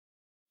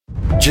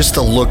Just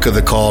the look of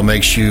the call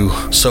makes you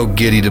so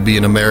giddy to be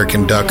an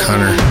American duck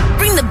hunter.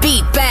 Bring the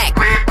beat back.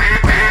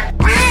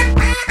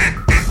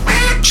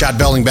 Chad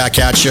Belding back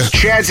at you.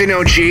 Chad's an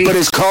OG, but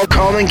his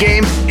calling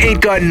game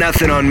ain't got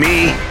nothing on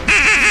me.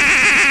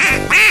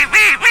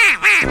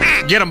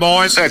 Get him,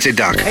 boys. That's a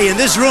duck. Hey, in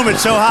this room,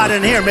 it's so hot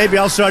in here, maybe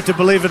I'll start to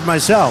believe it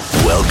myself.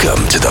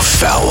 Welcome to the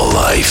fowl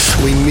life.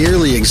 We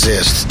merely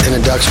exist in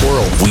a duck's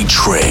world. We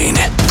train,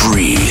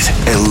 breathe,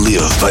 and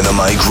live by the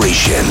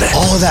migration.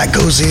 All of that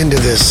goes into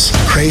this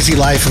crazy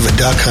life of a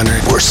duck hunter.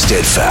 We're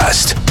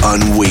steadfast,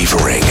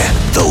 unwavering,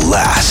 the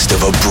last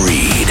of a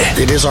breed.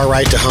 It is our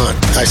right to hunt.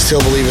 I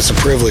still believe it's a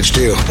privilege,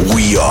 too.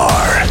 We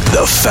are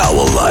the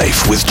Fowl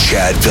Life with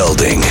Chad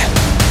Belding.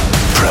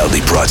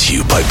 Proudly brought to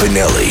you by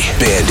Benelli,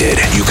 Bandit,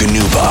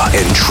 Eukanuba,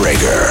 and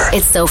Traeger.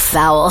 It's so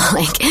foul,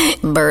 like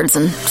birds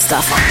and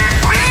stuff.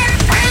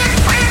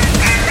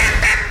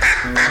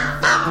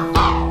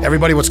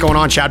 Everybody, what's going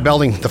on? Chad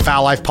Belding, the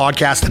Fowl Life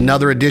Podcast,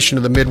 another edition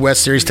of the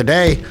Midwest Series.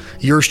 Today,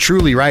 yours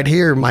truly right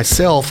here,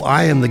 myself,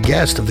 I am the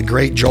guest of the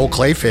great Joel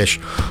Kleefisch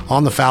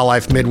on the Fowl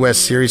Life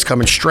Midwest Series,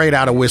 coming straight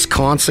out of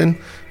Wisconsin.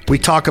 We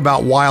talk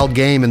about wild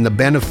game and the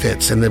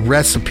benefits and the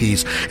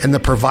recipes and the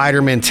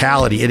provider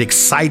mentality. It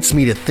excites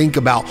me to think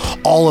about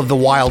all of the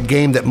wild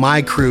game that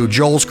my crew,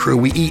 Joel's crew,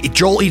 we eat.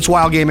 Joel eats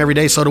wild game every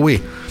day, so do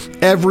we.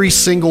 Every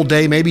single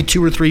day, maybe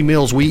 2 or 3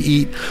 meals, we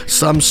eat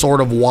some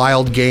sort of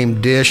wild game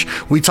dish.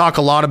 We talk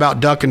a lot about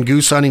duck and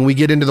goose hunting. We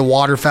get into the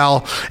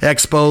Waterfowl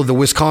Expo, the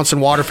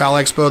Wisconsin Waterfowl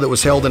Expo that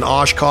was held in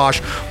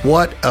Oshkosh.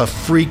 What a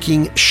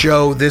freaking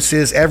show this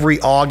is. Every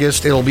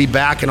August, it'll be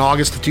back in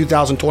August of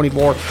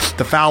 2024.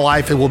 The Fowl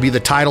Life, it will be the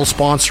title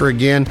sponsor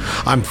again.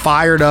 I'm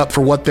fired up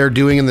for what they're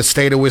doing in the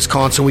state of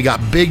Wisconsin. We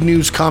got big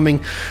news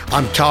coming.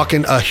 I'm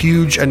talking a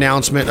huge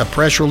announcement. A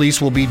press release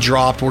will be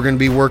dropped. We're going to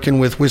be working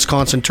with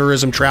Wisconsin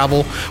Tourism Travel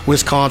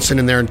Wisconsin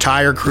and their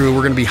entire crew. We're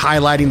going to be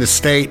highlighting the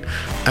state,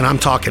 and I'm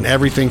talking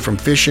everything from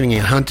fishing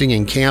and hunting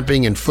and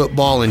camping and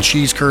football and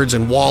cheese curds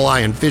and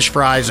walleye and fish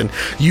fries and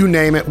you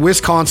name it.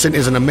 Wisconsin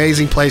is an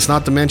amazing place,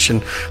 not to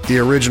mention the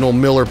original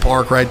Miller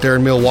Park right there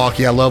in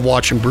Milwaukee. I love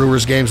watching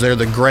Brewers games there.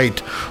 The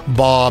great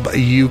Bob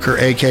Uecker,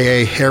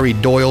 aka Harry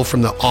Doyle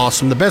from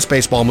the best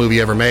baseball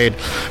movie ever made,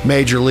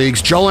 Major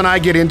Leagues. Joel and I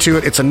get into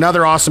it. It's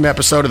another awesome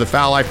episode of the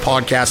Fowl Life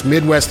Podcast,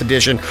 Midwest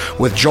Edition,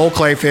 with Joel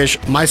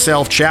Kleefisch,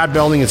 myself, Chad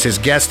Belding is his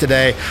guest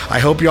today. I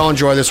hope you all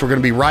enjoy this. We're going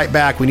to be right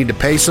back. We need to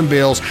pay some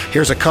bills.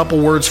 Here's a couple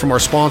words from our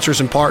sponsors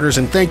and partners,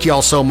 and thank you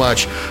all so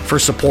much for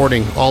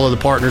supporting all of the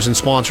partners and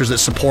sponsors that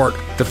support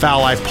the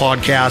Fowl Life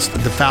Podcast,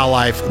 the Fowl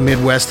Life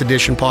Midwest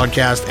Edition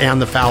Podcast, and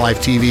the Fowl Life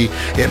TV.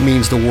 It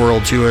means the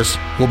world to us.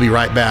 We'll be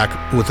right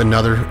back with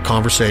another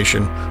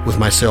conversation with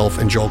myself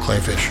and Joel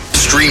Kleefisch.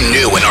 Stream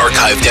new and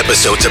archived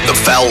episodes of the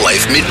Fowl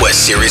Life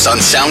Midwest Series on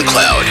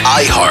SoundCloud,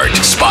 iHeart,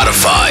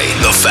 Spotify,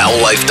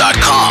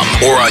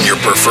 thefowllife.com, or on your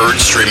preferred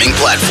streaming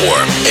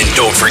platform. And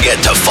don't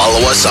forget to follow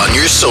us on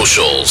your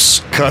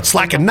socials. Cuts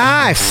like a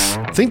knife.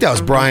 I think that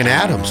was Bryan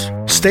Adams.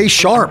 Stay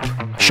sharp.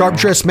 Sharp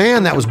Dressed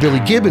Man, that was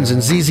Billy Gibbons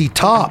and ZZ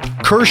Top.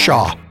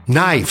 KERSHAW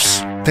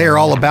Knives. They are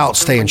all about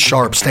staying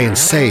sharp, staying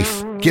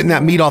safe. Getting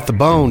that meat off the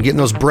bone, getting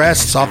those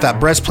breasts off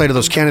that breastplate of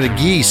those Canada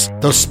geese,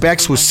 those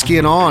specks with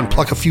skin on,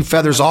 pluck a few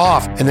feathers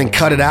off, and then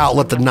cut it out.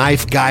 Let the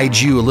knife guide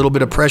you. A little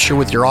bit of pressure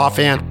with your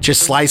offhand,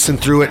 just slicing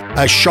through it.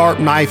 A sharp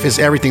knife is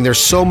everything. There's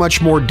so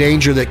much more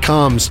danger that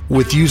comes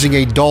with using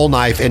a dull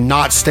knife and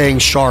not staying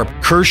sharp.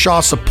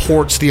 KERSHAW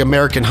supports the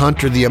American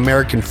hunter, the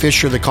American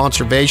fisher, the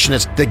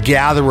conservationist, the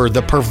gatherer,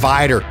 the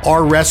provider.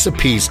 Our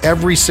recipes,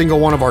 every single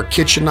one of our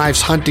kitchen knives,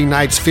 hunting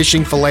knives,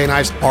 fishing fillet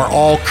knives are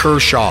all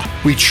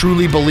KERSHAW. We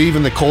truly believe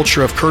in the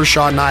culture of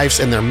KERSHAW Knives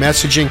and their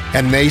messaging,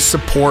 and they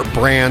support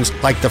brands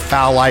like the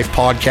Fowl Life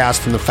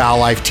Podcast and the Fowl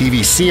Life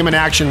TV. See them in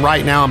action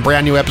right now on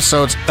brand new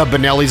episodes of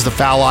Benelli's The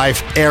Fowl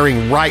Life,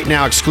 airing right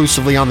now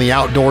exclusively on the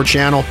Outdoor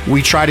Channel.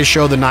 We try to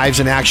show the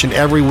knives in action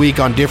every week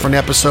on different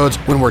episodes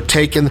when we're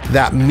taking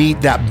that meat,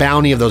 that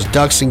bounty of those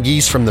ducks and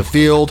geese from the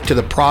field to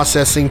the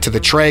processing, to the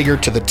Traeger,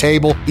 to the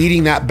table,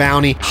 eating that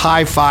bounty,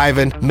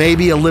 high-fiving,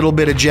 maybe a little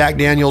bit of Jack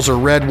Daniels or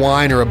red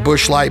wine or a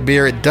Busch Light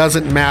beer. It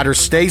doesn't matter.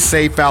 Stay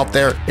safe out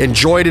there.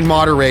 Enjoy it in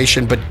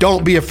moderation, but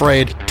don't be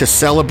afraid to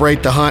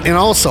celebrate the hunt. And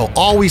also,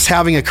 always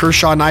having a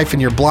KERSHAW knife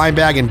in your blind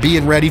bag and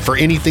being ready for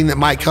anything that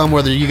might come,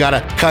 whether you got to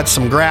cut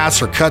some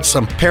grass or cut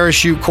some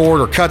parachute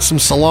cord or cut some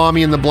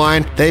salami in the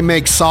blind. They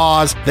make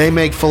saws, they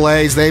make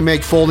fillets, they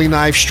make folding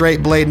knives,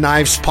 straight blade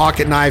knives,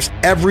 pocket knives.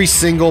 Every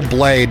single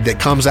blade that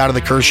comes out of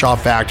the KERSHAW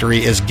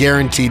factory is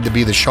guaranteed to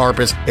be the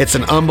sharpest. It's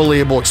an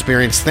unbelievable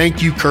experience.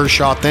 Thank you,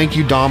 KERSHAW. Thank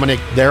you,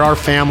 Dominic. They're our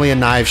family of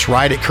knives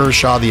right at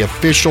KERSHAW, the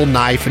official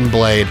knife and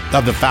blade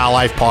of the Fowl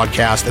Life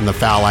Podcast and the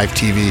Fowl Life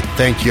TV.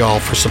 Thank you all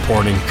for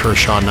supporting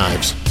KERSHAW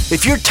Knives.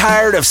 If you're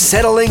tired of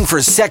settling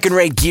for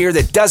second-rate gear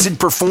that doesn't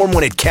perform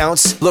when it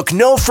counts, look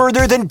no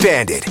further than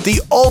Bandit,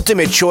 the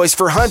ultimate choice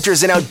for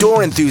hunters and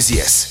outdoor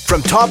enthusiasts.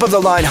 From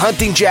top-of-the-line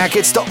hunting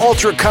jackets to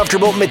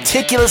ultra-comfortable,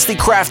 meticulously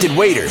crafted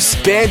waders,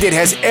 Bandit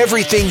has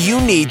everything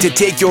you need to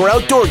take your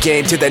outdoor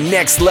game to the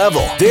next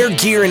level. Their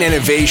gear and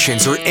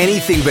innovations are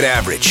anything but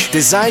average,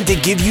 designed to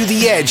give you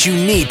the edge you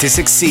need to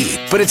succeed.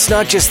 But it's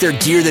not just their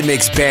gear that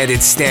makes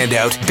Bandit stand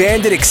out.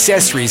 Bandit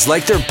accessories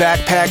like their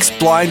backpacks,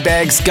 blind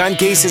bags, gun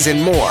cases,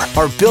 and more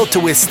are built to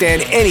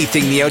withstand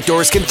anything the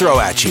outdoors can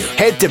throw at you.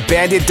 Head to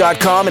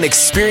bandit.com and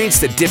experience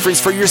the difference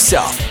for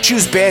yourself.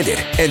 Choose Bandit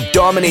and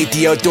dominate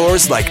the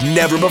outdoors like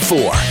never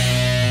before.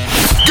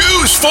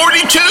 Goose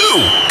 42!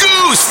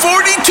 Goose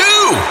 42!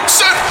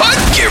 Set hunt!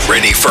 Get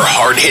ready for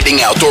hard-hitting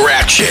outdoor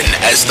action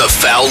as the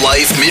Fowl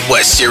Life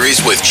Midwest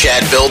Series with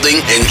Chad Belding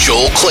and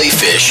Joel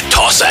Kleefisch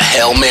toss a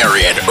Hail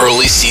Mary at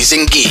early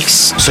season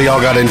geese. So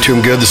y'all got into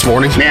them good this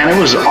morning? Man, it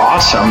was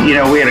awesome. You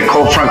know, we had a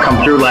cold front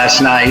come through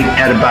last night,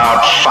 had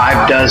about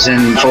 5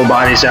 dozen full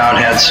bodies out,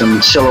 had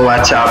some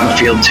silhouettes out in the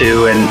field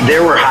too, and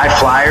there were high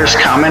flyers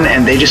coming,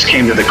 and they just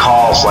came to the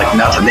calls like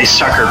nothing. They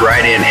suckered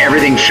right in.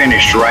 Everything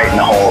finished right in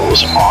the hole. It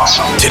was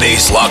awesome.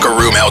 Today's Locker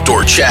Room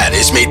Outdoor Chat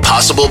is made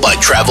possible by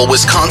Travel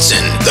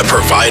Wisconsin, the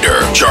provider,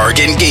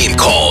 Jargon Game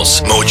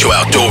Calls, Mojo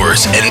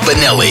Outdoors, and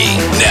Benelli.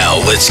 Now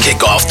let's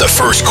kick off the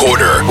first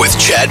quarter with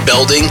Chad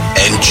Belding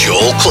and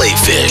Joel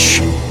Kleefisch.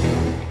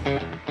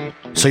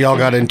 So y'all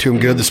got into them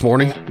good this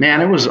morning?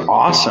 Man, it was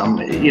awesome.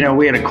 You know,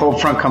 we had a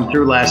cold front come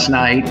through last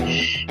night,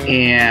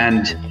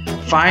 and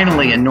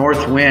finally a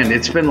north wind.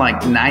 It's been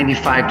like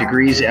 95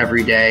 degrees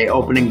every day.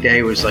 Opening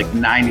day was like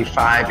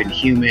 95 and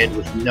humid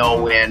with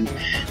no wind.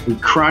 We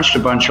crunched a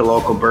bunch of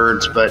local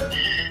birds, but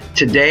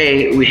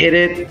today we hit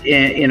it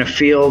in a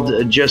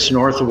field just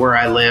north of where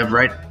I live,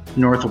 right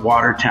north of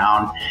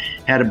Watertown.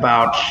 Had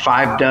about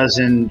 5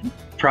 dozen,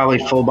 probably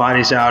full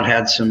bodies out,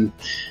 had some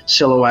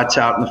silhouettes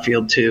out in the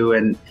field too,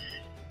 and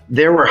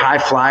there were high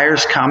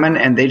flyers coming,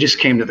 and they just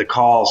came to the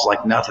calls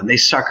like nothing. They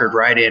suckered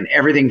right in.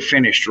 Everything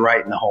finished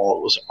right in the hole.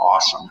 It was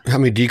awesome. How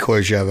many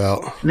decoys you have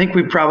out? I think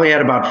we probably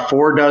had about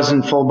 4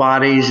 dozen full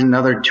bodies,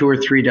 another 2 or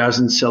 3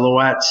 dozen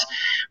silhouettes.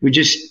 We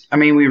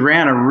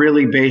ran a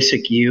really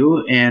basic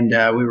U, and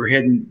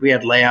we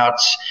had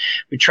layouts.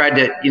 We tried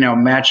to,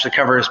 match the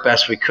cover as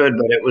best we could,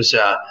 but it was,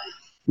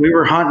 we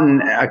were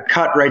hunting a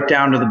cut right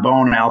down to the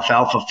bone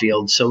alfalfa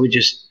field. So we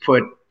just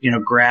put,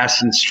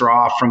 grass and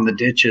straw from the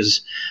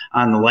ditches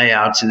on the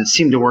layouts, and it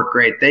seemed to work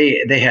great.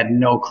 They had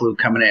no clue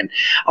coming in.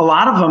 A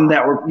lot of them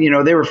that were,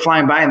 they were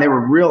flying by and they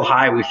were real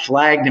high. We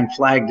flagged and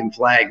flagged and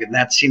flagged, and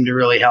that seemed to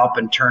really help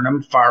and turn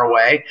them far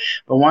away.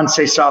 But once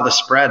they saw the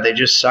spread, they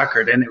just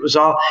suckered, and it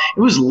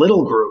was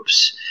little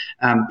groups.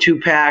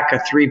 2-pack, a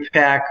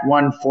 3-pack,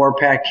 1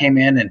 4-pack came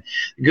in, and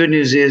the good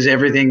news is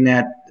everything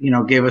that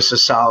gave us a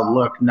solid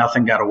look,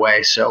 nothing got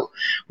away. So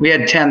we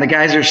had 10. The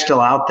guys are still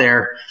out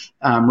there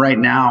right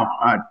now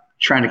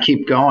trying to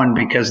keep going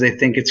because they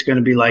think it's going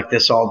to be like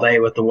this all day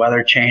with the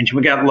weather change.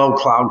 We got low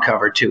cloud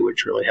cover too,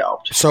 which really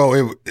helped.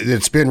 So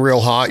it's been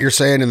real hot, you're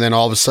saying, and then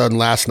all of a sudden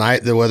last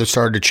night the weather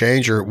started to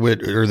change, or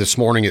this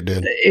morning it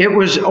did? It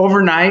was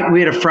overnight.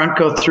 We had a front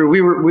go through.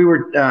 We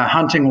were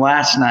hunting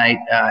last night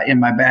in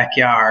my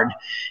backyard,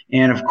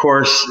 and of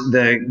course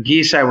the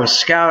geese I was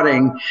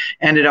scouting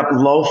ended up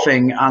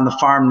loafing on the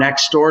farm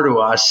next door to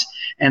us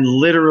and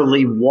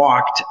literally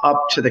walked up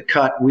to the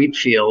cut wheat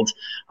field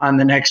on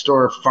the next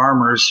door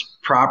farmer's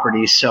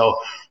property. So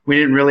we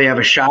didn't really have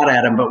a shot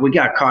at them, but we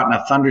got caught in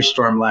a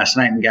thunderstorm last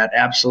night and got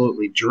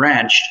absolutely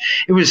drenched.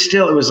 It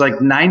was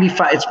like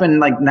 95. It's been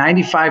like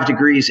 95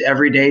 degrees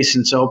every day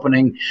since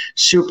opening,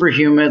 super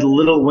humid,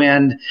 little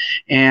wind.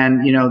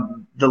 And,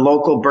 the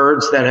local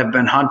birds that have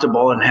been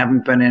huntable and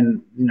haven't been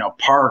in,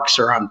 parks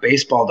or on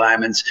baseball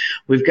diamonds,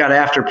 we've got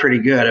after pretty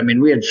good. I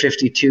mean, we had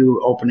 52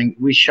 opening.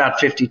 We shot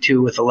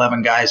 52 with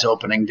 11 guys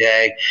opening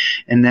day.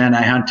 And then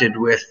I hunted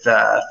with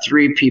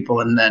 3 people,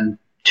 and then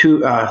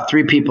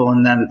 3 people,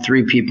 and then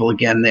 3 people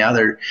again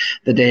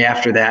the day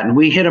after that. And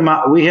we hit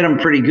them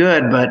pretty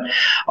good, but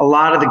a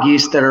lot of the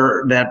geese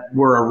that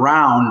were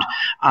around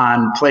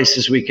on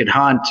places we could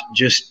hunt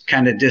just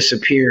kind of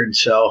disappeared.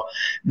 So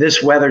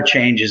this weather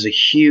change is a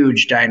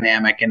huge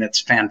dynamic, and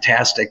it's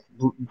fantastic.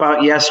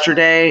 About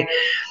yesterday,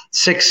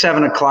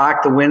 6-7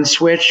 o'clock, the wind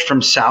switched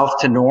from south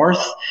to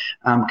north,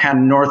 kind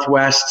of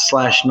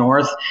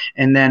northwest/north.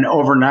 And then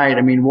overnight,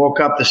 woke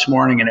up this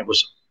morning and it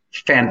was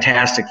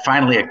fantastic.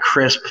 Finally, a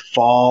crisp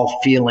fall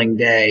feeling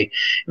day.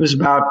 It was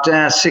about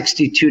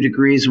 62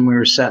 degrees when we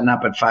were setting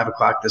up at 5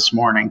 o'clock this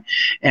morning.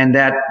 And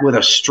that with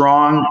a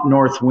strong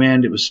north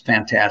wind, it was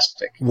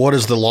fantastic. What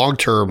is the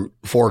long-term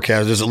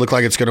forecast? Does it look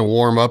like it's going to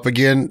warm up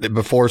again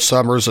before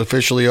summer's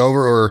officially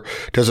over, or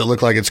does it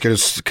look like it's going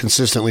to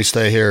consistently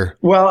stay here?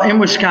 Well, in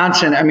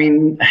Wisconsin,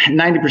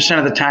 90%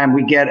 of the time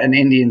we get an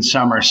Indian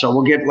summer. So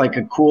we'll get like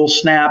a cool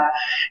snap,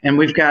 and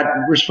we're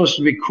supposed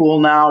to be cool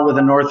now with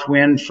a north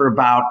wind for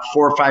about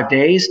 4 or 5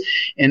 days.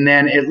 And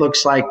then it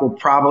looks like we'll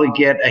probably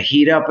get a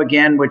heat up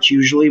again, which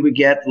usually we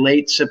get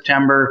late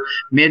September,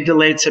 mid to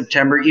late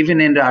September,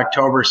 even into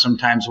October.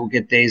 Sometimes we'll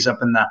get days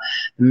up in the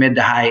mid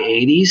to high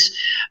 80s.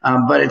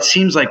 But it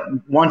seems like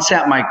once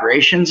that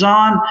migration's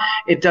on,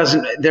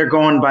 they're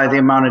going by the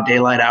amount of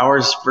daylight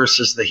hours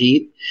versus the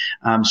heat.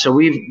 So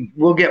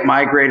we'll get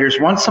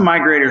migrators. Once the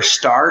migrators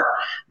start,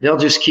 they'll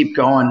just keep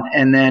going.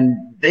 And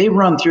then they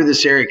run through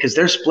this area because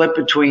they're split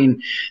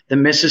between the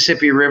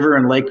Mississippi River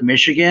and Lake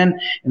Michigan.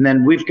 And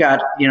then we've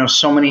got,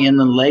 so many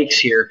inland lakes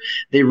here.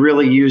 They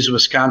really use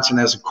Wisconsin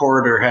as a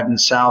corridor heading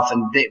south.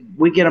 And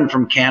we get them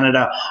from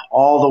Canada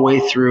all the way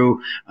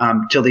through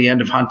till the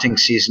end of hunting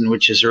season,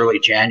 which is early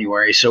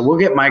January. So we'll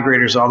get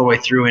migrators all the way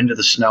through into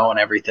the snow and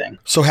everything.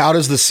 So how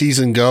does the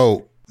season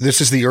go? This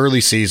is the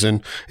early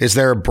season. Is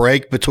there a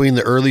break between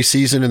the early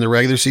season and the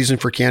regular season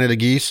for Canada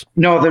geese?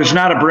 No, there's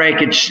not a break.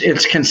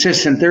 It's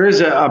consistent. There is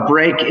a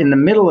break in the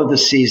middle of the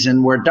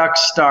season where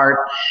ducks start.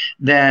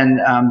 Then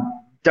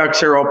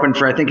ducks are open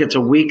for, I think it's a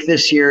week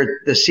this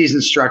year. The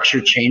season structure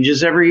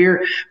changes every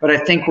year, but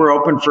I think we're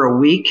open for a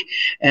week.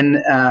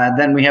 And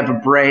then we have a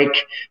break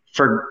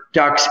for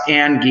ducks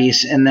and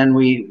geese, and then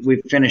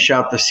we finish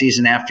out the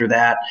season after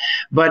that.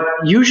 But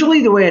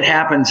usually the way it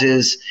happens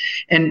is,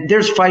 and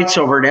there's fights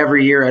over it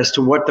every year as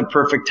to what the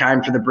perfect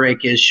time for the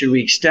break is. Should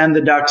we extend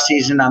the duck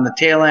season on the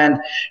tail end?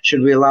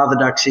 Should we allow the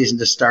duck season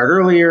to start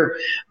earlier?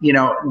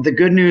 The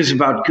good news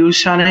about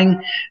goose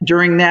hunting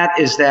during that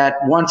is that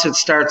once it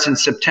starts in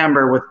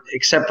September,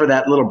 except for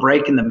that little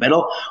break in the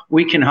middle,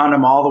 we can hunt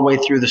them all the way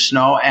through the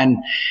snow. And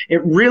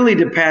it really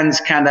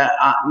depends kind of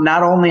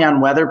not only on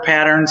weather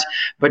patterns,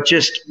 but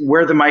just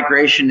where the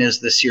migration is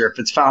this year. If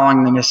it's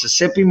following the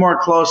Mississippi more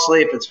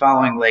closely, if it's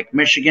following Lake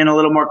Michigan a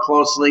little more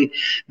closely,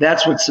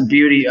 that's what's the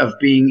beauty of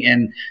being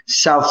in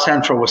south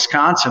central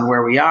Wisconsin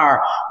where we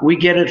are. We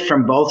get it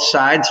from both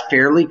sides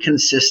fairly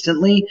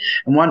consistently.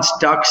 And once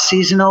duck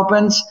season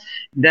opens,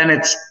 then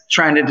it's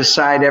trying to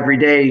decide every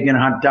day you're going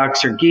to hunt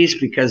ducks or geese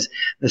because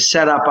the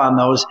setup on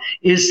those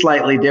is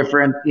slightly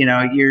different.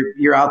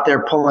 You're out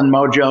there pulling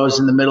mojos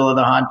in the middle of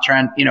the hunt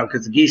trying,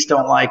 because the geese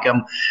don't like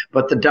them,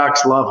 but the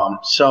ducks love them.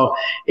 So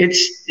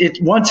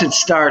once it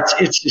starts,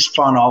 it's just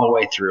fun all the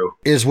way through.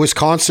 Is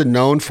Wisconsin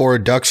known for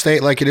a duck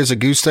state like it is a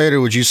goose state,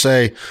 or would you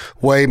say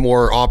way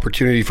more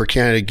opportunity for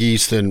Canada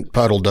geese than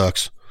puddle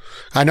ducks?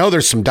 I know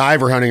there's some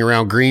diver hunting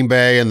around Green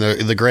Bay and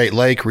the Great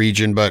Lake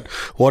region, but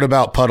what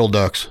about puddle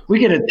ducks? We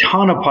get a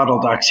ton of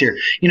puddle ducks here.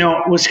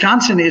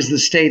 Wisconsin is the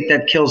state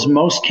that kills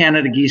most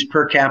Canada geese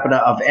per capita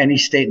of any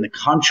state in the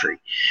country.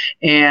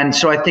 And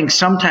so I think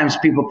sometimes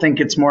people think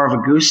it's more of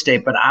a goose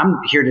state, but I'm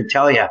here to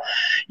tell you,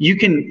 you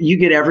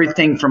get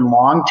everything from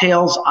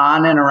longtails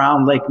on and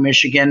around Lake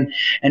Michigan.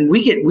 And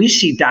we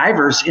see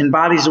divers in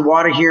bodies of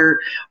water here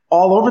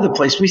all over the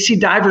place. We see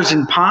divers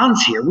in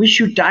ponds here. We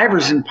shoot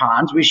divers in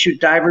ponds. We shoot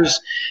divers,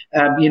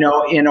 in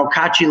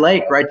Okauchee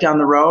Lake right down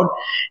the road.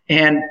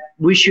 And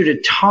we shoot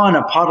a ton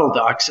of puddle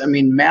ducks. I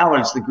mean,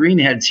 mallards, the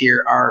greenheads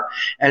here are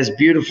as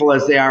beautiful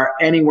as they are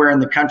anywhere in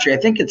the country. I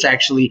think it's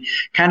actually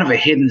kind of a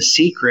hidden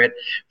secret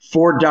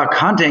for duck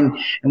hunting.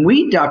 And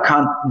we duck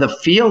hunt the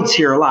fields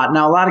here a lot.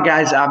 Now, a lot of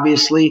guys,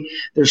 obviously,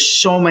 there's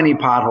so many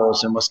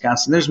potholes in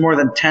Wisconsin. There's more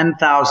than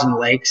 10,000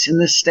 lakes in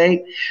this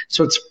state.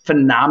 So it's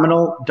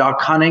phenomenal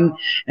duck hunting.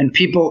 And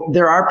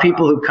there are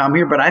people who come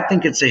here, but I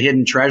think it's a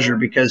hidden treasure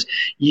because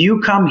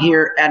you come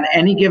here at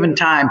any given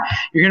time,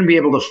 you're going to be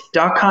able to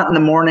duck hunt in the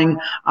morning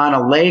on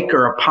a lake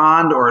or a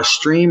pond or a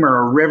stream or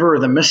a river or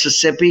the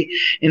Mississippi.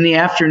 In the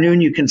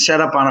afternoon, you can set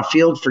up on a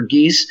field for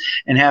geese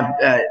and have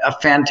a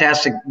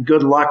fantastic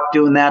good luck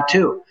doing that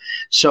too.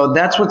 So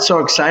that's what's so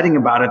exciting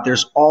about it.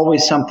 There's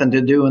always something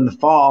to do in the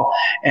fall,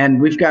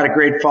 and we've got a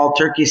great fall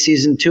turkey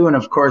season too. And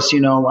of course,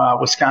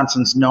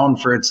 Wisconsin's known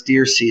for its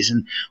deer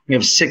season. We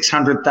have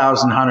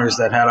 600,000 hunters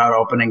that had out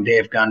opening day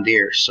of gun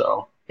deer.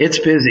 So it's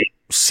busy.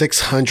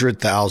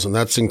 600,000.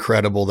 That's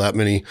incredible. That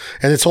many.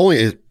 And it's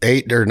only an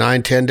 8 or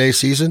 9, 10-day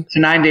season? It's a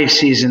 9-day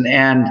season.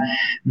 And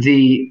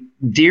the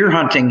deer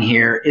hunting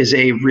here is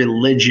a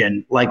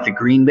religion like the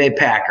Green Bay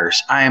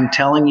Packers. I am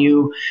telling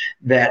you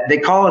that they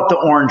call it the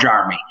Orange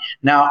Army.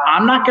 Now,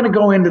 I'm not going to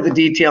go into the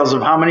details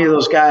of how many of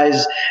those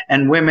guys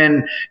and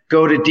women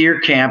go to deer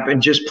camp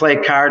and just play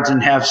cards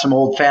and have some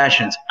old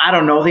fashions. I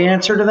don't know the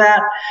answer to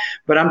that,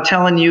 but I'm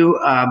telling you,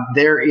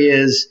 there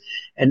is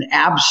an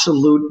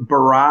absolute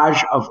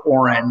barrage of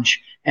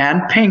orange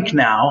and pink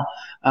now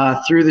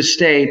through the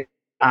state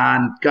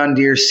on gun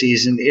deer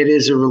season. It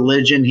is a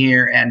religion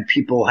here, and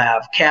people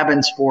have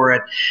cabins for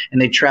it,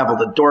 and they travel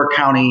to Door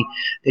County.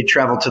 They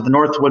travel to the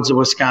north woods of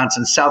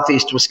Wisconsin,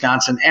 southeast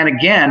Wisconsin. And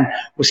again,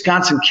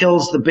 Wisconsin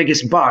kills the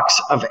biggest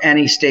bucks of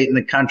any state in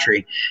the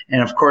country.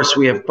 And of course,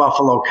 we have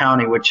Buffalo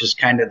County, which is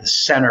kind of the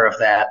center of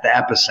that, the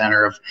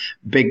epicenter of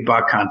big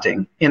buck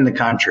hunting in the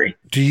country.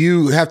 Do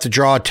you have to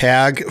draw a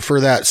tag for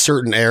that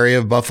certain area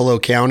of Buffalo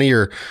County,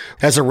 or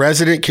as a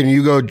resident, can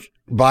you go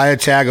buy a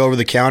tag over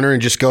the counter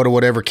and just go to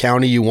whatever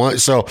county you want?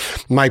 So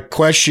my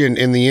question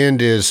in the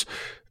end is,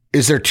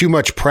 Is there too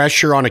much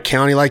pressure on a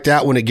county like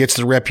that when it gets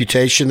the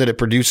reputation that it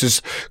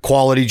produces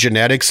quality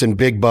genetics and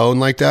big bone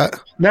like that?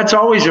 That's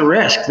always a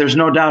risk. There's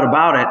no doubt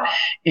about it.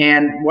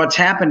 And what's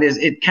happened is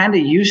it kind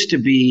of used to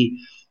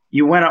be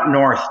you went up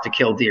north to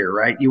kill deer,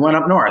 right? You went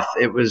up north.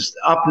 It was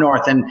up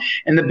north. And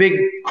the big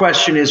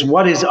question is,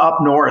 what is up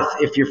north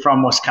if you're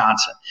from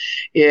Wisconsin?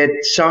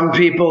 Some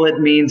people it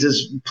means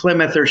is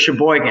Plymouth or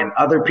Sheboygan.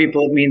 Other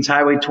people it means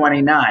Highway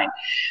 29.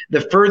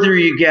 The further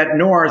you get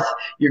north,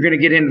 you're going to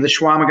get into the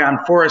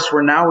Chequamegon Forest,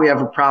 where now we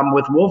have a problem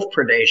with wolf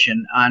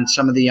predation on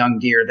some of the young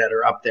deer that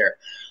are up there.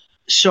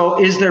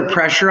 So is there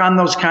pressure on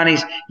those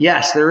counties?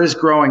 Yes, there is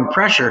growing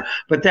pressure,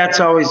 but that's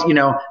always,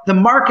 the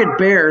market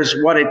bears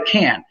what it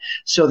can.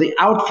 So the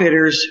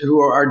outfitters who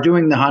are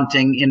doing the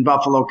hunting in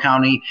Buffalo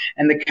County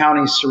and the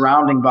counties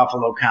surrounding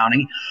Buffalo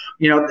County,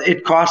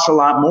 it costs a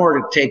lot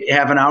more to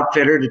have an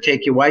outfitter to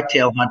take you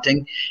whitetail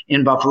hunting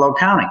in Buffalo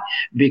County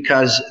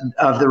because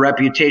of the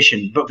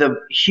reputation. But the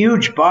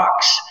huge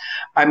bucks,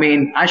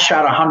 I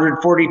shot a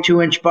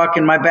 142-inch buck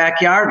in my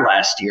backyard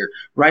last year,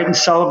 right in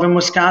Sullivan,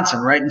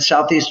 Wisconsin, right in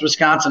southeast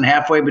Wisconsin,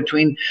 halfway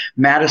between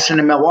Madison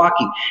and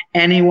Milwaukee.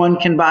 Anyone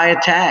can buy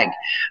a tag.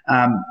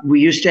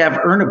 We used to have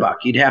earn a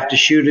buck. You'd have to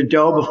shoot a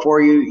doe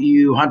before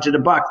you hunted a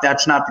buck.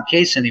 That's not the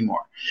case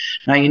anymore.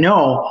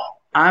 Now,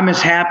 I'm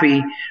as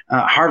happy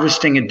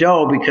harvesting a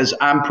doe because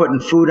I'm putting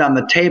food on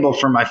the table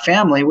for my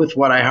family with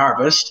what I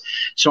harvest.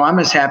 So I'm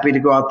as happy to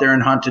go out there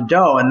and hunt a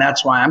doe. And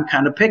that's why I'm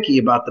kind of picky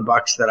about the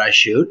bucks that I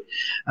shoot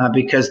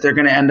because they're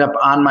going to end up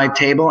on my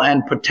table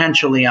and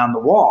potentially on the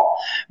wall.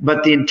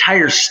 But the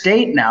entire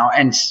state now,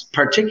 and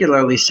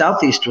particularly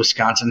southeast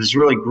Wisconsin, has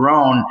really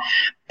grown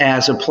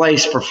as a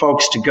place for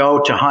folks to go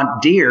to hunt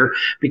deer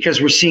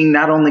because we're seeing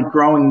not only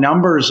growing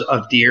numbers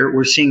of deer,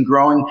 we're seeing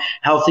growing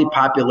healthy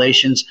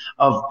populations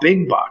of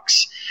big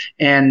bucks.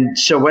 And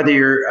so whether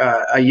you're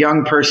a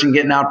young person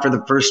getting out for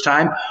the first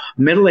time,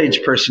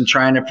 middle-aged person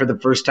trying it for the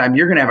first time,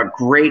 you're going to have a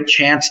great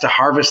chance to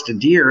harvest a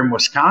deer in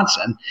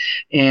Wisconsin.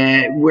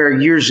 And where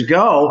years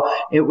ago,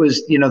 it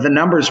was, the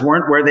numbers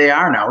weren't where they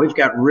are now. We've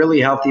got really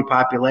healthy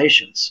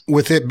populations.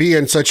 With it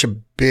being such a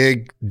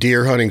big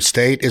deer hunting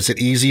state, is it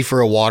easy for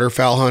a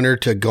waterfowl hunter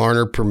to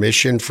garner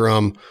permission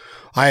from,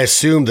 I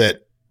assume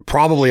that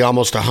probably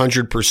almost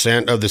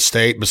 100% of the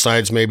state,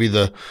 besides maybe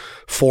the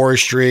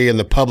forestry and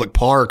the public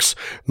parks,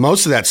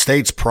 most of that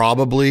state's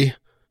probably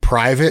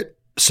private.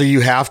 So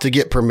you have to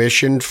get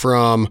permission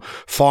from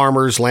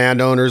farmers,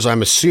 landowners,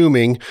 I'm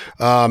assuming.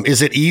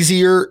 Is it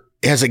easier?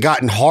 Has it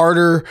gotten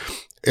harder?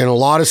 In a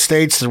lot of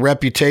states, the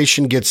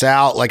reputation gets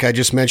out, like I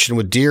just mentioned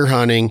with deer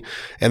hunting,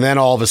 and then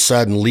all of a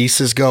sudden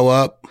leases go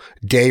up,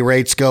 day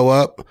rates go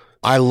up.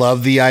 I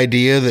love the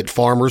idea that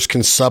farmers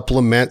can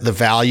supplement the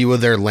value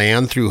of their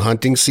land through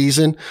hunting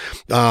season.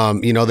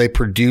 They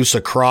produce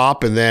a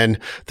crop and then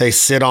they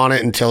sit on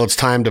it until it's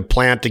time to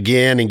plant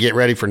again and get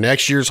ready for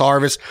next year's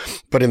harvest.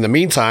 But in the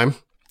meantime,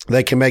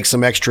 they can make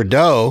some extra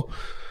dough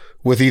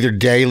with either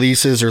day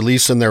leases or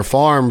leasing their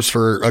farms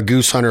for a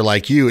goose hunter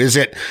like you. Is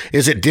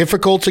it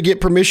difficult to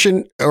get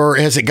permission, or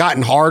has it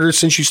gotten harder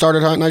since you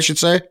started hunting, I should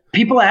say?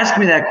 People ask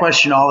me that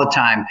question all the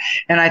time.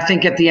 And I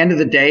think at the end of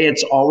the day,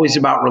 it's always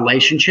about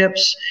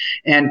relationships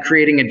and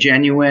creating a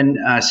genuine,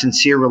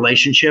 sincere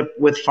relationship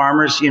with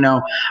farmers.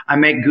 I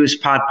make goose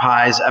pot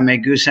pies. I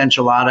make goose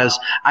enchiladas.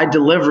 I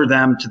deliver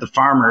them to the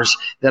farmers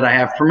that I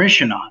have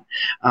permission on.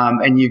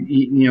 And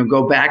you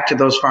go back to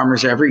those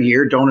farmers every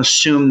year. Don't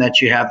assume that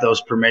you have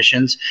those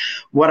permissions.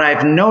 What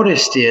I've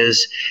noticed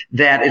is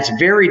that it's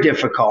very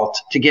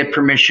difficult to get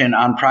permission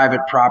on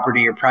private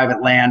property or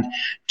private land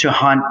to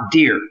hunt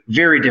deer.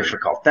 Very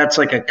difficult. That's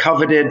like a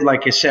coveted,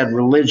 like I said,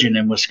 religion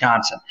in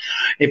Wisconsin.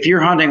 If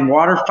you're hunting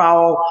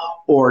waterfowl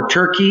or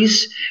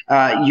turkeys,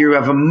 you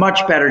have a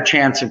much better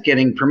chance of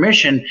getting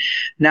permission.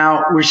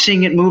 Now, we're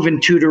seeing it move in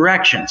two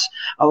directions.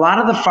 A lot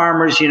of the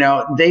farmers,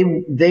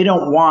 they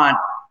don't want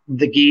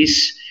the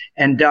geese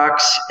and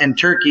ducks and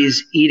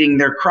turkeys eating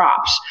their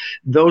crops.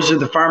 Those are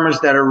the farmers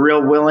that are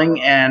real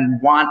willing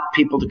and want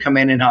people to come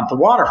in and hunt the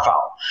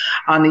waterfowl.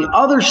 On the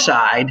other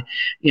side,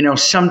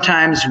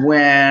 sometimes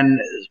when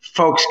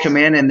folks come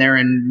in and they're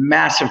in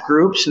massive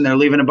groups and they're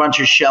leaving a bunch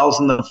of shells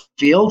in the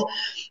field,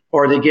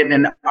 or they get in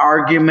an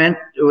argument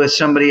with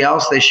somebody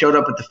else they showed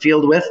up at the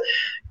field with,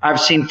 I've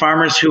seen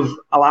farmers who've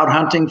allowed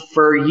hunting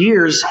for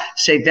years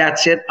say,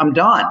 that's it, I'm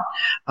done.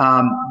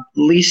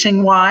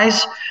 Leasing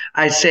wise,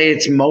 I say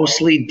it's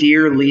mostly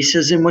deer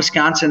leases in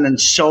Wisconsin. And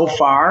so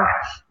far,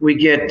 we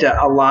get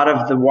a lot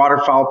of the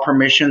waterfowl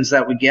permissions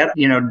that we get,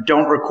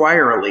 don't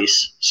require a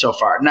lease so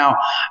far. Now,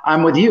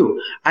 I'm with you.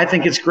 I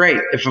think it's great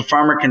if a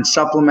farmer can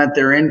supplement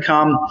their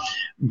income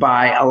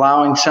by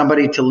allowing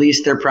somebody to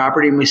lease their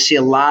property. And we see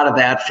a lot of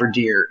that for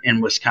deer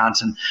in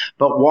Wisconsin.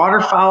 But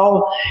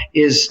waterfowl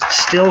is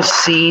still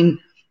seen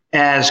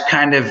as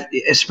kind of,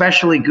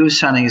 especially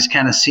goose hunting, is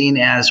kind of seen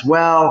as,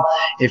 well,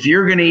 if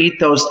you're going to eat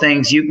those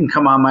things, you can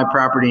come on my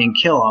property and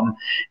kill them.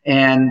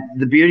 And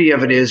the beauty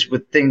of it is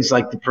with things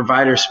like the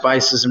provider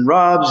spices and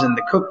rubs and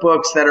the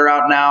cookbooks that are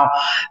out now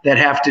that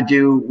have to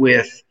do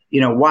with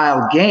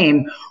wild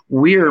game,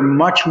 we're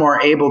much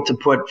more able to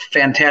put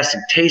fantastic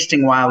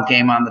tasting wild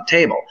game on the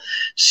table.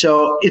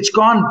 So it's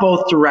gone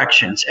both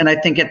directions. And I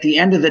think at the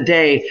end of the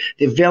day,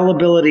 the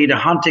availability to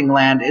hunting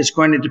land is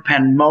going to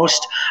depend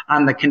most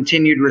on the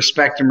continued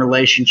respect and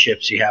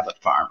relationships you have with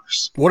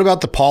farmers. What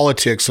about the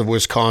politics of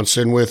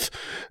Wisconsin with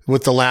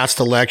the last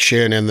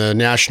election and the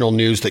national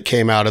news that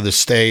came out of the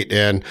state?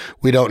 And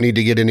we don't need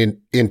to get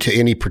into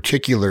any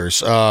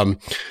particulars.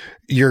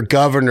 Your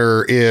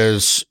governor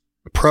is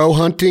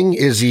pro-hunting?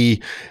 Is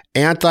he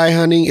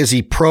anti-hunting? Is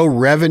he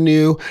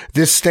pro-revenue?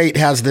 This state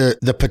has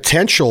the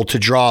potential to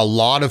draw a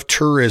lot of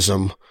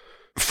tourism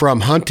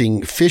from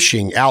hunting,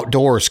 fishing,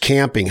 outdoors,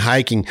 camping,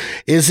 hiking.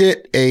 Is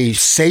it a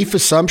safe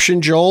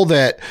assumption, Joel,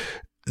 that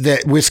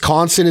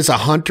Wisconsin is a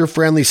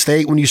hunter-friendly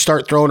state when you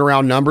start throwing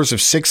around numbers of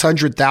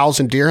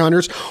 600,000 deer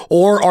hunters?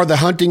 Or are the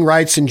hunting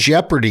rights in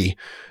jeopardy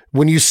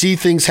when you see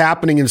things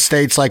happening in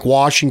states like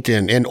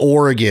Washington and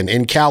Oregon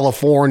and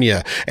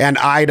California and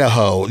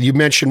Idaho? You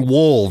mentioned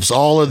wolves,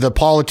 all of the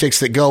politics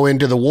that go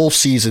into the wolf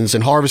seasons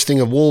and harvesting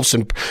of wolves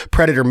and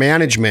predator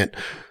management.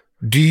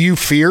 Do you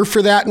fear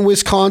for that in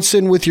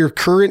Wisconsin with your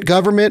current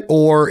government,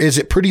 or is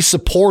it pretty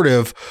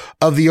supportive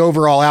of the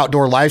overall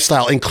outdoor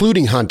lifestyle,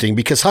 including hunting?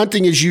 Because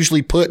hunting is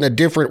usually put in a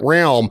different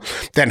realm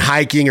than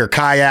hiking or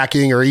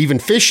kayaking or even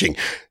fishing,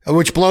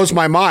 which blows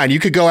my mind. You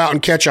could go out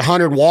and catch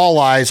 100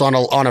 walleyes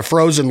on a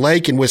frozen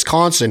lake in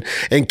Wisconsin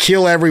and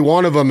kill every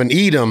one of them and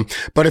eat them.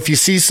 But if you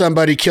see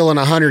somebody killing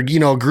 100,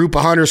 a group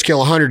of hunters kill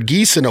 100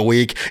 geese in a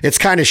week, it's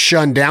kind of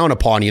shunned down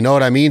upon. You know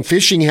what I mean?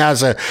 Fishing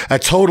has a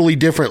totally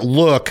different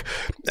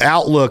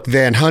outlook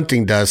than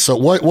hunting does. So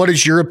what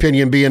is your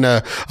opinion, being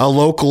a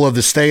local of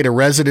the state, a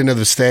resident of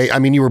the state? I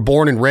mean, you were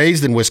born and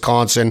raised in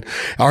Wisconsin.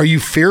 Are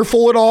you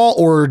fearful at all,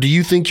 or do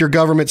you think your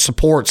government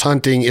supports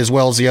hunting as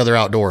well as the other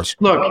outdoors?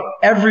 Look,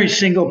 every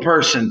single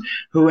person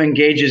who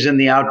engages in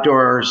the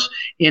outdoors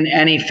in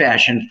any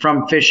fashion,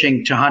 from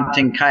fishing to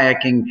hunting,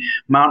 kayaking,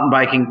 mountain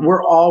biking,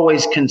 we're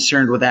always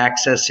concerned with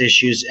access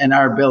issues and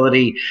our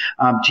ability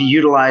to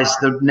utilize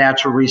the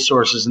natural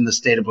resources in the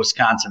state of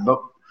Wisconsin. But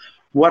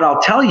what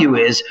I'll tell you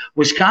is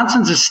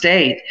Wisconsin's a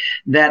state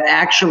that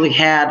actually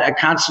had a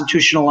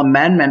constitutional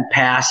amendment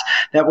passed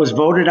that was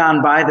voted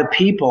on by the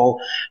people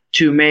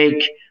to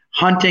make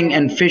hunting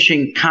and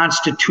fishing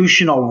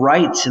constitutional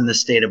rights in the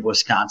state of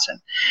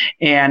Wisconsin.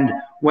 And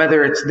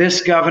whether it's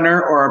this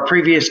governor or a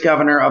previous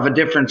governor of a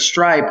different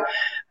stripe,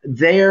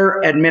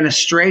 their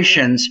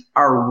administrations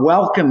are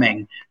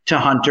welcoming to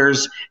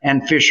hunters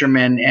and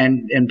fishermen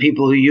and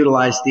people who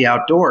utilize the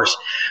outdoors.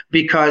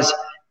 Because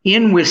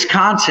in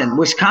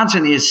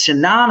Wisconsin is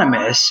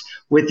synonymous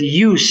with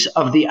use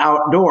of the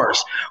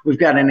outdoors. We've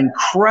got an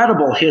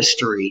incredible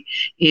history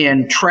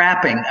in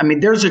trapping. I mean,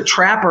 there's a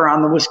trapper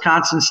on the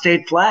Wisconsin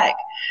state flag.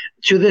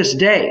 To this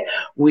day,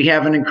 we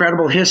have an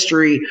incredible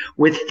history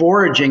with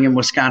foraging in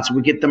Wisconsin.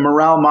 We get the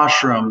morel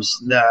mushrooms,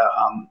 the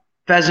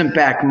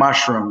pheasantback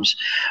mushrooms,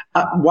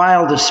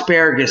 wild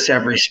asparagus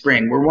every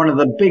spring. We're one of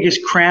the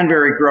biggest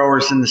cranberry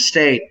growers in the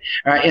state,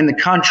 in the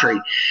country.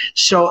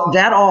 So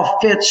that all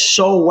fits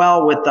so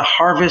well with the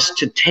harvest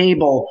to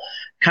table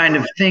kind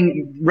of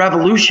thing,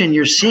 revolution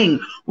you're seeing.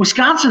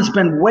 Wisconsin's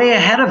been way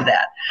ahead of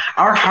that.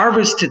 Our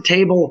harvest to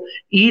table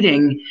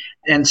eating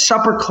and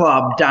supper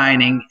club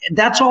dining,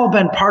 that's all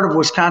been part of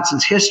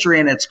Wisconsin's history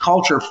and its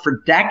culture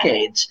for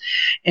decades.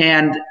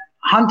 And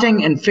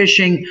hunting and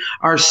fishing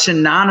are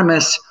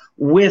synonymous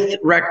with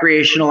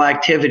recreational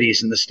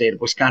activities in the state of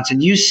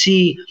Wisconsin. You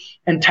see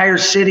entire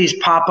cities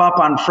pop up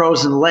on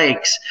frozen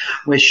lakes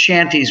with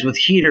shanties with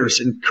heaters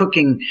and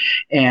cooking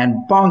and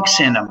bunks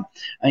in them,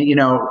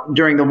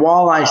 during the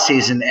walleye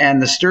season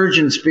and the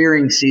sturgeon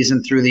spearing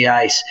season through the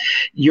ice.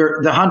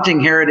 The hunting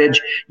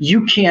heritage,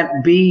 you can't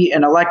be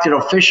an elected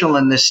official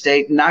in this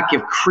state and not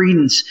give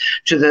credence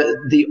to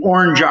the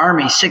Orange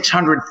Army,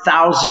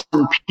 600,000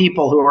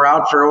 people who are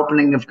out for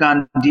opening of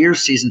gun deer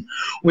season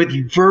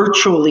with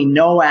virtually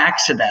no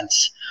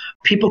accidents.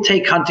 People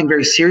take hunting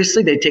very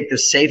seriously. They take the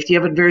safety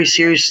of it very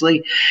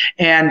seriously.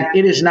 And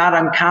it is not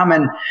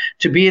uncommon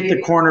to be at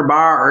the corner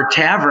bar or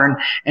tavern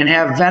and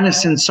have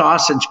venison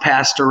sausage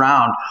passed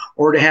around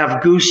or to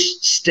have goose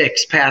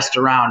sticks passed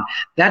around.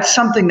 That's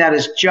something that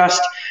is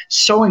just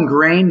so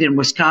ingrained in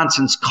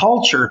Wisconsin's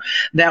culture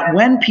that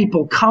when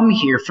people come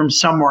here from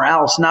somewhere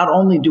else, not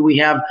only do we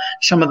have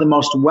some of the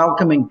most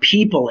welcoming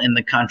people in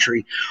the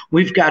country,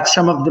 we've got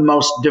some of the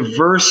most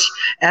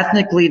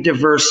ethnically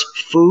diverse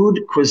food,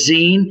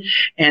 cuisine,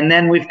 and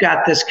then we've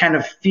got this kind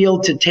of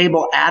field to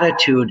table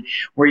attitude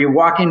where you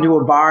walk into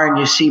a bar and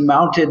you see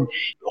mounted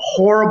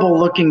horrible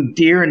looking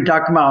deer and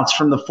duck mounts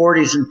from the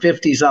 40s and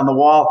 50s on the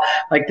wall,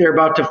 like they're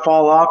about to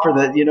fall off, or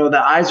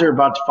the eyes are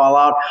about to fall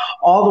out,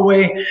 all the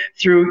way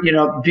through,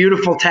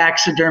 beautiful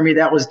taxidermy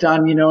that was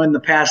done, in the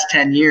past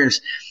 10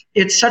 years.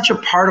 it's such a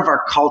part of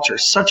our culture,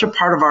 such a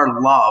part of our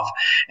love,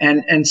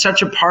 and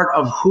such a part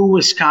of who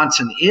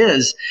Wisconsin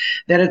is,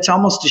 that it's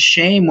almost a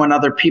shame when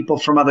other people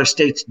from other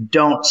states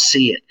don't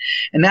see it.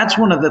 And that's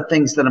one of the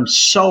things that I'm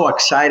so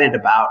excited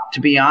about,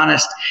 to be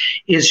honest,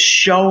 is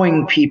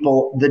showing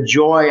people the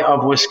joy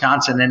of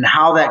Wisconsin and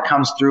how that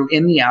comes through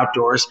in the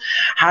outdoors,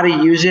 how to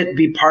use it,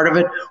 be part of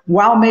it,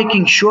 while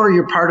making sure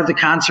you're part of the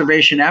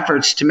conservation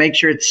efforts to make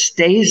sure it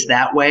stays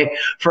that way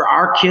for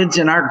our kids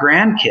and our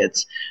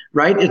grandkids.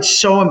 Right? It's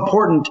so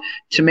important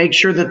to make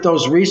sure that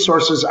those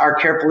resources are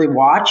carefully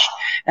watched.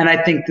 And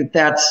I think that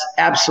that's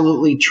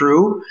absolutely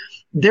true.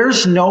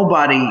 There's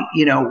nobody,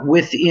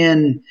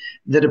 within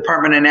the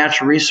Department of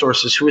Natural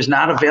Resources who is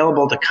not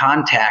available to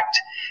contact.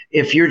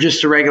 If you're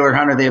just a regular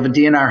hunter, they have a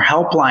DNR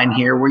helpline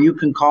here where you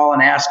can call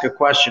and ask a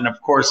question. Of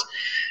course,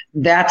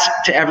 that's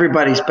to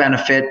everybody's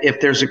benefit if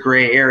there's a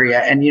gray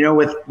area. And,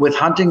 with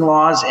hunting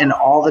laws in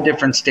all the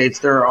different states,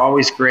 there are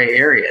always gray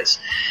areas.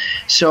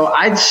 So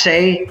I'd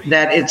say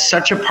that it's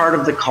such a part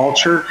of the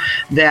culture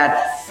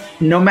that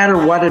no matter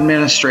what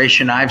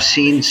administration I've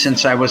seen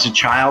since I was a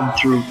child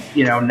through,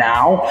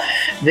 now,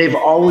 they've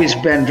always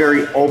been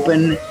very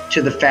open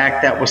to the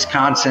fact that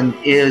Wisconsin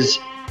is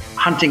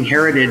hunting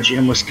heritage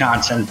in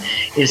Wisconsin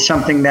is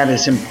something that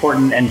is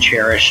important and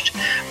cherished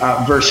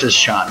versus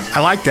shunned. I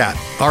like that.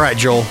 All right,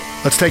 Joel,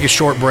 let's take a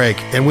short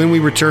break. And when we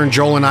return,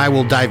 Joel and I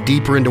will dive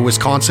deeper into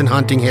Wisconsin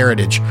hunting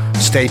heritage.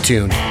 Stay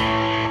tuned.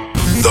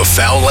 The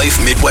Fowl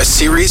Life Midwest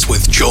Series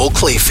with Joel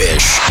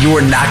Kleefisch. You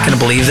are not going to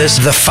believe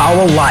this. The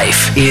Fowl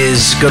Life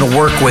is going to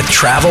work with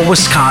Travel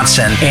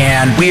Wisconsin,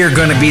 and we are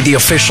going to be the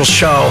official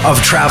show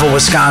of Travel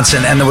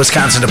Wisconsin and the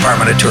Wisconsin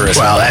Department of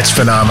Tourism. Wow, that's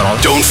phenomenal.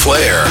 Don't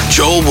flare.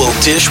 Joel will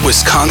dish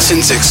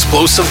Wisconsin's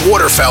explosive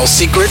waterfowl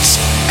secrets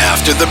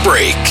after the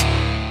break.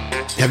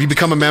 Have you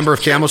become a member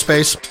of Camo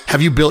Space?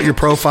 Have you built your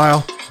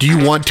profile? Do you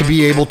want to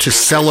be able to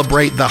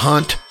celebrate the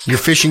hunt, your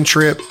fishing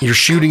trip, your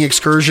shooting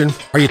excursion?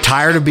 Are you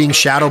tired of being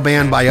shadow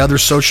banned by other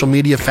social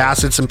media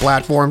facets and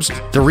platforms?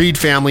 The Reed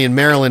family in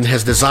Maryland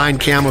has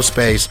designed Camo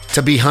Space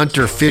to be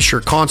hunter,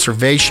 fisher,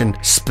 conservation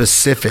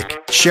specific.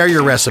 Share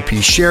your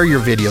recipes, share your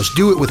videos,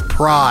 do it with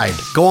pride.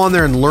 Go on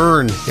there and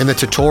learn in the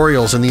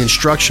tutorials and the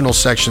instructional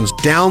sections.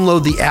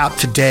 Download the app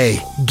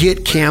today.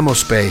 Get Camo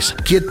Space,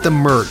 get the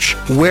merch,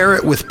 wear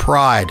it with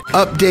pride.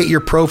 Update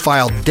your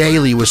profile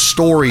daily with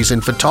stories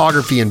and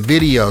photography and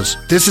videos.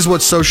 This is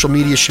what social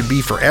media should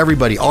be for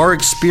everybody. Our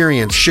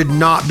experience should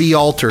not be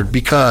altered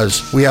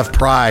because we have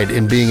pride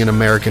in being an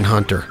American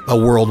hunter, a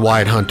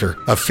worldwide hunter,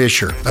 a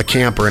fisher, a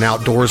camper, an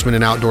outdoorsman,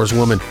 an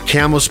outdoorswoman.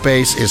 Camo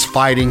Space is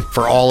fighting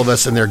for all of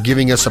us, and they're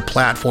giving us a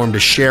platform to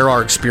share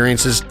our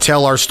experiences,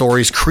 tell our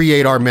stories,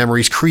 create our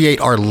memories, create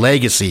our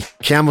legacy.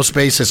 Camo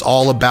Space is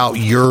all about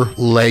your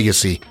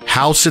legacy.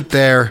 House it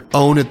there,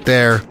 own it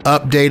there,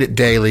 update it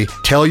daily,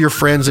 tell your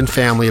friends and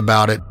family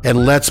about it,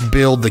 and let's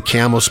build the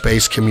Camo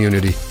Space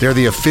community. They're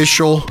the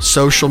official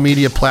social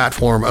media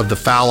platform of the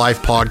Fowl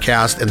Life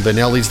podcast and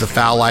Benelli's The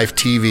Fowl Life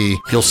TV.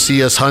 You'll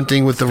see us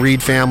hunting with the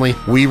Reed family.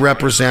 We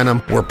represent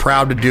them. We're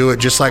proud to do it,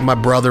 just like my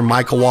brother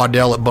Michael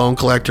Waddell at Bone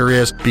Collector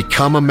is.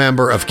 Become a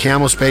member of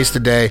Camo Space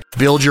today.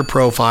 Build your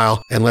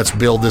profile, and let's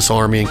build this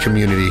army and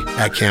community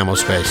at Camo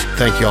Space.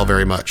 Thank you all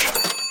very much.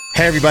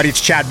 Hey everybody, it's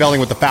Chad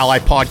Belding with the Fowl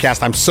Life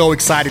Podcast. I'm so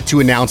excited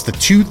to announce the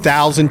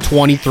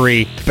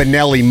 2023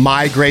 Benelli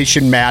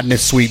Migration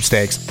Madness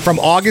Sweepstakes. From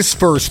August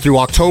 1st through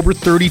October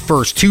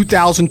 31st,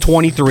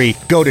 2023,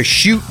 go to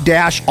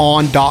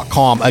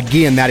shoot-on.com.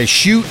 Again, that is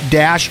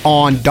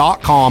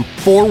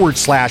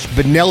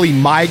shoot-on.com/Benelli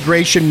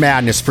Migration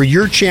Madness for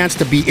your chance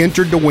to be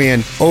entered to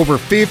win over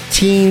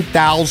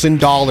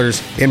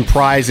 $15,000 in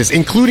prizes,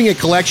 including a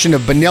collection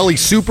of Benelli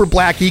Super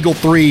Black Eagle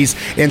 3s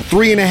and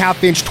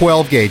 3.5-inch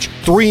 12 gauge,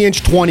 3-inch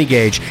 20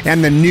 gauge,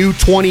 and the new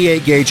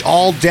 28 gauge,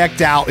 all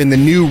decked out in the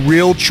new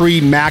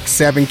Realtree Max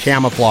 7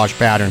 camouflage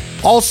pattern.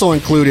 Also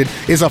included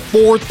is a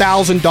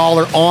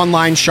 $4,000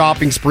 online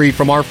shopping spree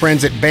from our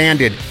friends at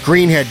Banded,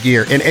 Greenhead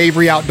Gear, and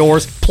Avery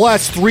Outdoors,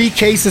 plus 3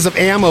 cases of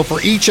ammo for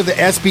each of the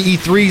SBE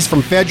 3s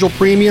from Federal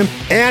Premium,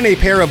 and a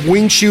pair of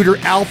Wing Shooter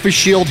Alpha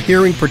Shield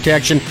hearing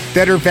protection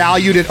that are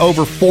valued at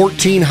over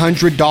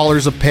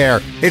 $1,400 a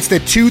pair. It's the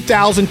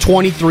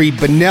 2023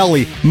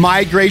 Benelli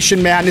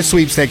Migration Madness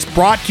Sweepstakes,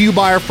 brought to you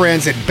by our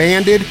friends at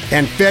Banded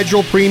and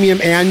Federal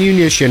Premium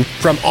Ammunition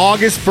from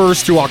August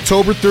 1st through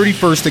October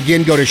 31st.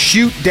 Again, go to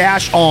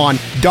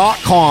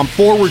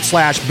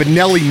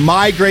shoot-on.com/Benelli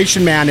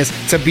Migration Madness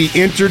to be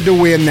entered to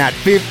win that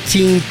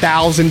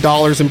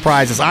 $15,000 in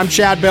prizes. I'm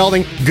Chad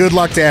Belding. Good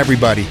luck to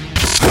everybody.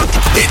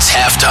 It's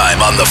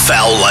halftime on the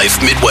Fowl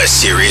Life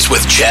Midwest Series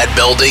with Chad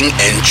Belding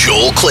and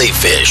Joel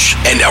Kleefisch,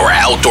 and our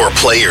outdoor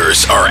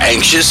players are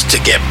anxious to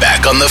get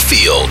back on the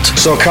field.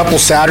 So a couple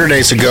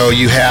Saturdays ago,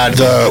 you had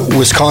the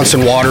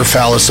Wisconsin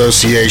Waterfowl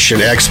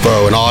Association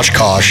Expo in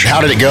Oshkosh. How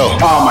did it go?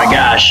 Oh my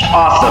gosh,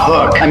 off the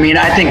hook. I mean,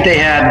 I think they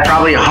had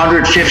probably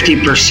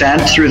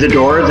 150% through the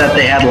door that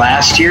they had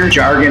last year.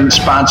 Jargon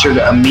sponsored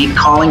a meat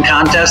calling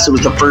contest. It was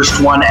the first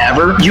one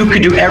ever. You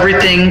could do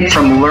everything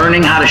from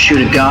learning how to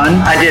shoot a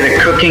gun. I did a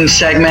cooking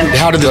segment.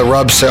 How did the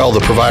rubs sell,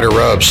 the provider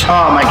rubs?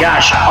 Oh my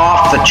gosh,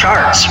 off the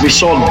charts. We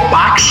sold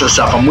boxes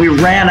of them. We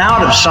ran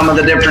out of some of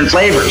the different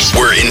flavors.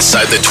 We're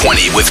inside the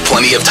 20 with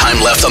plenty of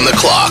time left on the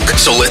clock.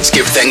 So let's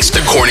give thanks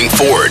to Corning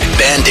Ford,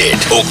 Bandit,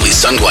 Oakley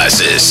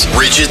Sunglasses,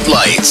 Rigid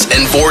Lights,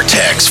 and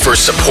Vortex for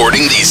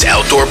supporting these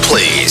outdoor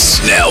plays.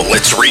 Now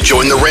let's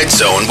rejoin the Red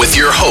Zone with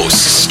your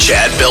hosts,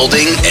 Chad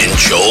Belding and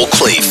Joel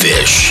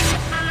Kleefisch.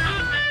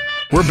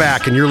 We're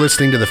back, and you're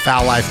listening to the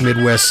Fowl Life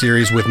Midwest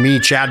series with me,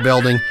 Chad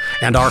Belding,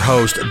 and our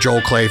host, Joel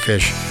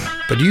Kleefisch.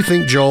 But do you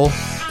think, Joel,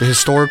 that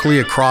historically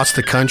across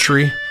the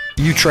country,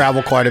 you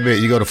travel quite a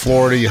bit. You go to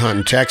Florida, you hunt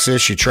in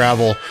Texas, you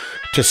travel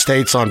to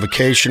states on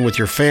vacation with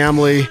your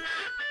family.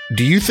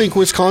 Do you think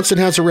Wisconsin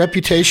has a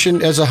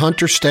reputation as a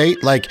hunter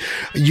state? Like,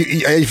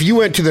 if you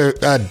went to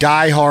the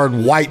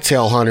diehard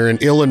whitetail hunter in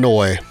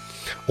Illinois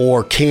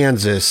or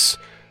Kansas,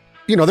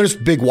 you know, there's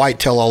big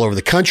whitetail all over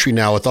the country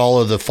now with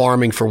all of the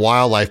farming for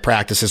wildlife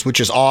practices, which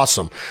is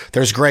awesome.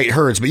 There's great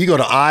herds, but you go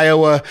to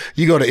Iowa,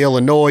 you go to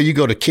Illinois, you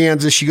go to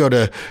Kansas, you go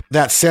to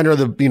that center of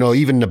the, you know,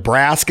 even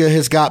Nebraska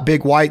has got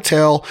big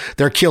whitetail.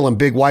 They're killing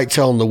big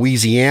whitetail in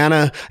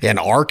Louisiana and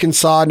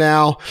Arkansas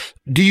now.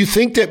 Do you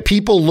think that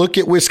people look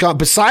at Wisconsin,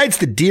 besides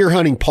the deer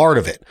hunting part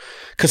of it?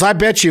 Because I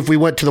bet you if we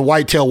went to the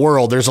whitetail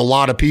world, there's a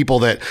lot of people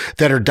that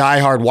are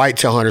diehard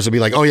whitetail hunters would be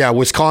like, oh yeah,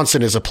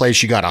 Wisconsin is a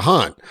place you got to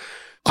hunt.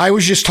 I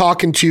was just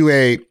talking to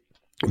a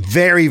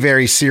very,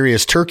 very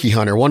serious turkey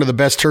hunter, one of the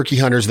best turkey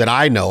hunters that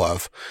I know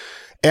of.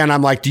 And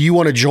I'm like, do you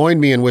want to join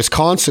me in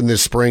Wisconsin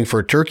this spring for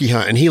a turkey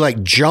hunt? And he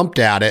like jumped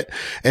at it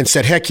and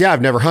said, heck yeah,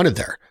 I've never hunted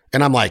there.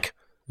 And I'm like,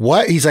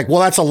 what? He's like, well,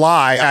 that's a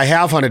lie. I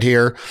have hunted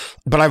here,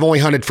 but I've only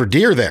hunted for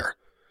deer there.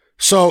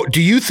 So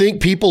do you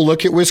think people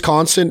look at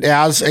Wisconsin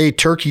as a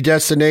turkey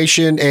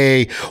destination,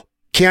 a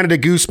Canada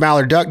goose,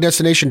 mallard duck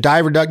destination,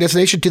 diver duck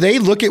destination? Do they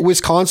look at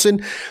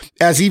Wisconsin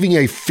as even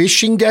a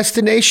fishing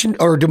destination?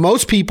 Or do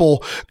most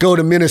people go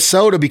to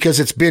Minnesota because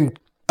it's been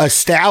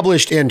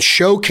established and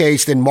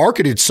showcased and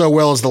marketed so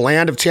well as the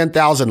land of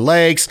 10,000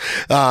 lakes,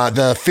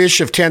 the fish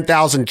of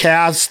 10,000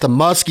 casts, the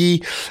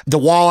muskie, the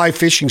walleye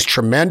fishing's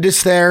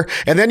tremendous there.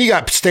 And then you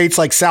got states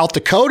like South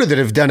Dakota that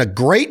have done a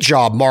great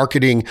job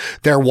marketing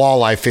their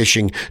walleye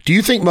fishing. Do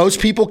you think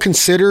most people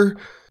consider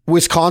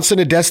Wisconsin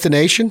a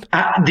destination?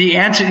 The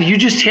answer, you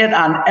just hit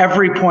on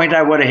every point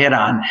I would have hit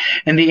on.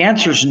 And the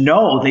answer is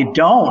no, they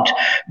don't,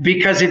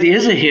 because it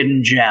is a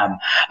hidden gem.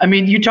 I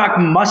mean, you talk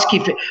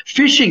muskie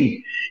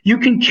fishing, you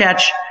can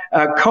catch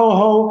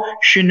coho,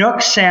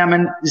 Chinook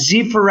salmon,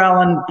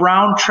 zephyrellin,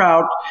 brown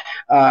trout,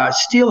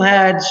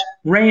 steelheads,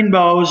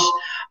 rainbows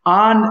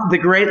on the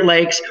Great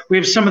Lakes. We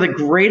have some of the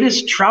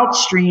greatest trout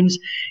streams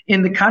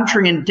in the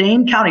country in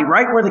Dane County,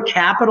 right where the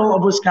capital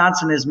of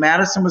Wisconsin is,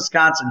 Madison,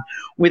 Wisconsin.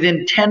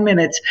 Within 10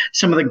 minutes,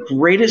 some of the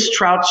greatest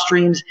trout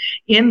streams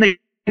in the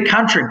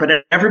country.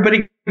 But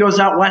everybody goes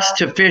out west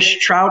to fish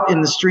trout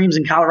in the streams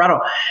in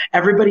Colorado.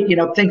 Everybody,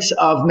 thinks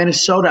of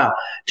Minnesota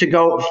to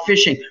go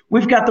fishing.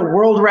 We've got the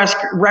world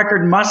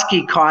record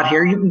muskie caught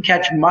here. You can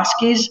catch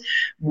muskies,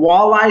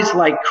 walleyes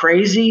like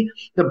crazy.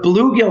 The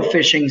bluegill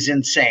fishing's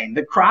insane.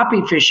 The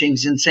crappie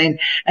fishing's insane.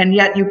 And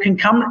yet you can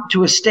come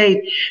to a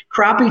state,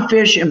 crappie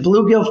fish and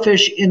bluegill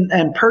fish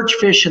and perch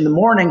fish in the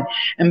morning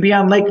and be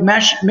on Lake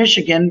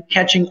Michigan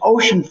catching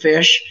ocean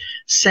fish,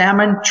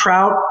 salmon,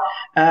 trout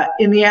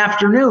in the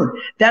afternoon.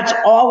 That's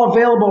all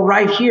available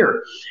right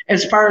here.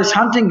 As far as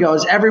hunting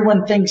goes,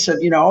 everyone thinks of,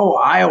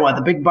 Iowa,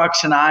 the big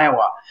bucks in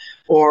Iowa.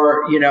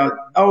 Or,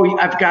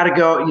 I've got to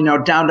go,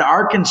 down to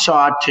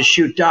Arkansas to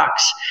shoot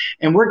ducks.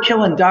 And we're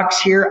killing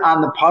ducks here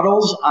on the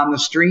puddles, on the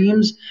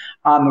streams,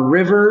 on the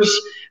rivers.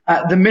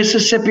 The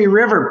Mississippi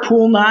River,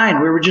 Pool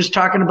 9. We were just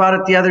talking about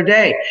it the other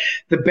day.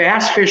 The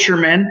bass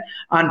fishermen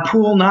on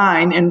Pool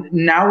 9, and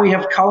now we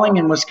have culling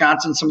in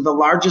Wisconsin. Some of the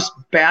largest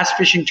bass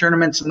fishing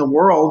tournaments in the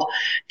world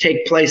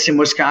take place in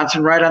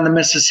Wisconsin, right on the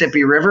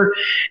Mississippi River.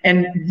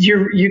 And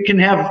you can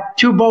have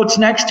two boats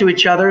next to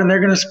each other, and they're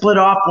going to split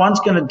off.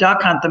 One's going to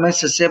duck hunt the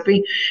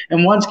Mississippi,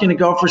 and one's going to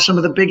go for some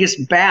of the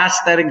biggest bass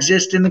that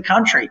exist in the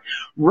country,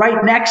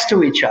 right next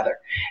to each other.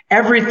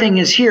 Everything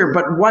is here,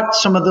 but what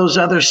some of those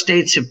other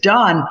states have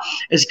done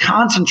is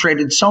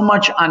concentrated so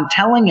much on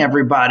telling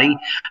everybody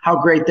how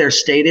great their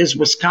state is.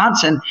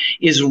 Wisconsin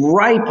is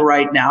ripe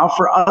right now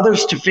for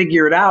others to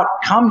figure it out,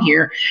 come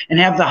here and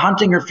have the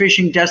hunting or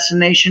fishing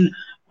destination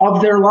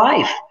of their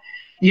life.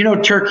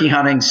 Turkey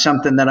hunting is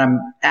something that I'm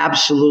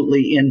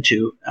absolutely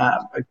into.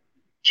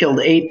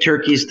 Killed 8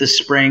 turkeys this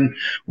spring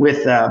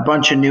with a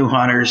bunch of new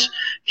hunters,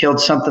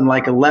 killed something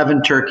like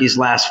 11 turkeys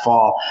last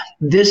fall.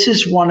 This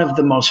is one of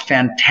the most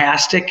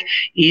fantastic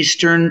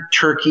eastern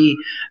turkey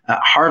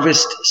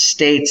harvest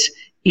states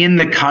in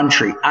the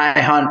country.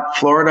 I hunt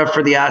Florida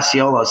for the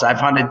Osceolas.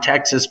 I've hunted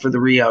Texas for the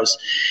Rios.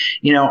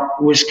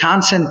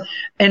 Wisconsin,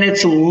 and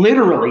it's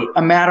literally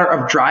a matter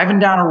of driving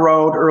down a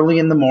road early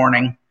in the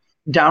morning,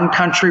 down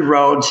country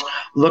roads,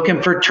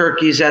 looking for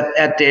turkeys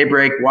at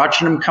daybreak,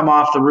 watching them come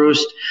off the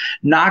roost,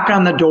 knock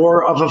on the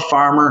door of a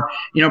farmer,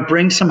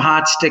 bring some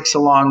hot sticks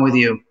along with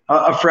you,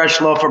 a fresh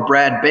loaf of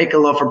bread, bake a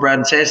loaf of bread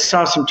and say, I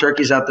saw some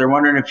turkeys out there,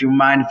 wondering if you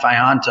mind if I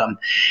hunt them.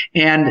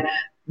 And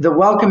the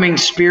welcoming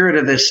spirit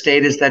of this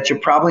state is that you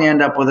probably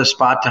end up with a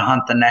spot to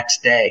hunt the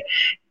next day.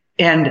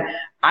 And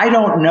I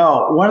don't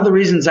know. One of the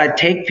reasons I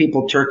take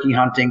people turkey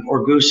hunting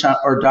or goose hunt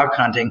or duck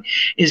hunting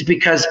is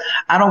because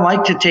I don't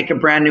like to take a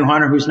brand new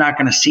hunter who's not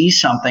going to see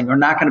something or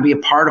not going to be a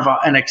part of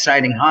an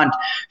exciting hunt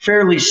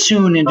fairly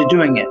soon into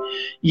doing it.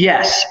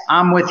 Yes,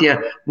 I'm with you.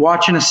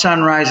 Watching a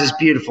sunrise is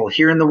beautiful.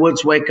 Hearing the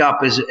woods wake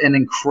up is an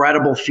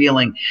incredible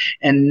feeling.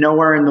 And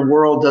nowhere in the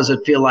world does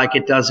it feel like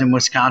it does in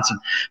Wisconsin.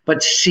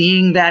 But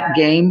seeing that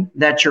game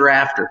that you're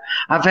after.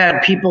 I've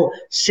had people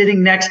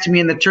sitting next to me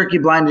in the turkey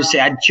blind who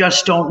say, I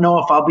just don't know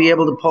if I'll be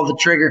able to pull the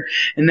trigger,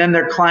 and then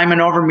they're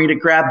climbing over me to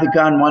grab the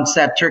gun once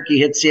that turkey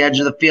hits the edge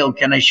of the field.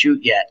 Can I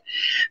shoot yet?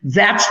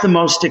 That's the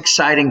most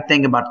exciting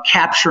thing about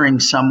capturing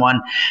someone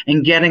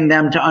and getting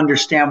them to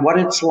understand what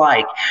it's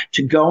like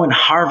to go and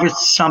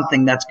harvest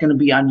something that's going to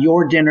be on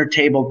your dinner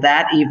table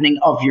that evening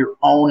of your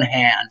own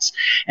hands.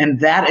 And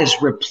that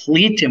is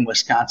replete in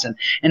Wisconsin.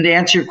 And to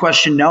answer your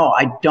question, no,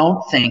 I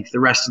don't think the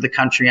rest of the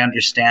country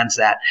understands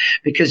that,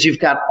 because you've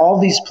got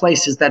all these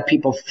places that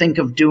people think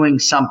of doing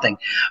something.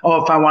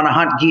 Oh, if I want to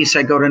hunt geese,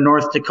 I go to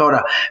North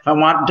Dakota. If I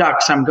want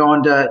ducks, I'm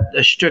going to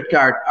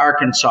Stuttgart,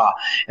 Arkansas.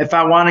 If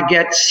I want to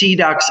get sea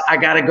ducks, I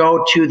got to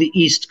go to the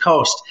East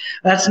Coast.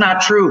 That's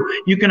not true.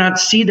 You can hunt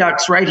sea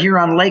ducks right here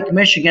on Lake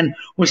Michigan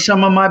with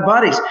some of my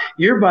buddies.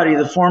 Your buddy,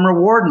 the former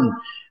warden,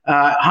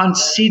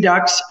 hunts sea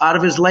ducks out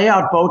of his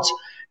layout boats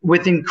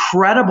with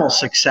incredible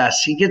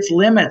success. He gets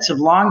limits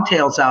of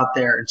longtails out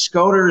there and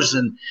scoters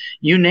and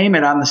you name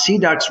it on the sea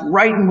ducks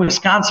right in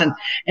Wisconsin.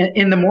 And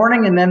in the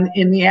morning and then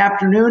in the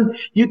afternoon,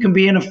 you can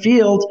be in a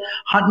field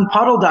hunting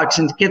puddle ducks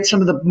and get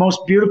some of the most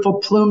beautiful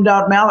plumed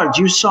out mallards.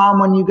 You saw them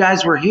when you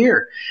guys were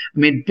here. I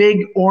mean,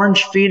 big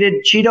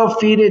orange-feeted,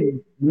 Cheeto-feeted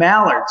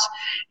mallards.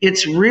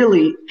 It's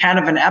really kind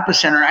of an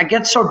epicenter. I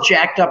get so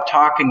jacked up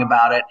talking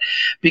about it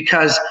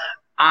because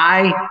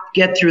I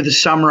get through the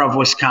summer of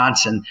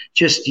Wisconsin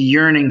just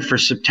yearning for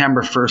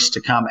September 1st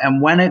to come.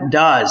 And when it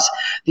does,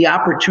 the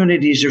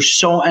opportunities are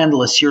so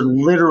endless. You're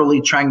literally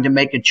trying to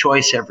make a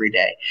choice every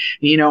day.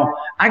 You know,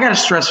 I got a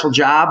stressful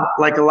job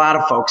like a lot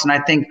of folks. And I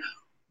think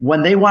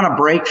when they want to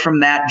break from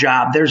that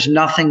job, there's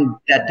nothing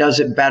that does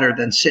it better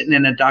than sitting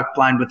in a duck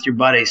blind with your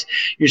buddies.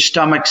 Your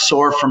stomach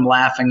sore from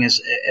laughing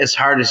as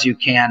hard as you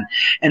can.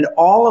 And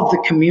all of the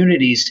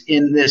communities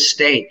in this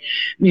state,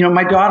 you know,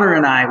 my daughter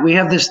and I, we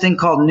have this thing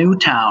called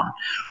Newtown.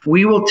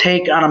 We will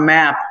take on a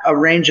map a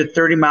range of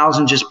 30 miles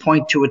and just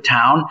point to a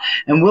town,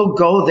 and we'll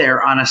go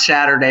there on a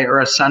Saturday or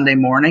a Sunday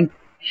morning.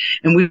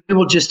 And we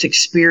will just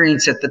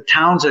experience it. The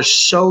towns are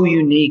so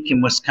unique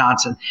in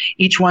Wisconsin.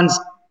 Each one's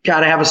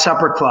got to have a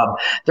supper club.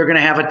 They're going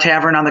to have a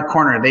tavern on the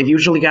corner. They've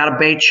usually got a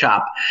bait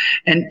shop.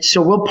 And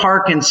so we'll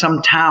park in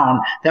some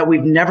town that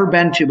we've never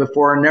been to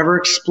before, never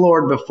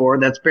explored before,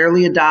 that's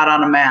barely a dot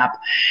on a map.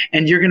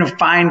 And you're going to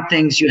find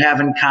things you have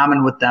in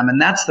common with them. And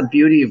that's the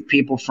beauty of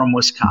people from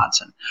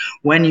Wisconsin.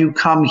 When you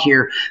come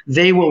here,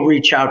 they will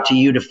reach out to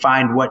you to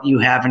find what you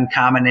have in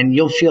common, and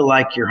you'll feel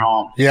like you're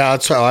home. Yeah,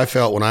 that's how I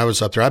felt when I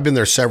was up there. I've been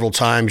there several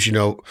times, you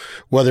know,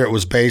 whether it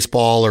was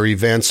baseball or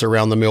events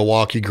around the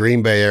Milwaukee,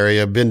 Green Bay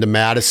area. I've been to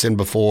Madison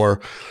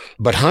before,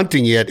 but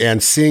hunting it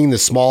and seeing the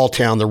small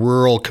town, the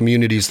rural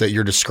communities that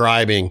you're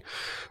describing,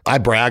 I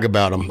brag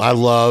about them. I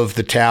love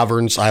the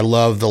taverns. I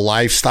love the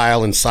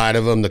lifestyle inside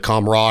of them, the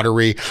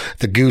camaraderie,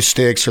 the goose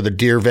sticks or the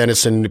deer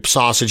venison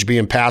sausage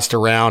being passed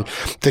around,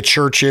 the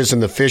churches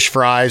and the fish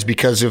fries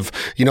because of,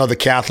 you know, the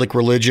Catholic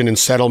religion and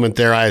settlement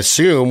there, I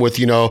assume, with,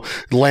 you know,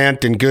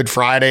 Lent and Good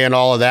Friday and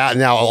all of that.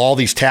 Now all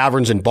these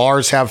taverns and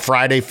bars have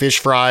Friday fish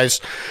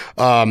fries,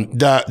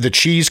 the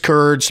cheese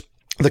curds,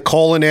 the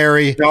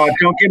culinary. No,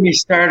 don't get me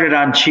started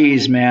on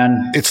cheese,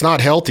 man. It's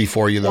not healthy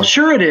for you, though. Well,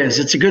 sure it is.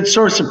 It's a good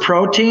source of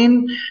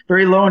protein,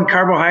 very low in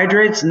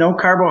carbohydrates, no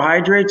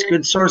carbohydrates,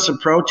 good source of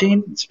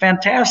protein. It's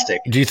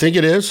fantastic. Do you think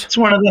it is? It's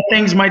one of the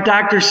things my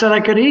doctor said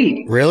I could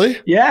eat. Really?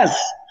 Yes.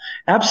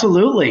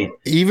 Absolutely.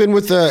 Even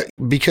with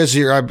because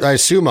you're, I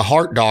assume, a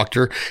heart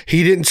doctor,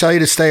 he didn't tell you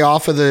to stay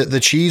off of the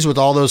cheese with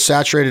all those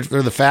saturated,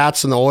 or the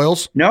fats and the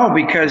oils? No,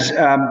 because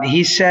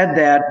he said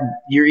that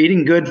you're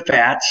eating good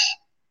fats,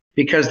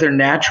 because they're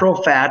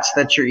natural fats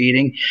that you're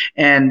eating,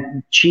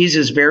 and cheese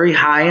is very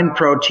high in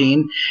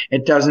protein.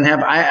 It doesn't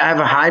have, I have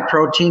a high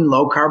protein,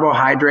 low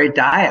carbohydrate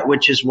diet,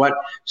 which is what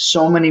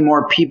so many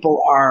more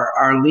people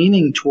are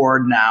leaning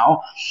toward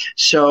now.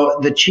 So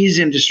the cheese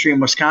industry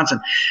in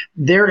Wisconsin,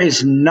 there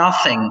is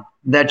nothing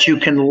that you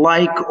can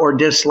like or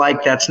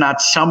dislike that's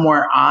not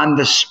somewhere on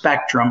the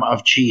spectrum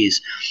of cheese.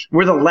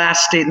 We're the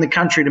last state in the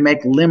country to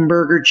make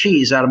Limburger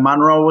cheese out of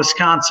Monroe,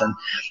 Wisconsin.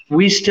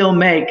 We still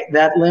make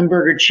that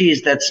Limburger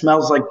cheese that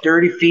smells like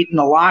dirty feet in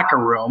the locker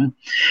room,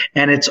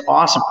 and it's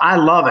awesome. I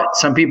love it.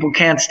 Some people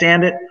can't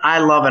stand it. I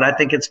love it. I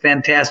think it's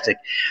fantastic.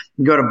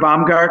 You go to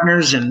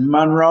Baumgartner's in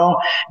Monroe,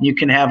 and you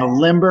can have a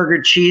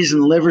Limburger cheese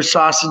and liver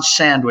sausage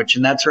sandwich,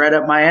 and that's right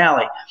up my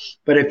alley.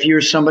 But if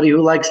you're somebody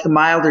who likes the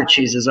milder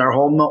cheeses, our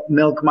whole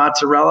milk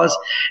mozzarellas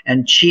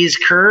and cheese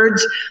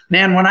curds,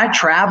 man, when I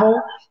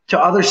travel to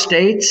other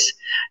states,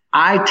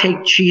 I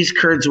take cheese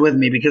curds with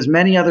me because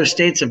many other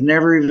states have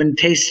never even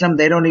tasted them.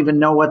 They don't even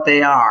know what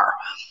they are.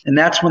 And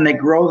that's when they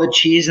grow the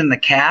cheese in the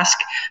cask.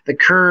 The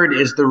curd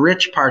is the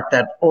rich part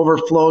that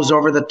overflows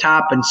over the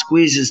top and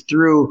squeezes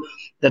through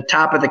the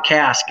top of the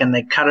cask, and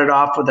they cut it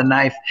off with a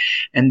knife.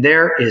 And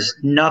there is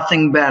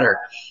nothing better.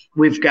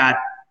 We've got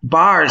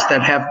bars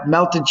that have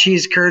melted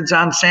cheese curds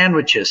on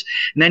sandwiches.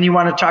 And then you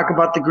want to talk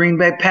about the Green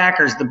Bay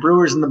Packers, the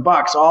Brewers, and the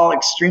Bucks, all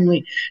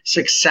extremely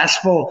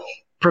successful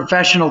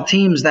professional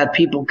teams that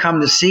people come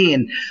to see.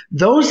 And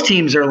those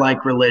teams are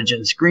like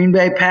religions. Green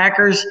Bay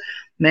Packers,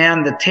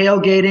 man, the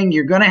tailgating,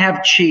 you're going to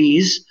have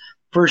cheese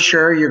for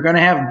sure. You're going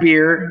to have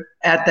beer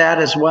at that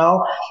as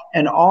well.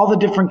 And all the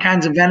different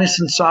kinds of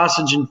venison,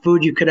 sausage, and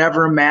food you could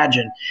ever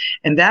imagine.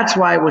 And that's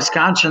why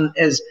Wisconsin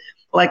is,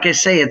 like I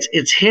say,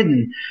 it's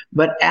hidden.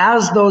 But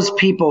as those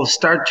people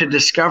start to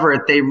discover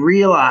it, they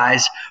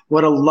realize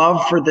what a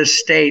love for this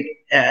state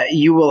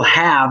you will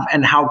have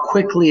and how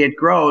quickly it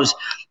grows,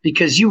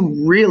 because you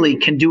really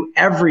can do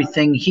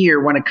everything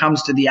here when it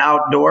comes to the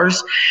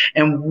outdoors.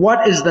 And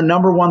what is the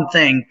number one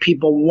thing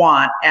people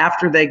want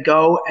after they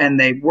go and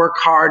they work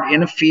hard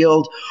in a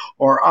field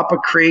or up a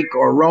creek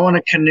or rowing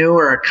a canoe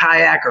or a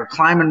kayak or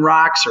climbing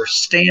rocks or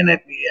staying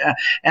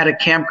at a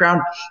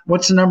campground?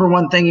 What's the number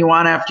one thing you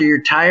want after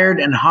you're tired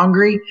and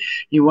hungry?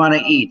 You want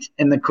to eat.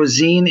 And the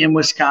cuisine in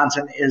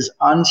Wisconsin is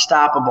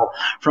unstoppable,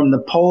 from the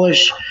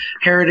Polish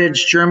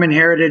heritage, German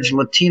heritage,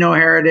 Latino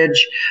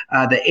heritage,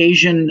 the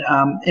Asian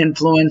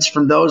influence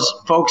from those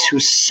folks who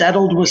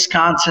settled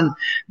Wisconsin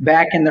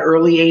back in the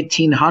early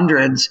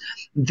 1800s.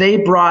 They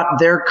brought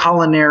their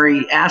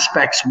culinary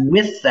aspects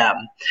with them.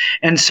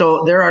 And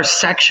so there are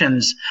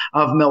sections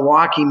of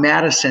Milwaukee,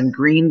 Madison,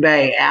 Green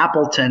Bay,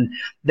 Appleton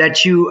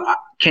that you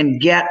can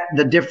get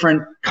the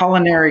different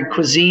culinary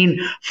cuisine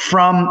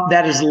from,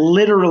 that is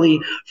literally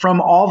from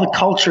all the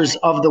cultures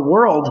of the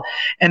world,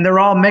 and they're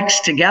all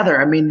mixed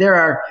together. I mean,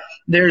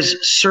 there's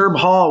Serb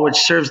Hall, which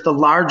serves the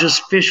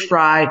largest fish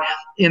fry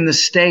in the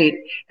state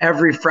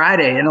every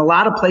Friday. And a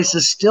lot of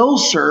places still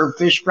serve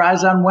fish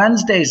fries on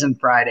Wednesdays and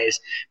Fridays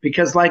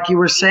because, like you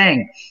were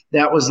saying,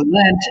 that was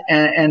Lent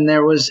and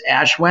there was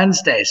Ash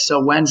Wednesday.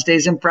 So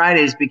Wednesdays and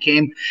Fridays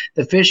became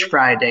the fish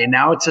fry day.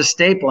 Now it's a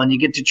staple, and you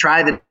get to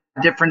try the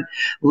different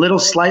little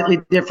slightly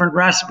different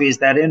recipes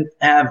that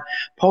have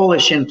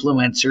Polish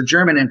influence or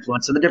German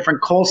influence, and the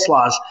different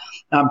coleslaws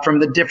from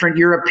the different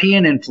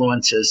European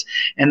influences,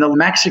 and the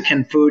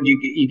Mexican food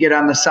you get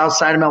on the south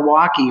side of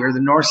Milwaukee or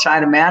the north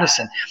side of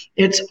Madison.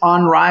 It's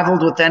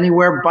unrivaled with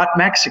anywhere but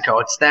Mexico.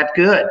 It's that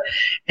good.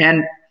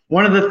 And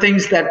one of the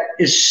things that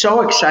is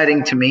so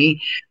exciting to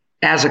me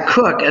as a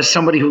cook, as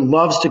somebody who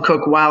loves to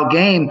cook wild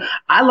game,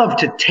 I love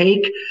to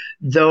take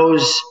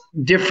those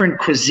different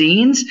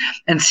cuisines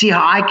and see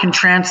how I can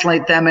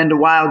translate them into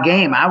wild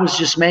game. I was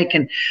just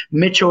making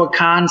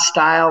Michoacan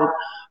style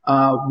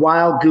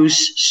wild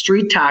goose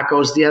street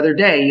tacos the other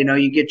day. You know,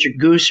 you get your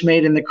goose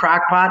made in the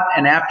crock pot,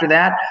 and after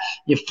that,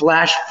 you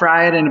flash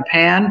fry it in a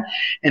pan,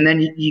 and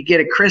then you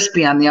get it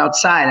crispy on the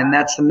outside. And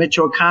that's the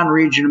Michoacan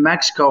region of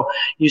Mexico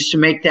used to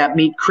make that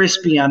meat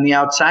crispy on the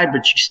outside,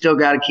 but you still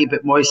got to keep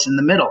it moist in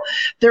the middle.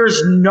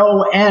 There's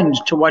no end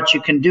to what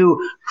you can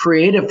do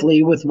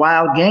creatively with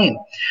wild game.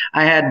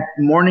 I had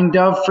morning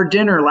dove for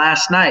dinner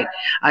last night.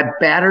 I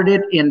battered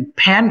it in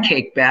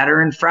pancake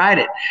batter and fried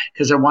it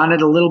because I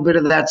wanted a little bit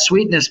of that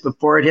sweetness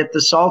before it hit the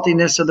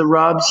saltiness of the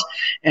rubs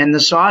and the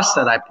sauce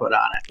that I put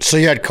on it. So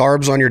you had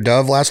carbs on your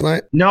dove last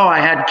night? No, I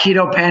had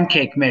keto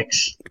pancake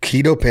mix.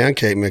 Keto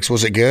pancake mix.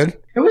 Was it good?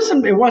 It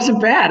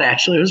wasn't bad,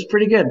 actually. It was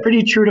pretty good.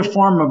 Pretty true to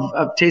form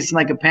of tasting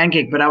like a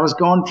pancake. But I was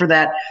going for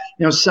that,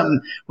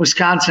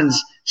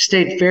 Wisconsin's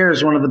state fair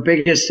is one of the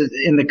biggest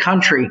in the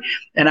country.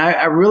 And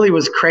I really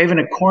was craving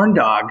a corn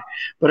dog,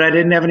 but I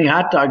didn't have any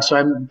hot dogs. So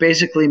I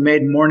basically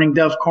made morning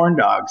dove corn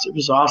dogs. It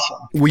was awesome.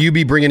 Will you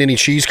be bringing any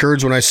cheese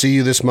curds when I see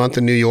you this month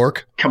in New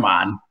York? Come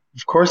on.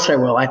 Of course I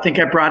will. I think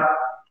I brought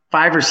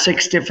 5 or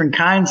 6 different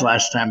kinds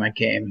last time I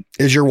came.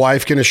 Is your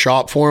wife going to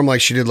shop for them like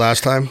she did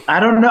last time?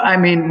 I don't know. I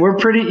mean,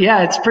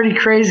 it's pretty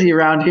crazy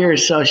around here.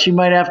 So she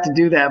might have to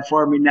do that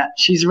for me.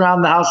 She's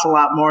around the house a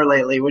lot more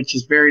lately, which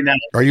is very nice.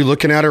 Are you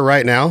looking at her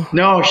right now?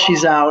 No,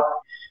 she's out.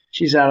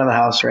 She's out of the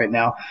house right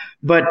now.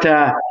 But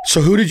so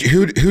who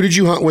did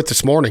you hunt with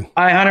this morning?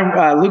 I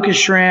hunted Lucas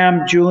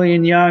Schramm,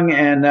 Julian Young,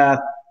 and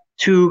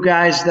 2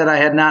 guys that I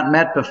had not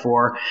met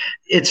before.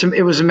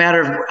 It was a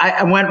matter of,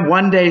 I went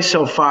one day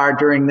so far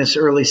during this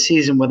early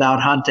season without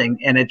hunting,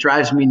 and it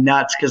drives me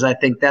nuts because I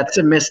think that's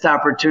a missed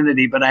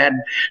opportunity, but I had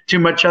too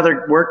much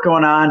other work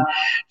going on.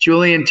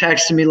 Julian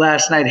texted me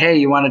last night, hey,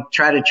 you want to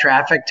try to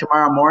traffic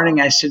tomorrow morning?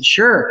 I said,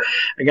 sure.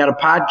 I got a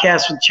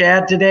podcast with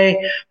Chad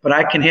today, but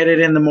I can hit it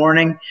in the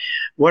morning.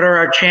 What are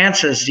our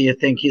chances, do you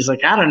think? He's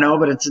like, I don't know,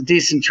 but it's a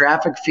decent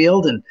traffic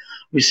field, and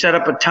we set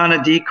up a ton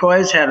of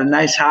decoys, had a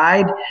nice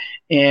hide,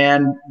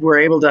 and we're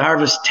able to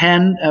harvest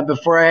 10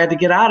 before I had to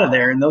get out of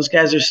there. And those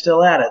guys are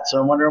still at it. So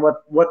I'm wondering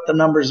what the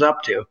number's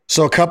up to.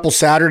 So a couple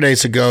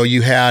Saturdays ago,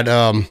 you had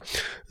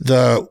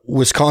the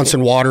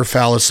Wisconsin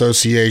Waterfowl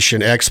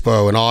Association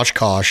Expo in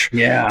Oshkosh.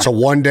 Yeah. It's a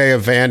one-day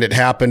event. It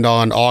happened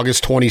on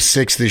August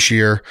 26th this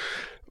year.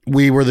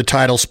 We were the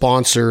title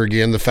sponsor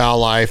again, the Fowl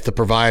Life, the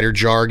provider,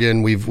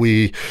 Jargon.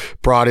 We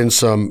brought in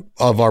some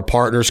of our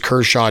partners,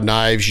 KERSHAW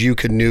Knives,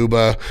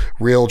 Yukonuba,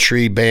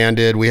 Realtree,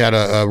 Banded. We had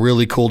a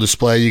really cool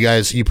display.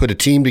 You put a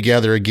team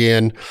together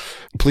again.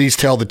 Please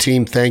tell the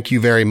team thank you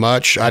very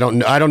much. I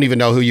don't even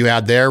know who you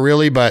had there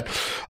really, but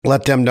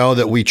let them know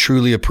that we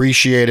truly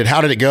appreciate it.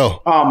 How did it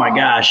go? Oh my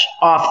gosh,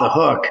 off the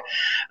hook.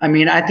 I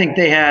mean, I think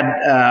they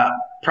had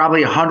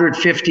probably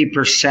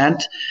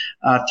 150%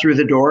 through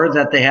the door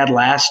that they had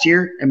last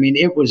year. I mean,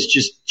 it was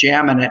just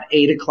jamming at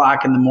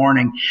 8:00 in the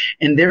morning.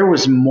 And there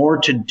was more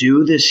to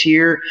do this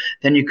year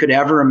than you could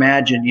ever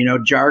imagine. You know,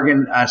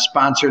 Jargon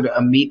sponsored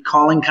a meat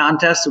calling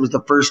contest. It was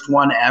the first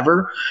one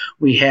ever.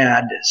 We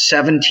had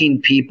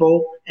 17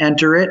 people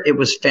enter it. It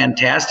was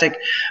fantastic.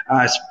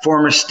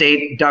 Former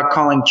state duck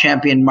calling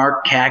champion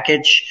Mark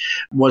Kakich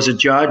was a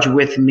judge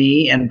with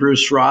me and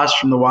Bruce Ross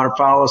from the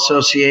Waterfowl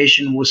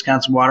Association,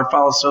 Wisconsin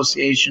Waterfowl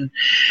Association.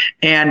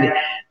 And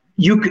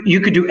you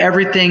could do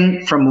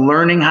everything from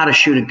learning how to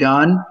shoot a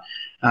gun,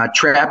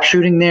 trap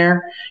shooting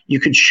there. You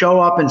could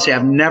show up and say,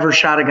 I've never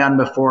shot a gun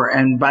before.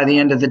 And by the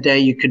end of the day,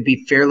 you could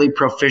be fairly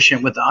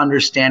proficient with the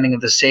understanding of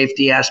the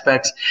safety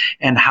aspects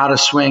and how to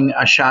swing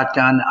a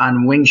shotgun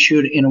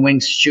in a wing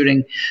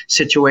shooting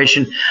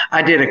situation.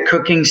 I did a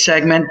cooking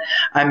segment.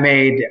 I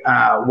made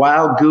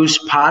wild goose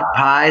pot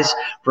pies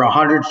for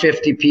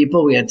 150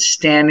 people. We had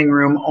standing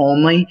room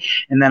only.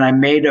 And then I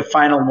made a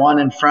final one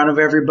in front of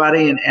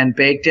everybody and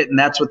baked it. And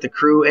that's what the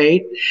crew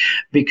ate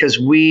because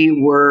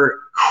we were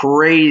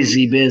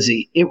crazy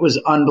busy. It was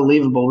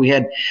unbelievable. We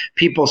had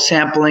people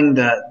sampling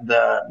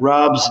the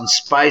rubs and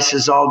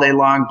spices all day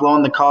long,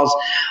 blowing the calls.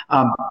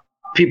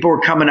 People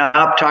were coming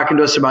up talking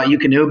to us about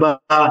Yukonuba.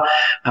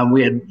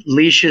 We had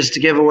leashes to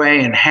give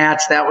away and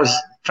hats. That was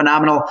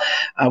phenomenal.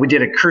 We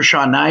did a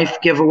KERSHAW knife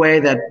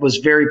giveaway that was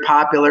very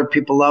popular.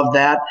 People loved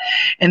that.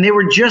 And they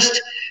were just,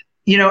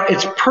 you know,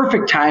 it's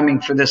perfect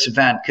timing for this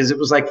event because it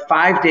was like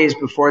 5 days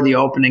before the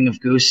opening of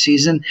goose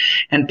season,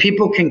 and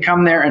people can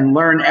come there and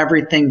learn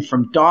everything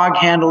from dog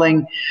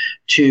handling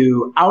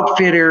to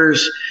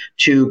outfitters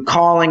to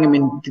calling. I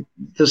mean,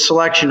 the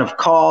selection of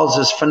calls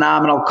is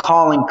phenomenal.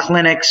 Calling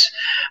clinics,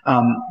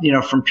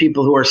 from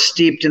people who are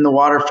steeped in the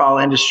waterfowl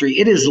industry.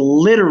 It is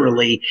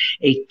literally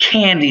a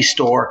candy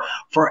store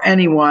for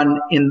anyone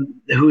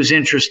who's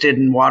interested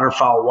in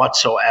waterfowl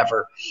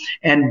whatsoever.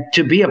 And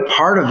to be a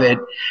part of it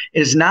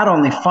is not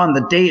only fun,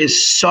 the day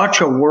is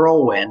such a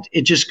whirlwind.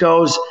 It just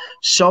goes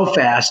so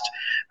fast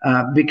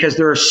because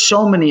there are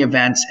so many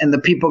events and the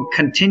people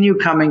continue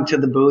coming to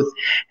the booth.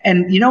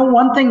 And, you know,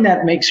 one thing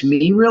that makes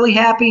me really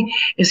happy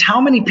is how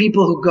many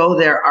people who go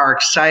there are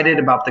excited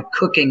about the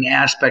cooking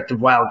aspect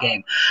of wild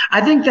game.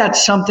 I think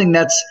that's something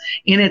that's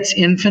in its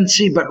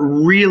infancy, but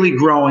really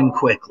growing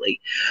quickly.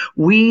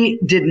 We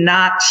did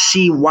not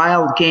see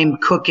wild game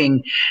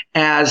cooking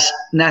as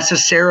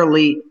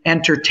necessarily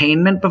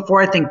entertainment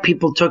before. I think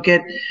people took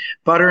it.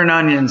 Butter and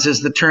onions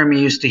is the term you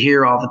used to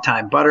hear all the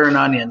time, butter and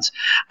onions.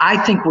 I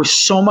think we're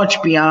so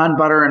much beyond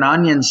butter and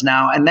onions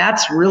now. And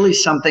that's really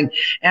something,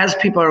 as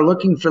people are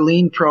looking for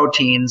lean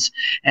proteins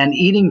and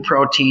eating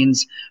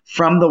proteins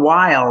from the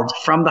wild,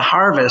 from the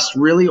harvest,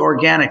 really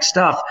organic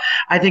stuff.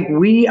 I think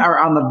we are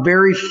on the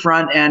very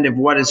front end of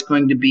what is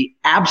going to be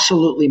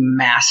absolutely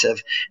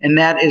massive. And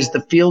that is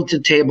the field to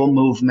table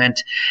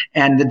movement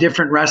and the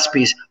different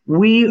recipes.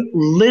 We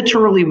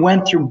literally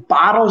went through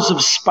bottles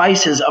of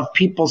spices of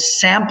people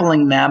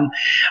sampling them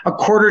a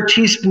quarter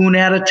teaspoon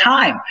at a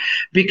time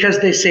because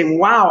they say,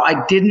 wow,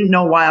 I didn't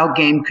know wild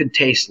game could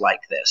taste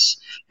like this.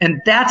 And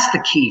that's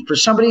the key for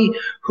somebody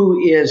who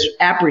is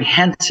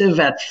apprehensive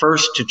at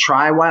first to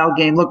try wild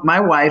game. Look, my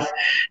wife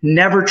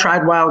never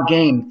tried wild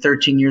game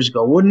 13 years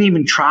ago, wouldn't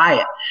even try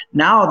it.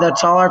 Now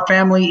that's all our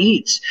family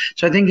eats.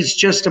 So I think it's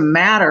just a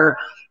matter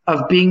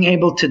of being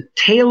able to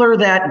tailor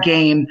that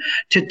game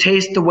to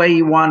taste the way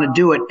you want to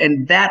do it.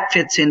 And that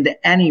fits into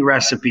any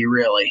recipe,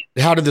 really.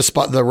 How did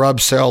the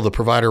rubs sell, the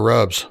provider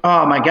rubs?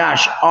 Oh my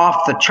gosh,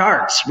 off the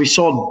charts. We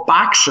sold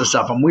boxes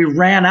of them. We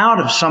ran out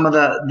of some of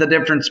the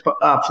different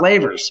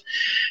flavors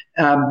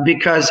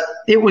because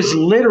it was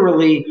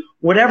literally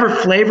whatever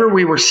flavor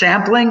we were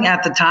sampling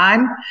at the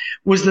time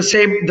was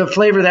the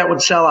flavor that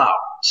would sell out.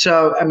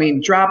 So, I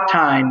mean, drop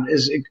tine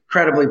is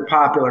incredibly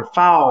popular.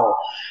 Fowl,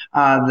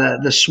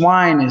 the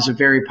swine is a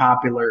very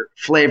popular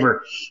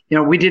flavor. You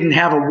know, we didn't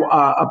have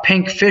a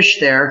pink fish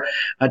there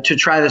to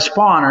try the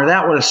spawn, or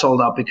that would have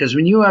sold out because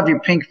when you have your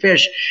pink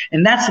fish,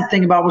 and that's the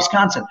thing about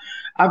Wisconsin,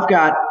 I've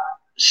got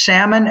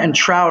salmon and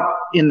trout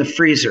in the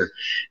freezer,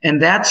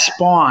 and that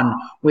spawn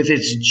with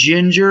its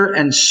ginger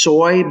and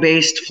soy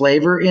based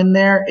flavor in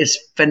there is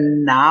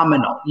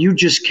phenomenal. You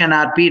just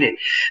cannot beat it.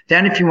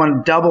 Then if you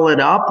want to double it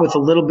up with a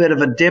little bit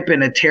of a dip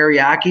in a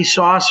teriyaki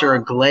sauce or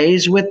a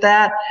glaze with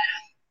that,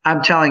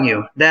 I'm telling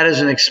you, that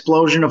is an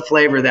explosion of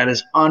flavor that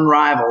is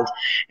unrivaled.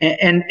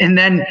 And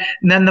then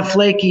the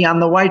flaky on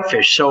the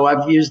whitefish. So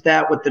I've used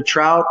that with the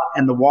trout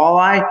and the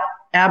walleye.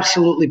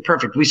 Absolutely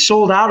perfect. We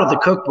sold out of the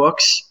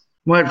cookbooks.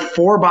 We had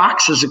 4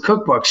 boxes of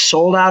cookbooks,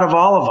 sold out of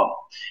all of them.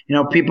 You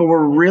know, people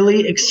were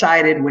really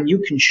excited when you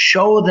can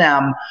show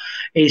them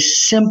a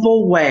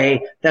simple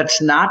way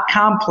that's not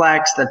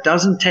complex, that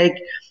doesn't take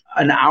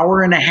an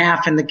hour and a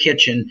half in the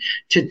kitchen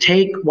to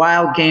take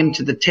wild game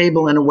to the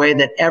table in a way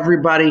that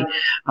everybody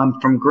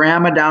from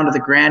grandma down to the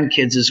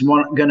grandkids is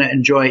going to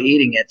enjoy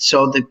eating it.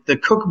 So the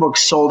cookbook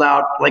sold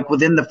out like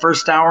within the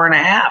first hour and a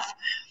half.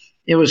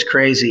 It was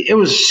crazy. It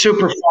was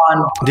super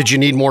fun. Did you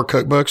need more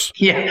cookbooks?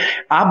 Yeah,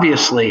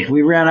 obviously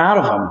we ran out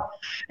of them.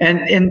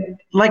 And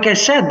like I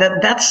said,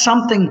 that's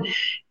something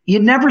you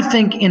never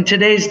think in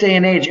today's day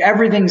and age.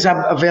 Everything's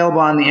available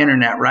on the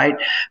internet, right?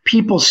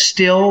 People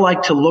still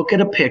like to look at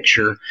a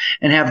picture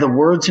and have the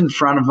words in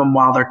front of them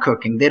while they're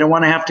cooking. They don't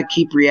want to have to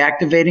keep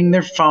reactivating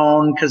their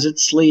phone because it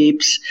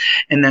sleeps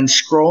and then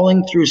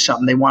scrolling through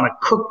something. They want a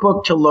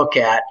cookbook to look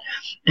at.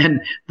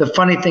 And the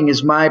funny thing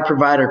is my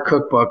provider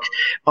cookbook,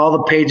 all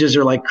the pages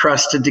are like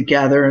crusted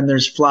together and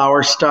there's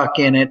flour stuck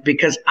in it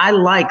because I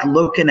like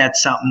looking at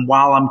something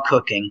while I'm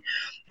cooking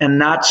and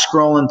not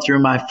scrolling through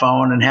my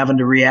phone and having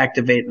to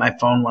reactivate my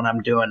phone when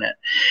I'm doing it.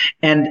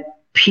 And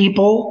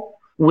people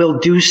will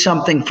do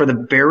something for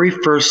the very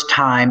first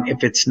time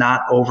if it's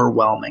not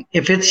overwhelming.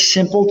 If it's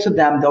simple to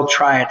them, they'll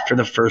try it for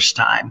the first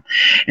time.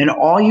 And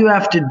all you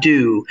have to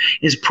do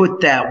is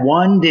put that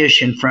one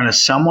dish in front of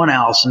someone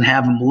else and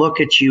have them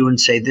look at you and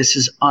say, this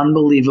is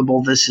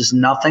unbelievable. This is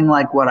nothing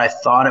like what I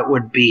thought it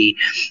would be.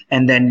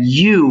 And then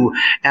you,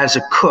 as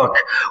a cook,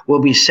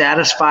 will be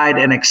satisfied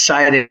and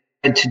excited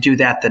to do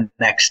that the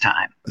next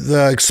time.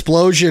 The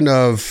explosion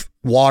of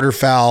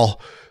waterfowl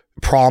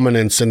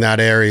prominence in that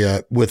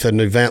area with an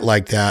event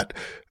like that,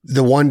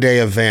 the one-day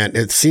event,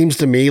 it seems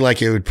to me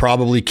like it would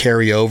probably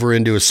carry over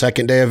into a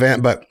second-day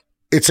event, but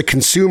it's a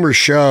consumer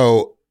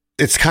show.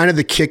 It's kind of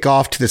the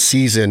kickoff to the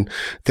season.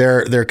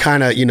 They're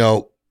kind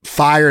of,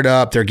 fired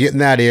up. They're getting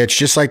that itch,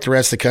 just like the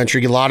rest of the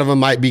country. A lot of them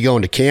might be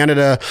going to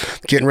Canada,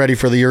 getting ready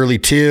for the early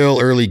teal,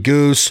 early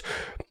goose.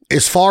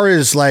 As far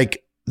as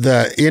like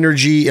the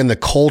energy and the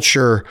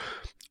culture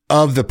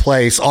of the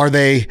place,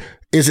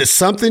 is it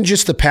something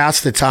just to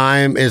pass the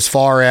time as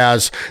far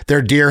as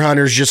they're deer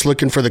hunters just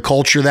looking for the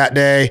culture that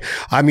day?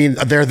 I mean,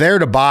 they're there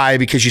to buy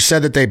because you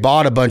said that they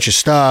bought a bunch of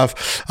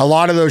stuff. A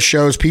lot of those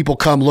shows, people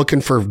come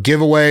looking for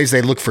giveaways.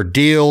 They look for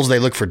deals. They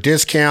look for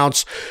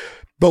discounts.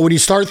 But when you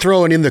start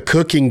throwing in the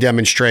cooking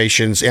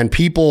demonstrations and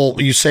people,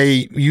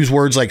 use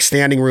words like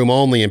standing room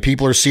only, and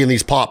people are seeing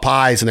these pot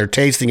pies and they're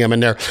tasting them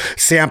and they're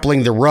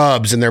sampling the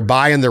rubs and they're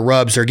buying the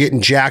rubs, they're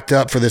getting jacked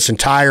up for this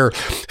entire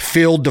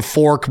field to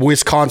fork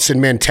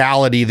Wisconsin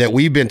mentality that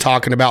we've been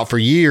talking about for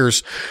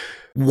years.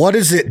 What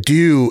does it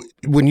do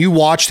when you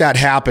watch that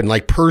happen?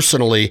 Like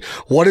personally,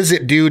 what does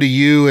it do to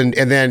you? And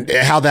then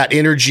how that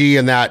energy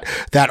and that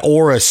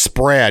aura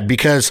spread,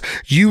 because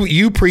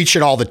you preach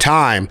it all the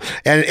time.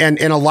 And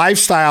a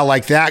lifestyle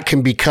like that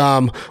can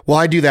become, well,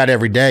 I do that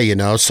every day,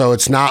 so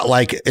it's not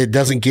like it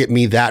doesn't get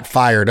me that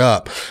fired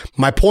up.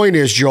 My point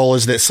is, Joel,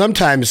 is that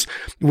sometimes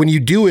when you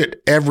do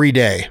it every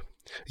day,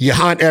 you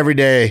hunt every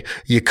day,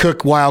 you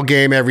cook wild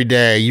game every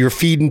day, you're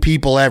feeding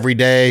people every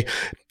day,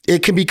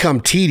 it can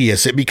become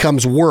tedious. It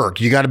becomes work.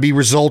 You got to be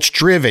results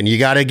driven. You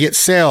got to get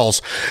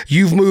sales.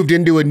 You've moved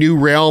into a new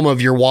realm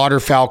of your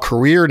waterfowl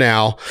career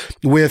now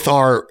with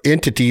our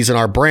entities and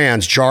our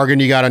brands. Jargon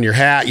you got on your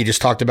hat. You just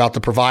talked about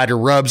the provider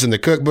rubs in the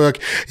cookbook.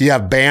 You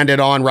have Bandit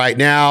on right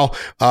now.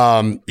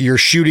 You're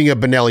shooting a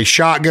Benelli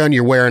shotgun.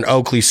 You're wearing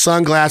Oakley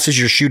sunglasses.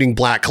 You're shooting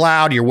Black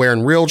Cloud. You're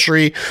wearing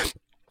Realtree.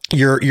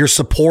 You're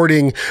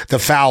supporting the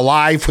Fowl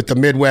Life with the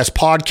Midwest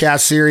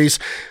podcast series.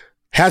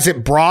 Has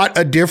it brought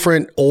a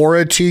different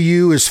aura to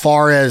you as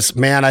far as,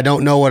 man, I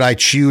don't know what I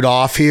chewed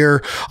off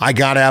here. I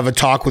got to have a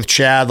talk with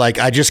Chad. Like,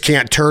 I just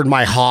can't turn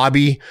my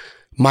hobby,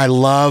 my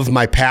love,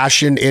 my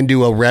passion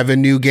into a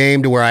revenue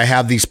game to where I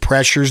have these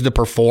pressures to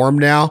perform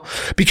now,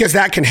 because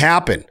that can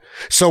happen.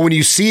 So when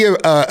you see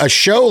a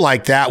show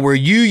like that, where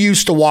you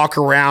used to walk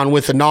around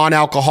with a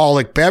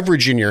non-alcoholic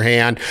beverage in your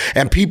hand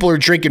and people are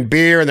drinking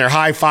beer and they're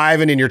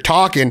high-fiving and you're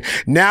talking,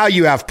 now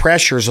you have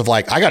pressures of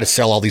like, I got to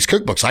sell all these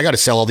cookbooks. I got to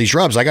sell all these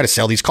rubs. I got to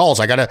sell these calls.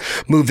 I got to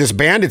move this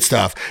Bandit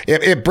stuff.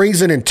 It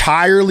brings an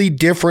entirely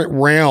different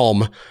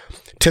realm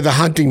to the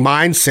hunting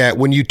mindset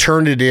when you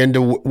turn it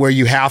into where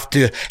you have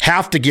to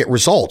get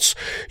results.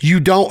 You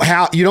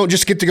don't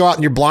just get to go out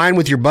and you're blind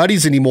with your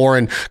buddies anymore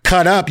and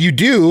cut up. You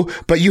do,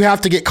 but you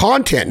have to get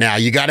content now.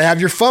 You got to have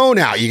your phone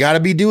out. You got to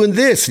be doing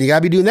this and you got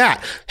to be doing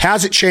that.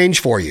 How's it changed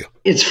for you?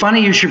 It's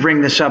funny you should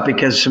bring this up,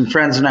 because some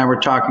friends and I were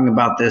talking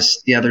about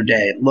this the other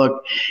day.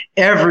 Look,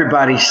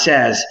 everybody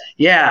says,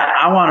 yeah,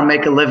 I want to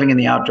make a living in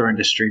the outdoor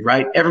industry,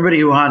 right? Everybody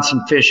who hunts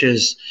and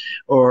fishes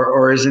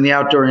or is in the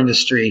outdoor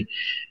industry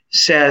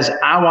says,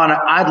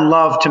 I'd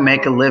love to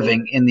make a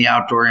living in the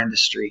outdoor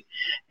industry.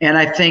 And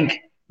I think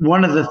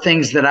one of the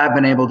things that I've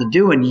been able to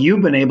do, and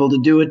you've been able to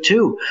do it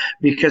too,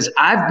 because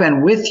I've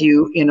been with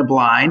you in a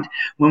blind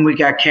when we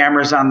got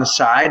cameras on the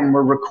side and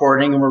we're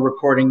recording,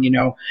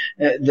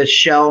 the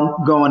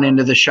shell going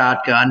into the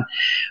shotgun.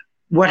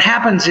 What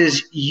happens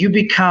is you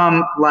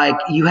become like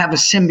you have a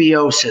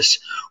symbiosis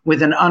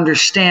with an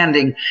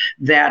understanding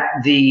that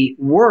the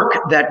work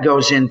that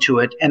goes into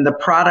it and the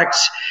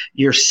products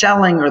you're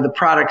selling or the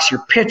products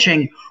you're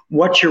pitching,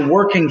 what you're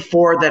working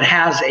for that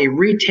has a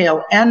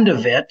retail end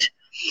of it,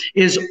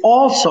 is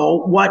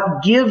also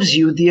what gives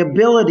you the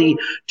ability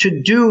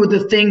to do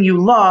the thing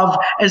you love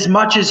as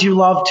much as you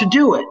love to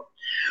do it.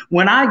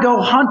 When I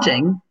go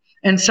hunting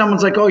and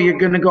someone's like, oh, you're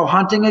going to go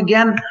hunting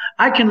again,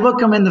 I can look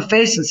them in the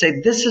face and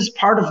say, this is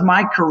part of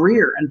my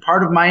career and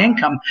part of my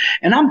income.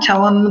 And I'm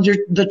telling them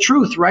the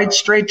truth right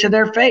straight to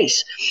their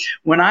face.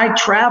 When I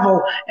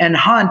travel and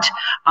hunt,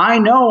 I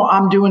know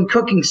I'm doing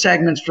cooking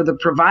segments for the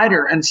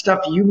provider and stuff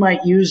you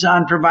might use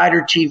on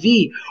Provider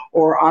TV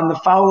or on the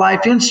Fowl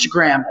Life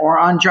Instagram or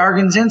on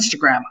Jargon's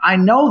Instagram. I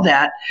know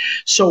that.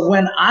 So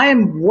when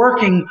I'm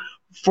working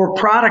for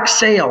product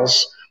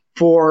sales,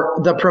 for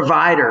the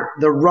provider,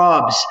 the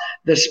rubs,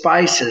 the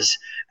spices,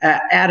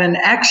 at an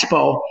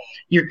expo,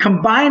 you're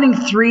combining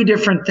three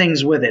different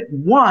things with it.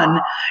 One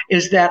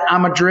is that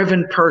I'm a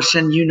driven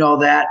person, you know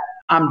that.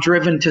 I'm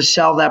driven to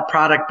sell that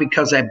product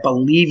because I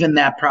believe in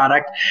that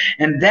product.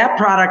 And that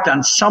product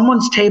on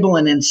someone's table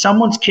and in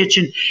someone's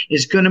kitchen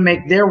is going to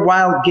make their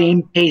wild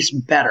game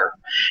taste better.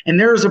 And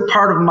there is a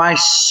part of my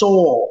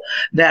soul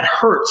that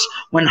hurts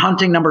when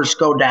hunting numbers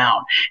go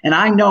down. And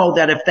I know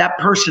that if that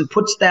person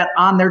puts that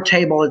on their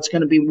table, it's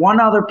going to be one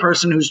other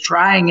person who's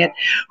trying it,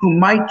 who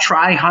might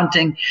try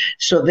hunting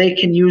so they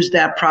can use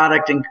that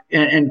product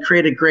and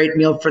create a great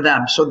meal for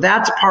them. So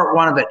that's part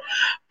one of it.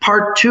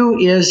 Part two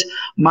is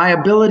my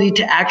ability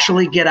to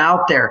actually get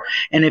out there.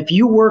 And if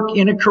you work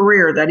in a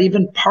career that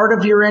even part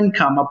of your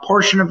income, a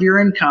portion of your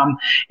income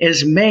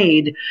is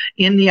made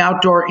in the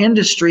outdoor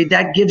industry,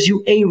 that gives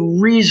you a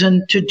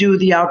reason to do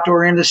the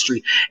outdoor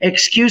industry.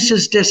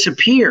 Excuses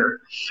disappear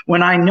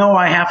when I know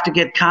I have to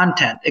get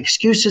content.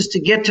 Excuses to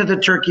get to the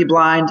turkey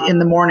blind in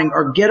the morning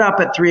or get up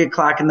at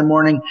 3:00 in the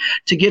morning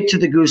to get to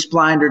the goose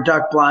blind or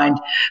duck blind.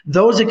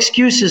 Those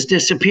excuses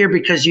disappear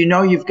because you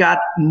know you've got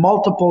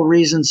multiple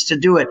reasons to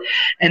do it.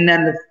 And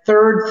then the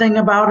third thing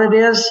about it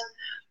is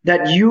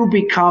that you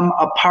become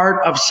a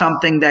part of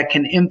something that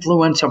can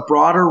influence a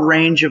broader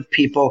range of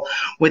people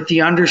with the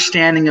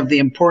understanding of the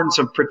importance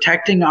of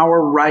protecting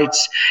our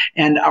rights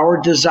and our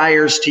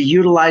desires to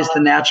utilize the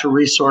natural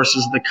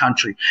resources of the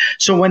country.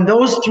 So when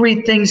those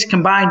three things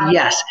combine,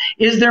 yes.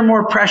 Is there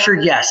more pressure?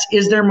 Yes.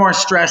 Is there more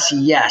stress?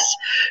 Yes.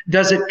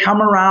 Does it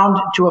come around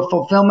to a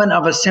fulfillment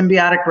of a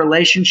symbiotic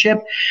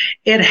relationship?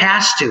 It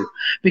has to,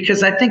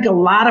 because I think a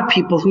lot of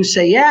people who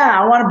say, yeah,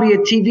 I want to be a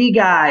TV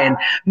guy and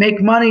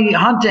make money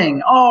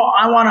hunting. Oh,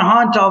 I want to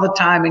hunt all the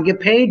time and get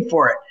paid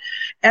for it.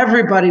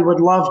 Everybody would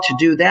love to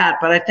do that,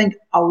 but I think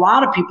a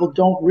lot of people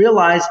don't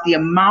realize the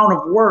amount of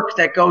work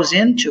that goes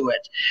into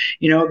it.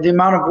 You know, the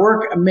amount of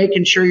work of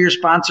making sure your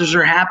sponsors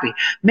are happy,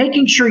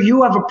 making sure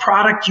you have a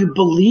product you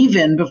believe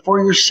in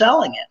before you're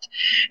selling it.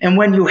 And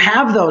when you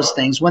have those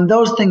things, when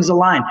those things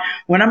align,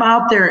 when I'm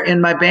out there in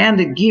my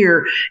banded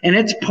gear and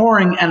it's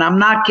pouring and I'm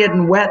not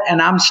getting wet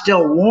and I'm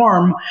still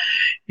warm,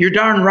 you're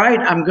darn right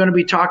I'm going to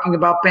be talking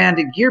about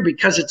banded gear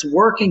because it's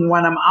working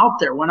when I'm out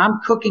there. When I'm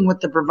cooking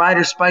with the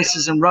provider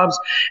spices and rubs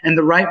and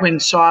the right wing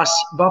sauce,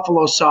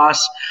 buffalo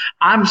sauce,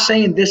 I'm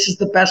saying this is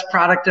the best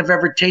product I've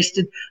ever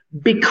tasted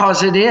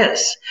because it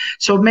is.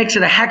 So it makes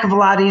it a heck of a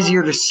lot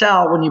easier to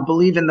sell when you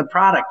believe in the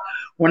product.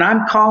 When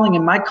I'm calling,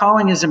 and my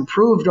calling has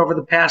improved over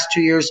the past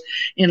 2 years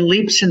in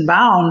leaps and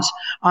bounds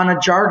on a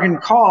jargon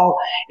call,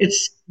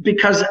 it's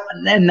because,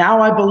 and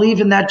now I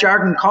believe in that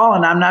jargon call,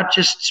 and I'm not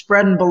just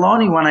spreading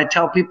baloney when I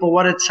tell people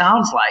what it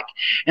sounds like.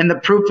 And the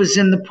proof is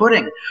in the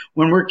pudding.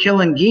 When we're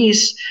killing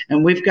geese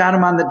and we've got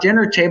them on the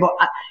dinner table,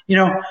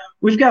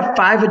 we've got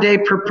 5 a day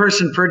per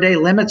person per day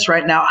limits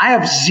right now. I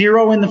have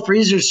 0 in the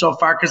freezer so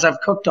far because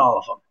I've cooked all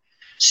of them.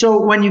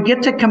 So when you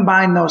get to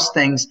combine those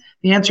things,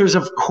 the answer is,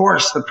 of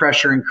course, the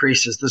pressure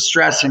increases, the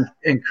stress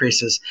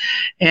increases.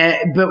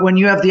 But when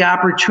you have the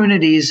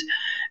opportunities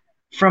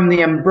from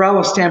the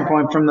umbrella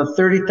standpoint, from the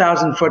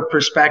 30,000 foot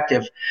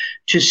perspective,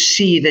 to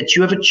see that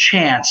you have a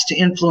chance to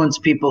influence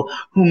people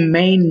who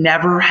may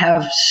never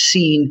have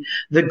seen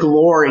the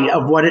glory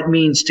of what it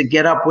means to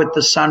get up with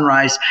the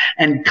sunrise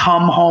and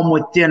come home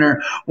with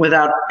dinner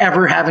without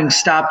ever having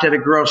stopped at a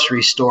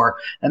grocery store,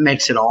 that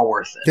makes it all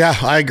worth it. Yeah,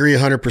 I agree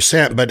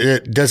 100%.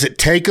 But does it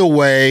take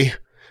away,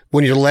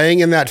 when you're laying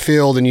in that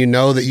field and you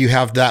know that you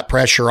have that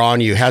pressure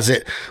on you, has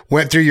it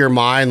went through your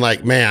mind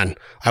like, man,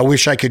 I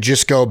wish I could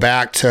just go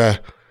back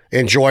to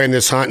enjoying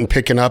this hunt and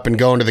picking up and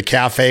going to the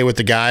cafe with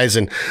the guys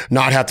and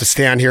not have to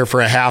stand here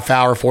for a half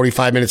hour,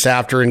 45 minutes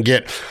after and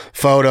get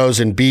photos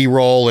and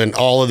B-roll and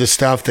all of the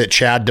stuff that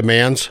Chad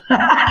demands?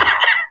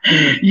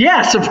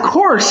 Yes, of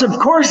course.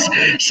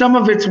 Some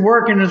of it's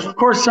work, and of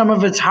course some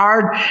of it's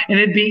hard, and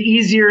it'd be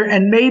easier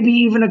and maybe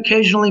even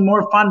occasionally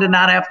more fun to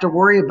not have to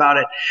worry about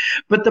it.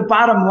 But the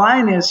bottom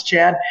line is,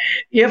 Chad,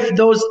 if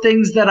those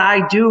things that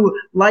I do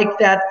like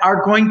that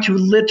are going to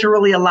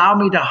literally allow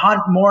me to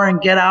hunt more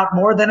and get out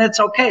more, then it's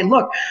okay.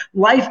 Look,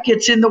 life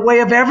gets in the way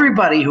of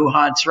everybody who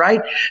hunts,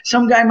 right?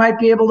 Some guy might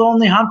be able to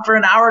only hunt for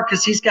an hour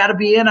because he's got to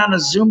be in on a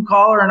Zoom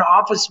call or an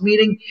office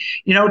meeting,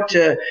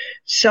 to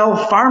sell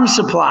farm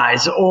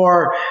supplies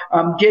or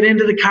get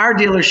into the car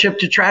dealership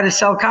to try to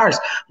sell cars.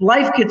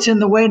 Life gets in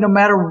the way no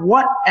matter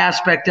what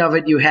aspect of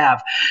it you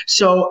have.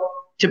 So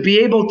to be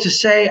able to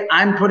say,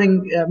 I'm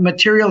putting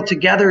material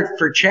together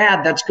for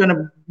Chad that's going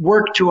to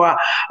work to a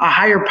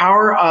higher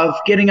power of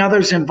getting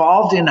others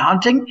involved in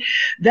hunting,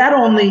 that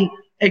only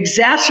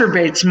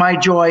exacerbates my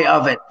joy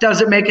of it.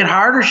 Does it make it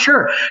harder?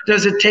 Sure.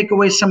 Does it take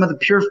away some of the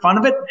pure fun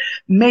of it?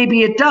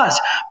 Maybe it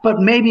does. But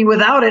maybe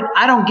without it,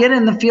 I don't get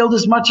in the field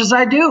as much as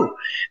I do.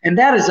 And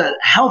that is a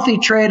healthy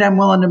trade I'm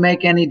willing to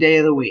make any day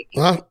of the week.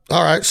 Well,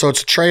 all right. So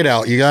it's a trade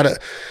out.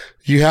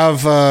 You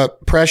have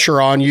pressure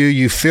on you.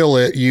 You feel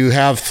it. You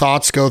have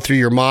thoughts go through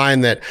your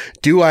mind that,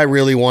 do I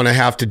really want to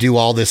have to do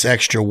all this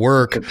extra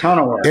work? A ton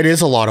of work. It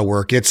is a lot of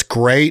work. It's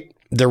great.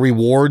 The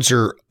rewards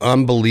are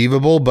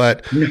unbelievable,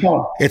 but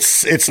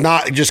it's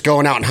not just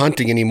going out and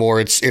hunting anymore.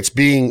 It's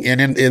being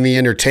in the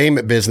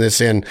entertainment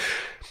business and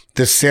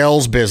the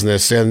sales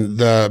business and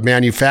the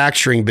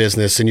manufacturing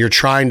business, and you're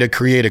trying to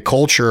create a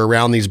culture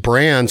around these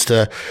brands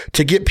to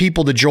get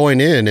people to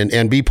join in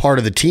and be part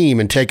of the team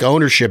and take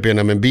ownership in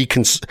them and be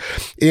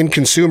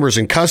consumers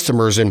and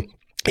customers and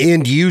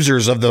end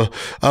users of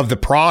the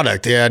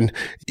product. And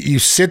you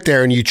sit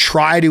there and you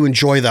try to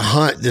enjoy the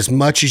hunt as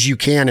much as you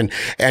can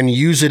and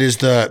use it as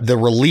the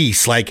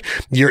release, like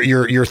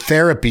your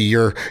therapy,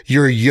 your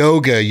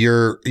yoga,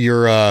 your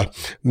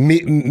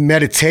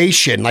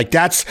meditation. Like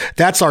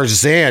that's our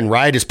Zen,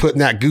 right? Is putting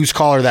that goose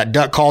call or that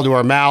duck call to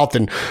our mouth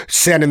and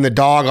sending the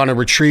dog on a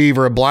retrieve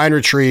or a blind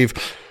retrieve.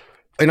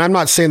 And I'm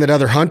not saying that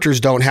other hunters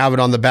don't have it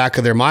on the back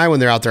of their mind when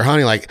they're out there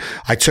hunting. Like,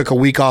 I took a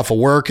week off of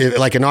work,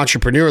 like an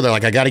entrepreneur. They're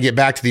like, I got to get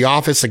back to the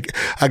office.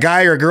 A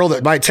guy or a girl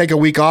that might take a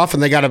week off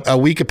and they got a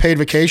week of paid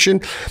vacation,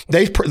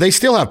 they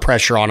still have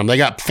pressure on them. They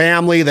got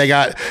family. They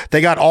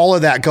got all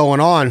of that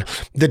going on.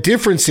 The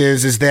difference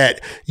is that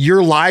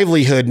your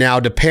livelihood now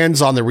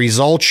depends on the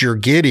results you're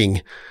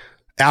getting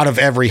out of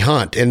every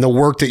hunt and the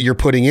work that you're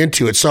putting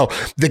into it. So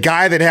the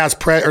guy that has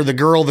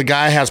the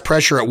guy has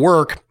pressure at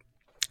work,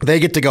 they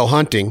get to go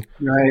hunting,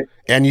 right,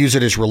 and use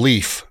it as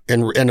relief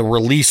and a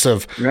release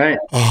of, right,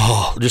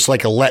 just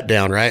like a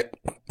letdown, right?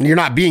 You're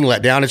not being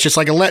let down. It's just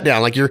like a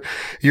letdown. Like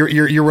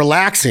you're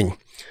relaxing.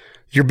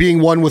 You're being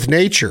one with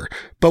nature.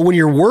 But when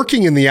you're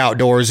working in the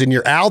outdoors and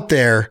you're out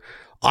there,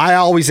 I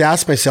always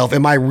ask myself,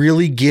 am I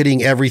really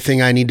getting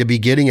everything I need to be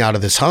getting out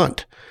of this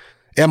hunt?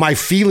 Am I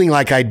feeling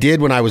like I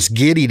did when I was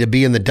giddy to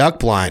be in the duck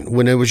blind,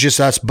 when it was just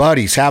us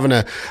buddies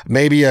having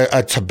maybe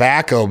a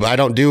tobacco, but I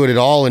don't do it at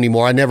all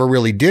anymore. I never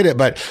really did it,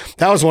 but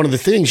that was one of the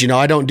things,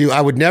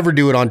 I would never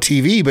do it on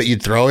TV, but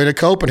you'd throw it at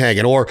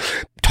Copenhagen or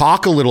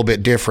talk a little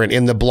bit different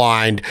in the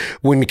blind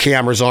when the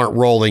cameras aren't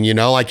rolling,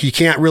 like you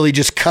can't really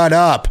just cut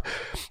up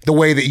the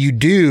way that you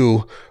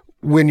do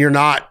when you're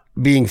not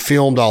being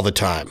filmed all the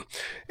time.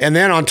 And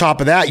then on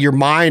top of that, your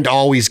mind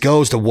always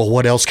goes to, well,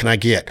 what else can I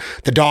get?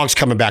 The dog's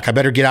coming back. I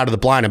better get out of the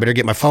blind. I better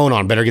get my phone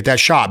on. Better get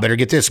that shot. Better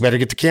get this. Better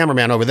get the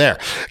cameraman over there.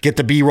 Get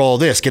the B-roll of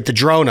this. Get the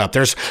drone up.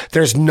 There's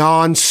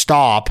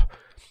nonstop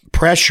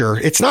pressure.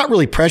 It's not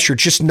really pressure.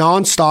 It's just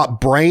nonstop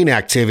brain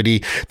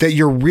activity that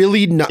you're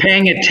really not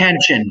paying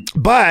attention.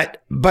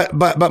 But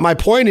my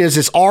point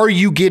is are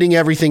you getting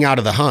everything out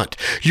of the hunt?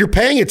 You're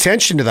paying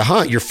attention to the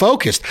hunt. You're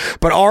focused,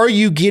 but are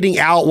you getting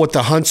out what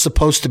the hunt's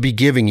supposed to be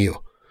giving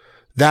you?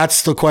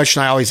 That's the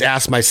question I always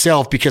ask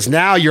myself, because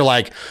now you're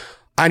like,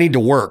 I need to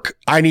work.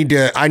 I need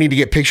to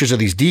get pictures of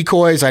these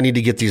decoys. I need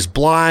to get these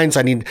blinds.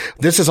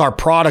 This is our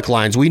product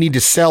lines. We need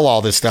to sell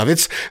all this stuff.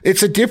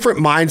 It's a different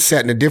mindset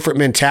and a different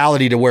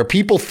mentality to where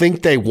people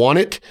think they want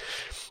it.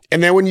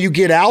 And then when you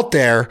get out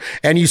there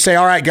and you say,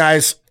 all right,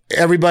 guys,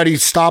 everybody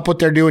stop what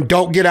they're doing.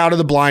 Don't get out of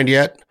the blind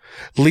yet.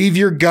 Leave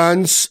your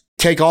guns.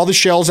 Take all the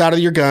shells out of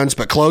your guns,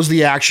 but close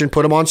the action,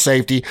 put them on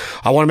safety.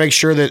 I want to make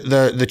sure that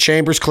the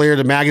chamber's clear,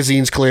 the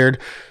magazine's cleared.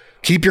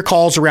 Keep your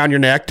calls around your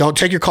neck. Don't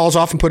take your calls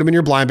off and put them in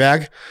your blind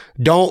bag.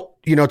 Don't,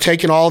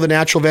 take in all the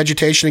natural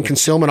vegetation and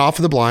concealment off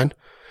of the blind.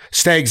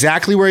 Stay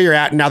exactly where you're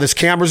at. Now this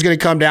camera's going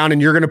to come down and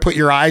you're going to put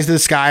your eyes to the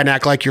sky and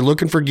act like you're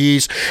looking for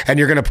geese, and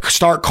you're going to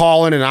start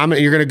calling, and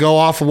you're going to go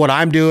off of what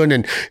I'm doing.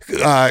 And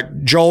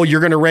Joel, you're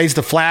going to raise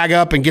the flag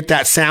up and get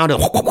that sound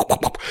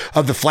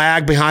of the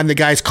flag behind the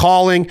guys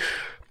calling.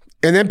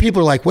 And then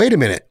people are like, wait a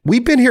minute,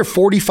 we've been here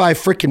 45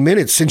 freaking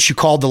minutes since you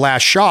called the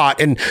last shot,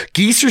 and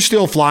geese are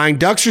still flying,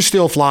 ducks are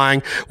still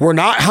flying. We're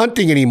not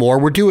hunting anymore.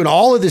 We're doing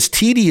all of this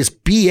tedious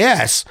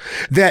BS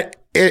that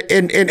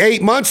in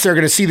 8 months, they're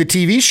going to see the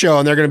TV show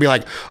and they're going to be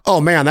like, oh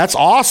man, that's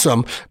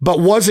awesome. But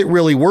was it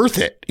really worth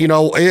it? You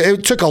know,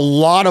 it took a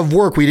lot of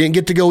work. We didn't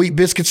get to go eat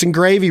biscuits and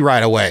gravy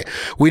right away.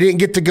 We didn't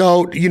get to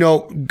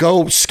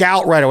go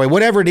scout right away.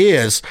 Whatever it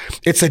is,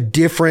 it's a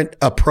different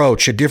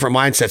approach, a different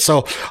mindset.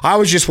 So I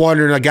was just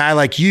wondering, a guy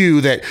like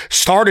you that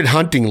started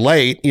hunting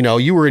late, you know,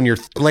 you were in your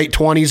late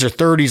 20s or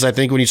 30s, I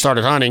think, when you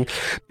started hunting.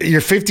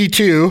 You're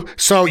 52.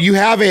 So you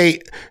have a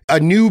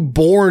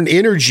newborn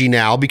energy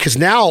now, because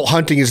now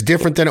hunting is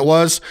different than it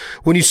was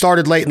when you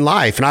started late in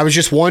life. And I was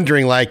just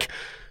wondering, like,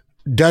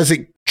 does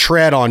it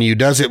tread on you?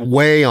 Does it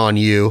weigh on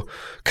you?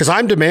 Because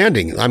I'm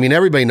demanding. I mean,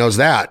 everybody knows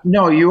that.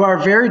 No, you're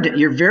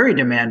very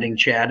demanding,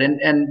 Chad.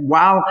 And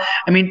while,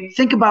 I mean,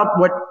 think about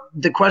what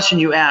the question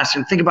you asked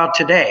and think about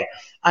today.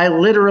 I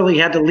literally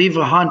had to leave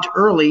a hunt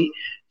early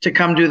to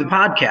come do the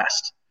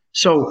podcast.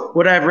 So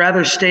would I have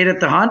rather stayed at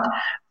the hunt?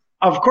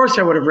 Of course,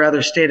 I would have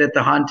rather stayed at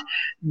the hunt,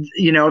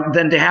 you know,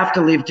 than to have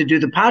to leave to do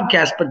the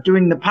podcast. But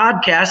doing the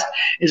podcast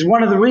is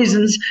one of the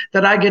reasons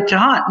that I get to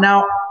hunt.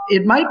 Now,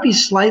 it might be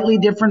slightly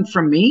different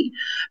from me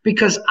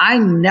because I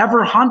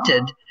never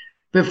hunted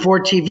before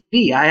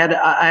TV. I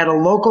had a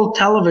local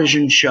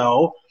television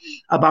show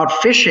about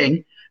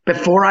fishing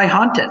before I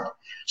hunted.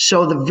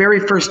 So the very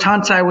first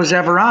hunts I was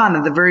ever on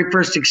and the very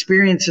first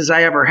experiences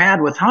I ever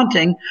had with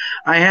hunting,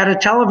 I had a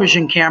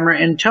television camera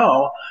in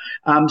tow.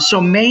 So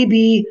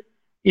maybe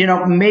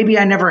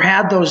I never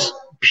had those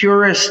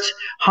purest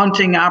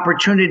hunting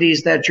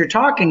opportunities that you're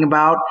talking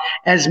about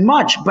as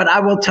much. But I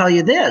will tell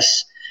you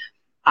this,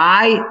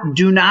 I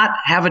do not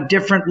have a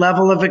different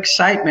level of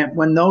excitement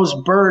when those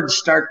birds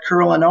start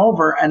curling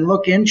over and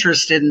look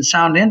interested and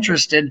sound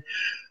interested,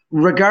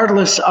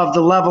 regardless of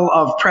the level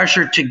of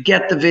pressure to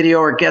get the video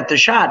or get the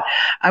shot.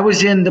 I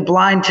was in the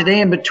blind today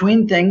in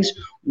between things,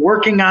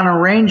 working on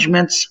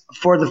arrangements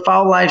for the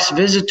Fowl Life's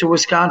visit to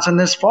Wisconsin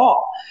this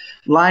fall,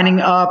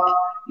 lining up,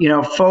 you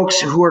know, folks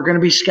who are going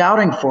to be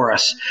scouting for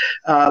us,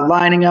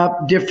 lining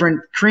up different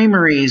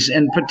creameries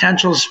and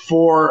potentials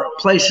for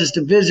places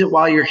to visit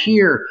while you're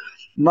here,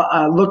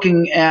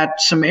 looking at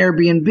some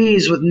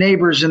Airbnbs with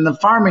neighbors in the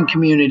farming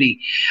community.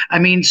 I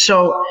mean,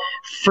 so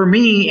for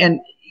me, and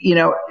you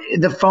know,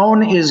 the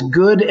phone is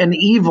good and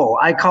evil.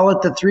 I call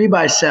it the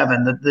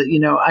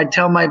 3x7. I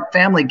tell my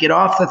family, get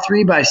off the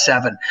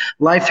 3x7.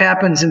 Life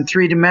happens in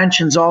 3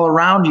 dimensions all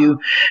around you.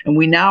 And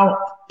we now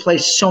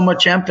place so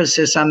much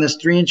emphasis on this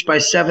 3-inch by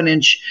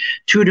 7-inch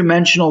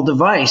 2-dimensional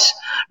device,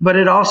 but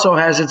it also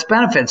has its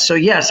benefits. So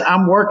yes,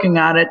 I'm working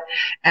on it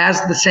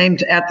at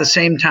the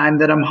same time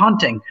that I'm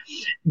hunting.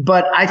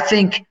 But I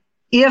think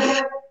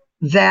if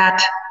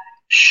that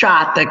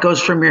shot that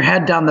goes from your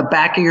head down the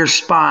back of your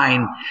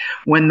spine,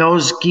 when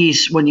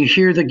you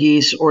hear the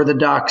geese or the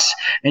ducks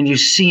and you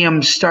see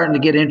them starting to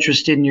get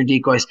interested in your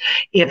decoys,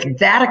 if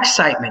that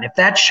excitement, if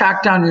that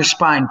shock down your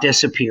spine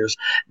disappears,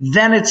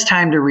 then it's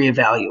time to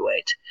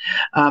reevaluate.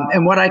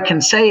 And what I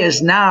can say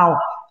is now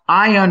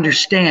I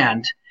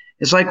understand.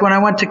 It's like when I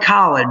went to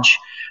college,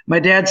 my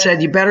dad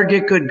said, you better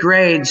get good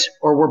grades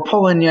or we're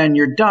pulling you and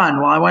you're done.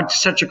 Well, I went to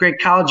such a great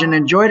college and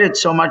enjoyed it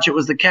so much, it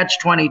was the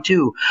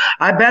catch-22.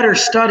 I better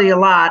study a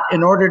lot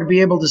in order to be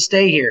able to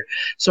stay here.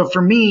 So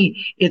for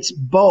me, it's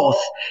both.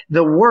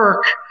 The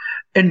work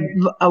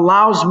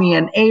enables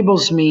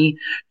me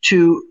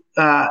to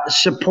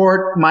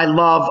support my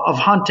love of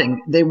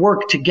hunting. They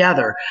work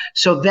together.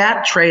 So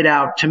that trade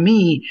out to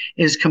me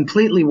is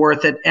completely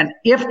worth it. And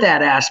if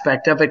that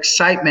aspect of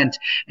excitement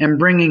and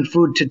bringing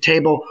food to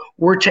table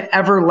were to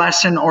ever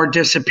lessen or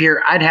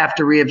disappear, I'd have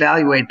to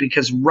reevaluate,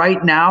 because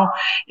right now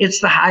it's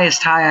the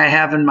highest high I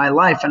have in my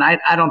life. And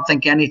I don't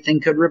think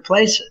anything could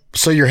replace it.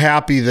 So you're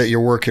happy that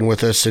you're working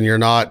with us and you're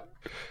not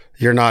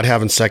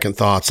having second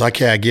thoughts.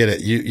 Okay, I get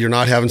it. You're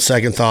not having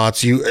second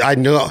thoughts. I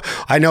know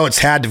it's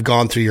had to have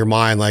gone through your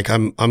mind. Like,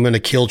 I'm going to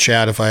kill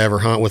Chad if I ever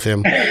hunt with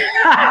him.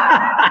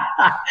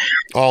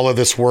 All of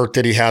this work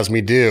that he has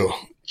me do.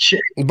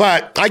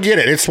 But I get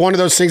it. It's one of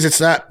those things. It's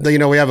that,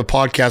 we have a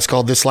podcast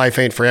called This Life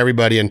Ain't For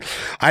Everybody. And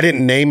I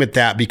didn't name it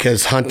that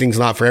because hunting's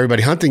not for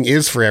everybody. Hunting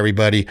is for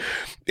everybody.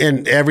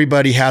 And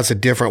everybody has a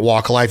different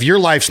walk of life. Your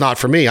life's not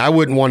for me. I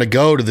wouldn't want to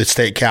go to the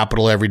state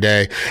capitol every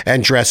day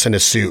and dress in a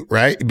suit,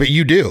 right? But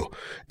you do.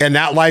 And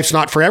that life's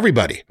not for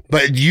everybody.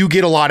 But you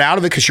get a lot out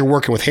of it because you're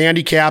working with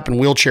handicap and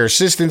wheelchair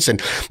assistance,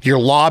 and you're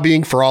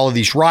lobbying for all of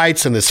these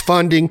rights and this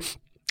funding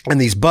and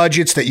these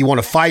budgets that you want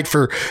to fight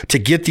for to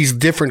get these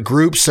different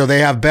groups so they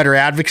have better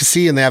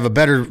advocacy and they have a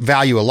better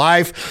value of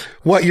life.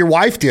 What your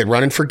wife did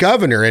running for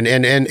governor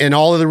and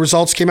all of the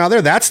results came out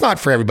there. That's not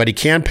for everybody.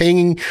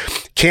 Campaigning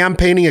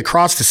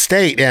across the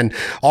state and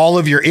all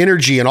of your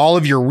energy and all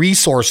of your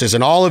resources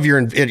and all of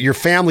your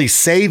family's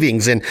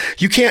savings. And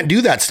you can't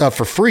do that stuff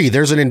for free.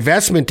 There's an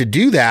investment to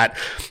do that.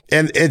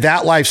 And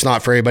that life's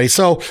not for everybody.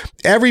 So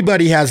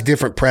everybody has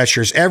different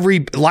pressures.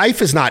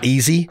 Life is not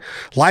easy.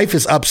 Life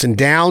is ups and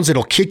downs.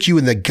 It'll kick you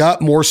in the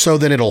gut more so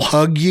than it'll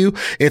hug you.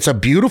 It's a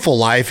beautiful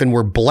life, and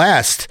we're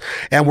blessed,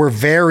 and we're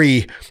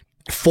very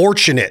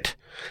fortunate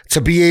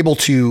to be able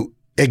to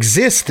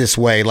exist this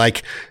way,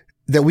 like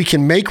that we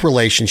can make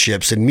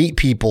relationships and meet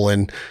people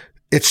and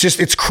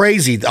it's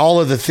crazy. All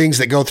of the things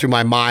that go through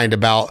my mind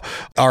about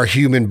our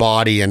human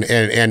body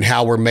and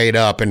how we're made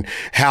up and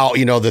how,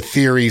 the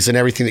theories and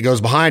everything that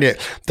goes behind it.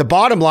 The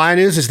bottom line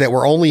is that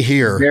we're only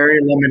here very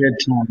limited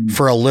time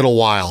for a little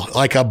while,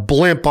 like a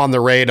blimp on the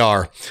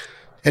radar.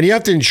 And you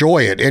have to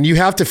enjoy it. And you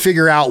have to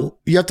figure out,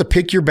 you have to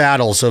pick your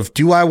battles of,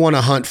 do I want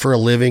to hunt for a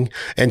living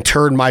and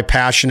turn my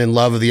passion and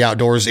love of the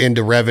outdoors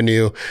into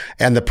revenue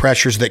and the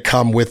pressures that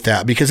come with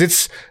that? Because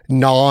it's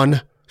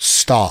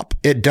non-stop.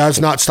 It does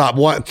not stop.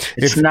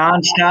 It's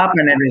non-stop,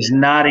 and it is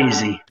not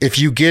easy. If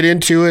you get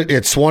into it,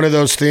 it's one of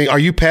those things. Are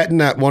you petting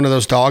that one of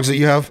those dogs that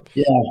you have?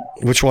 Yeah.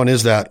 Which one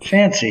is that?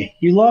 Fancy.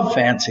 You love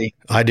Fancy.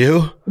 I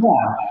do? Yeah,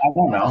 I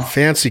don't know.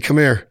 Fancy, come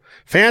here.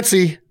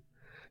 Fancy.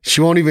 She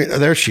won't even,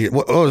 there she is.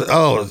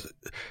 Oh,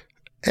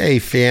 hey,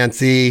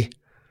 Fancy.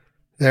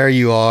 There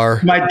you are.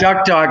 My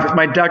duck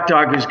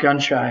dog is gun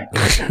shy.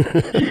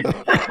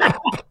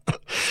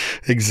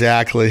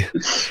 Exactly.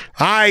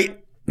 All right.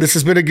 This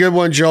has been a good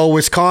one, Joel.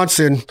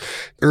 Wisconsin,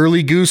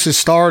 early goose has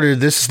started.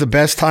 This is the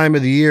best time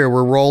of the year.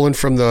 We're rolling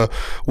from the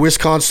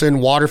Wisconsin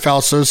Waterfowl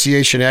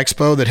Association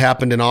Expo that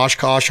happened in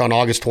Oshkosh on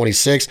August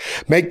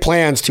 26th. Make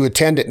plans to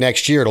attend it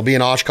next year. It'll be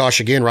in Oshkosh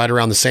again right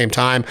around the same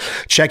time.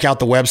 Check out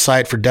the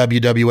website for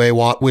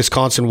WWA,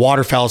 Wisconsin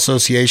Waterfowl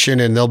Association,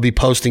 and they'll be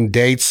posting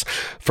dates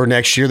for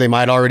next year. They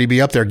might already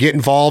be up there. Get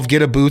involved.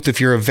 Get a booth if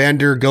you're a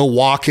vendor. Go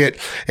walk it.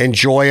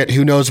 Enjoy it.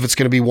 Who knows if it's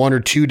going to be 1 or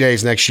 2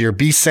 days next year.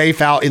 Be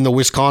safe out in the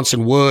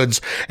Wisconsin woods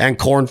and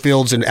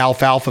cornfields and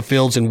alfalfa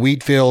fields and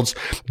wheat fields.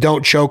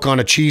 Don't choke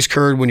on a cheese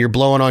curd when you're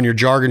blowing on your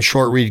jargon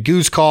short reed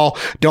goose call.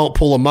 Don't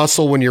pull a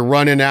muscle when you're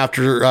running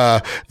after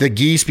the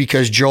geese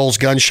because Joel's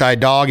gun shy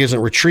dog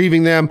isn't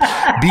retrieving them.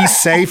 Be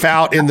safe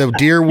out in the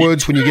deer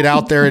woods when you get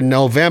out there in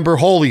November.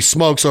 Holy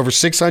smokes, over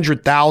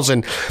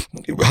 600,000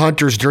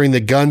 hunters during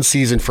the gun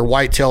season for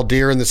whitetail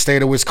deer in the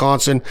state of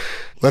Wisconsin.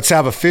 Let's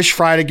have a fish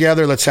fry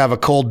together. Let's have a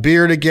cold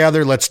beer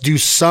together. Let's do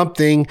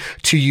something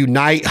to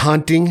unite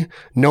hunting.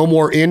 No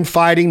more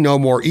infighting, no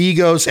more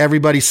egos.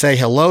 Everybody say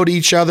hello to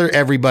each other.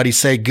 Everybody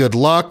say good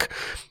luck.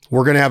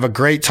 We're going to have a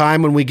great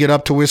time when we get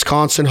up to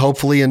Wisconsin,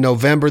 hopefully in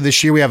November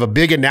this year. We have a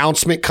big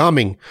announcement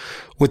coming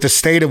with the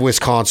state of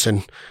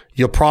Wisconsin.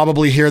 You'll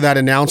probably hear that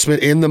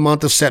announcement in the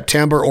month of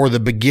September or the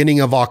beginning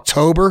of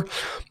October.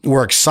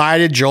 We're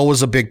excited. Joel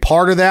was a big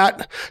part of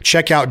that.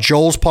 Check out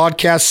Joel's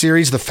podcast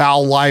series, The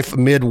Fowl Life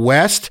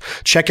Midwest.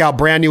 Check out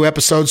brand new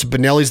episodes of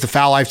Benelli's The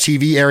Fowl Life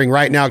TV, airing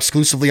right now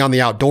exclusively on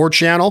the Outdoor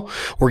Channel.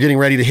 We're getting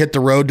ready to hit the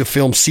road to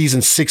film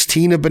season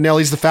 16 of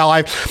Benelli's The Fowl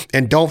Life.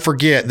 And don't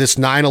forget, this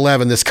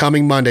 9/11, this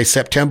coming Monday,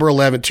 September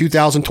 11th,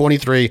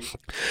 2023,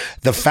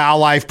 The Fowl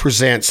Life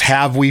presents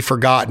Have We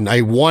Forgotten,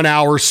 a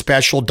 1-hour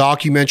special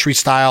documentary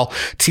style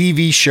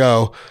TV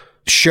show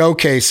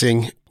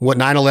showcasing what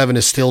 9/11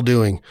 is still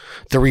doing,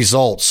 the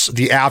results,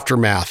 the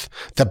aftermath,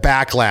 the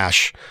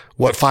backlash,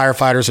 what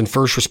firefighters and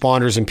first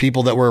responders and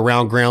people that were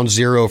around ground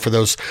zero for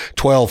those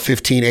 12,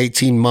 15,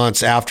 18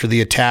 months after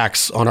the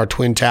attacks on our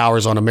Twin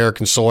Towers on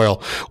American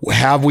soil.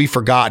 Have we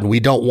forgotten? We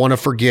don't want to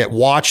forget.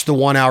 Watch the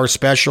 1-hour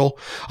special.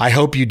 I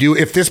hope you do.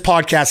 If this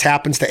podcast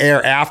happens to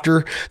air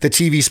after the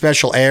TV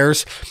special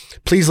airs,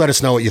 please let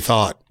us know what you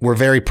thought. We're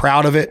very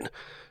proud of it.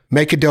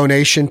 Make a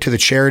donation to the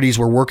charities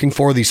we're working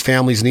for. These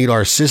families need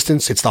our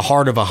assistance. It's the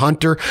heart of a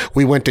hunter.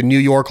 We went to New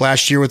York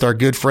last year with our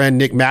good friend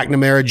Nick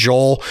McNamara.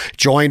 Joel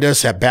joined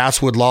us at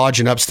Basswood Lodge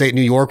in upstate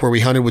New York, where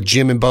we hunted with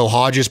Jim and Bo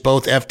Hodges,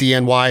 both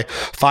FDNY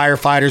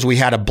firefighters. We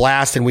had a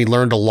blast and we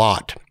learned a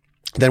lot.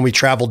 Then we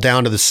traveled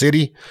down to the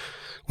city.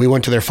 We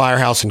went to their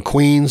firehouse in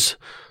Queens,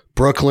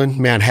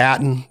 Brooklyn,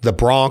 Manhattan, the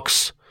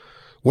Bronx,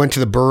 went to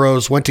the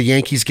boroughs, went to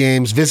Yankees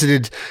games,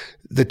 visited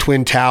the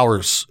Twin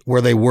Towers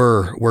where they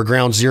were, where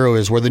Ground Zero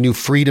is, where the new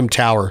Freedom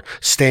Tower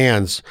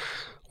stands,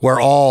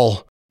 where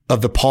all of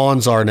the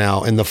ponds are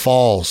now, and the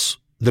falls,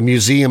 the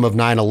museum of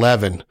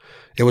 9/11.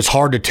 It was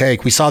hard to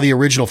take. We saw the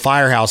original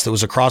firehouse that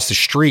was across the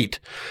street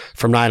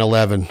from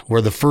 9/11,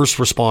 where the first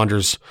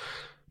responders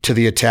to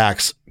the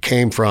attacks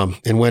came from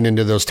and went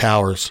into those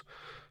towers.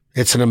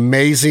 It's an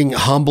amazing,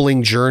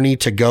 humbling journey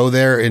to go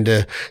there and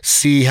to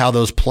see how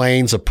those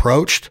planes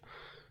approached.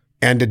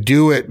 And to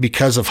do it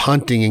because of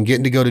hunting and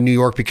getting to go to New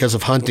York because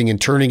of hunting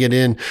and turning it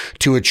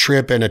into a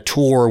trip and a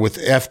tour with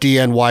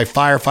FDNY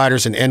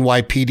firefighters and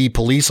NYPD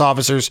police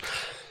officers.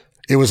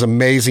 It was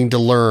amazing to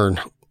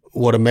learn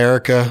what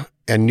America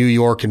and New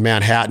York and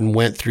Manhattan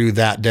went through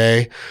that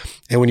day.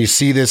 And when you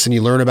see this and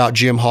you learn about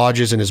Jim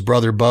Hodges and his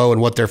brother Bo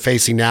and what they're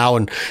facing now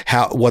and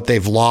what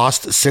they've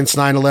lost since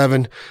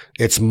 9/11,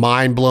 it's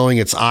mind-blowing.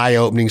 It's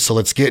eye-opening. So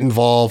let's get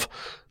involved.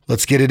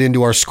 Let's get it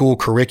into our school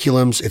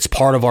curriculums. It's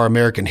part of our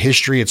American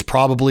history. It's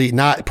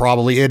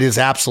it is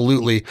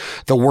absolutely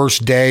the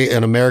worst day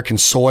in American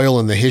soil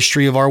in the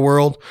history of our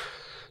world.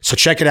 So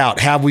check it out.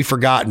 Have We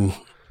Forgotten?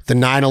 The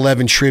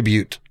 9/11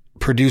 tribute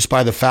produced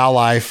by The Fowl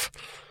Life.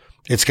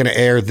 It's going to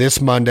air this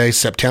Monday,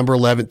 September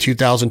 11th,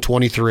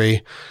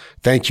 2023.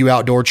 Thank you,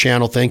 Outdoor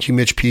Channel. Thank you,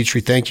 Mitch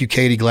Petrie. Thank you,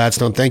 Katie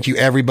Gladstone. Thank you,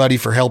 everybody,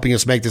 for helping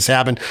us make this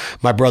happen.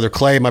 My brother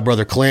Clay, my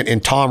brother Clint,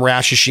 and Tom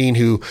Rashashine,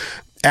 who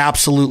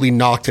absolutely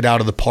knocked it out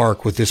of the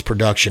park with this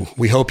production.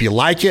 We hope you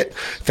like it.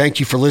 Thank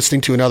you for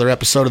listening to another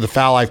episode of the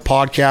Fowl Life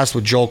Podcast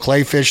with Joel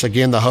Kleefisch,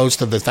 again, the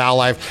host of the Fowl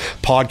Life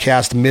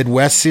Podcast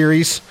Midwest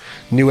series.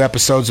 New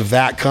episodes of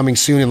that coming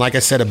soon. And like I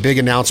said, a big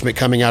announcement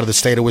coming out of the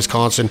state of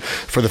Wisconsin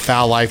for the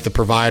Fowl Life, the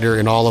provider,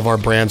 and all of our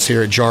brands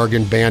here at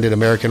Jargon, Bandit,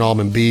 American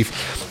Almond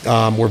Beef.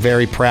 We're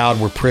very proud.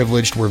 We're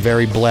privileged. We're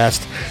very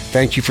blessed.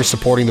 Thank you for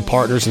supporting the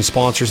partners and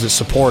sponsors that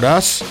support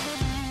us.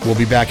 We'll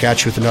be back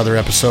at you with another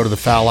episode of the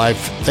Fowl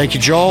Life. Thank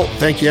you, Joel.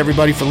 Thank you,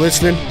 everybody, for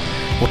listening.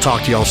 We'll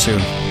talk to y'all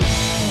soon.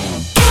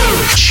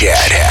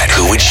 Chad,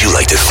 who would you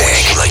like to thank?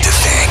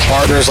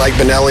 Partners like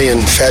Benelli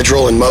and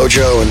Federal and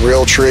Mojo and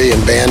Realtree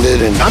and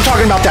Bandit. And I'm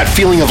talking about that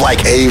feeling of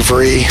like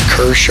Avery,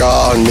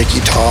 Kershaw and Mickey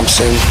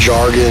Thompson,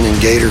 Jargon and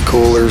Gator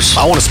Coolers.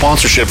 I want a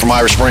sponsorship from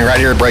Irish Spring right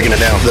here, breaking it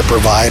down. The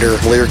Provider,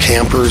 Lear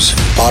Campers,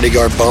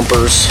 Bodyguard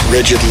Bumpers,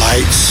 Rigid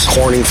Lights,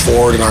 Corning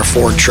Ford and our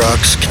Ford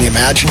trucks. Can you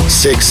imagine?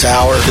 Sig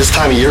Sauer. This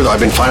time of year, though, I've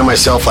been finding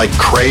myself like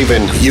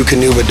craving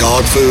Eukanuba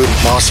dog food,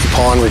 Mossy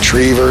Pond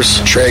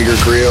Retrievers, Traeger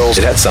grills.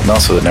 It had something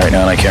else with it right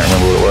now, and I can't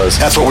remember what it was.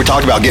 That's what we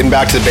talked about, getting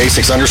back to the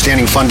basics,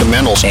 understanding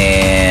fundamentals.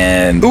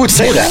 And who would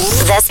say that?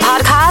 This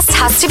podcast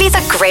has to be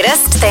the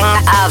greatest thing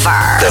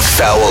ever. The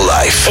Fowl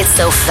Life. It's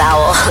so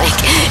foul. Like,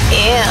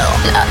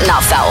 ew.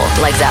 Not foul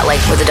like that, like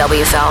with a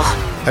W foul.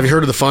 Have you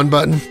heard of the Fun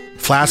Button?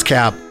 Flask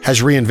Cap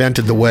has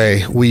reinvented the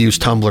way we use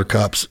tumbler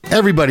cups.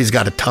 Everybody's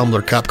got a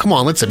tumbler cup. Come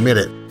on, let's admit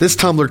it. This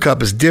tumbler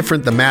cup is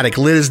different. The Matic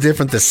lid is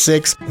different. The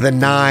 6, the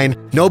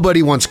 9.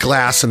 Nobody wants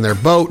glass in their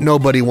boat.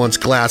 Nobody wants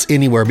glass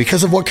anywhere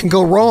because of what can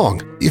go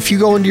wrong. If you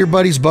go into your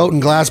buddy's boat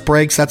and glass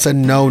breaks, that's a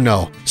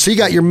no-no. So you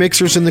got your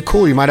mixers in the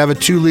cooler. You might have a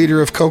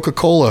 2-liter of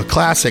Coca-Cola,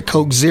 Classic,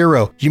 Coke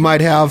Zero. You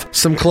might have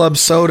some club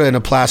soda in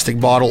a plastic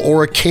bottle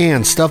or a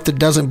can, stuff that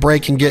doesn't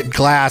break and get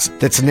glass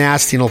that's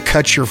nasty and will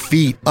cut your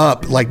feet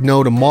up like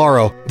no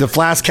tomorrow. The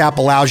Flask Cap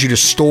allows you to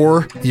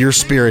store your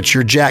spirits,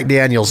 your Jack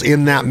Daniels,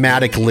 in that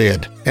Matic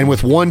lid. And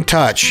with one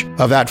touch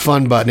of that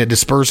Fun Button, it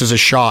disperses a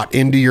shot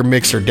into your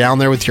mixer, down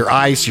there with your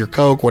ice, your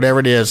Coke, whatever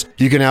it is.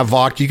 You can have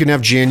vodka, you can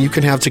have gin, you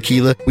can have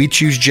tequila. We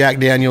choose Jack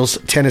Daniels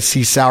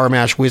Tennessee Sour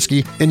Mash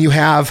Whiskey, and you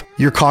have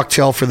your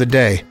cocktail for the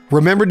day.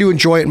 Remember to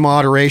enjoy it in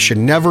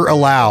moderation. Never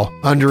allow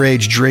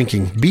underage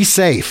drinking. Be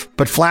safe.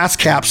 But Flask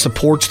Cap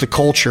supports the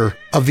culture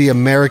of the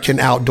American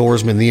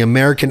outdoorsman, the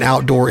American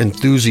outdoor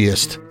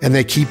enthusiast. And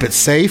they keep it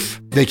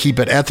safe, they keep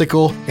it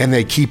ethical, and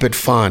they keep it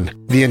fun.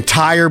 The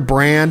entire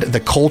brand, the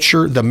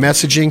culture, the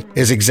messaging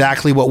is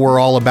exactly what we're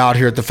all about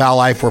here at the Fowl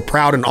Life. We're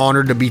proud and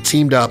honored to be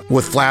teamed up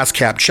with Flask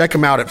Cap. Check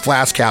them out at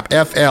FlaskCap,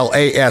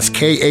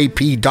 FLASKAP.com,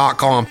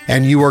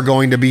 and you are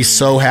going to be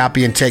so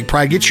happy and take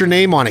pride. Get your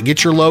name on it.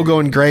 Get your logo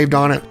engraved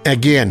on it.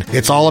 Again,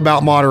 it's all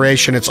about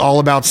moderation. It's all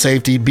about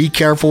safety. Be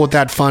careful with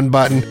that Fun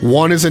Button.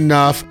 1 is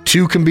enough.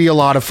 2 can be a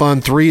lot of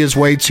fun. 3 is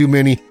way too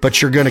many, but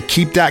you're going to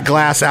keep that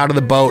glass out of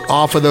the boat,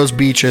 off of those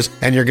beaches,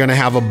 and you're going to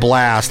have a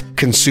blast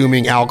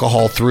consuming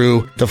alcohol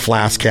through the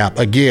Flask Cap.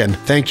 Again,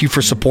 thank you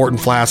for supporting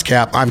Flask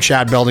Cap. I'm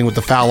Chad Belding with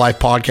the Fowl Life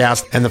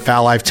Podcast and the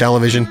Fowl Life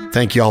Television.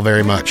 Thank you all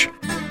very much.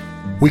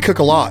 We cook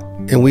a lot,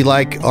 and we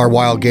like our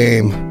wild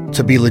game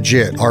to be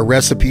legit. Our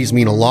recipes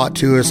mean a lot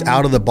to us,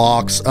 out of the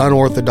box,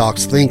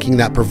 unorthodox thinking,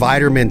 that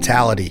provider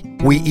mentality.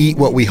 We eat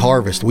what we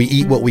harvest. We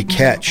eat what we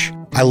catch.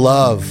 I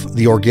love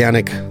the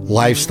organic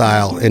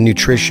lifestyle and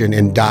nutrition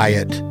and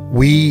diet.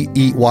 We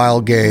eat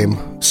wild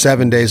game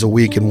 7 days a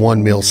week in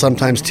one meal,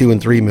 sometimes 2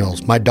 and 3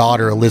 meals. My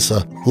daughter,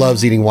 Alyssa,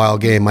 loves eating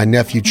wild game. My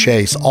nephew,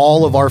 Chase.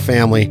 All of our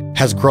family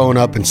has grown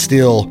up and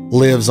still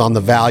lives on the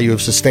value of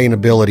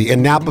sustainability.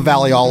 And Napa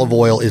Valley olive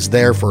oil is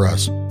there for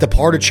us. The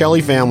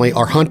Particelli family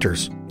are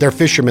hunters. They're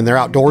fishermen, they're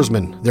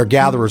outdoorsmen, they're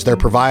gatherers, they're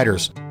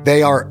providers.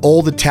 They are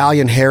old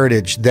Italian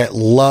heritage that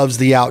loves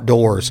the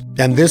outdoors.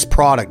 And this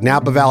product,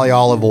 Napa Valley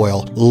olive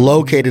oil,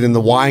 located in the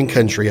wine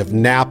country of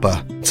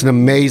Napa, it's an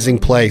amazing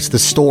place. The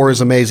store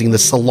is amazing. The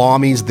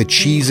salamis, the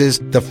cheeses,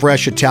 the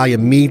fresh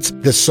Italian meats,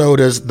 the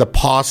sodas, the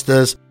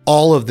pastas,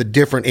 all of the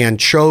different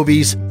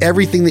anchovies,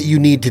 everything that you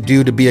need to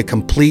do to be a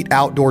complete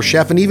outdoor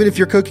chef. And even if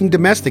you're cooking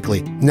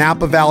domestically,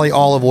 Napa Valley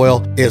olive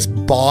oil is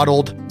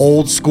bottled,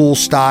 old school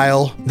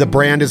style. The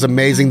brand is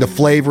amazing. The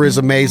flavor is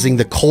amazing.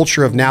 The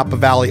culture of Napa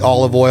Valley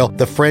olive oil,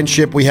 the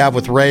friendship we have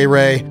with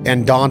Ray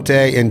and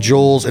Dante and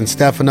Jules and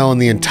Stefano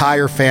and the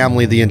entire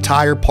family, the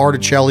entire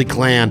Particelli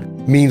clan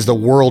means the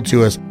world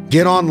to us.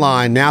 Get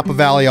online,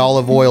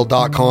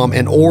 NapaValleyOliveOil.com,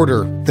 and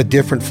order the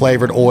different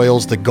flavored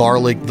oils, the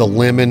garlic, the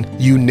lemon,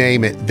 you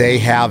name it, they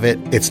have it.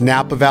 It's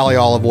Napa Valley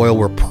olive oil.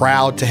 We're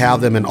proud to have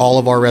them in all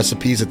of our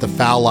recipes at the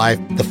Fowl Life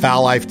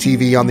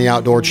TV on the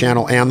Outdoor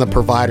Channel, and the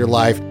Provider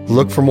Life.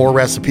 Look for more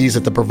recipes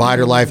at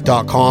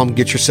theproviderlife.com.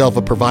 Get yourself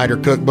a Provider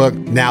cookbook.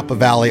 Napa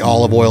Valley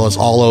olive oil is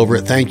all over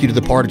it. Thank you to the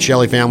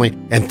Particelli family,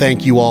 and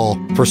thank you all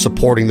for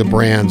supporting the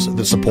brands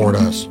that support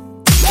us.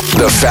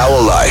 The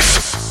Fowl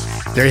Life.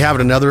 There you have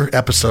it, another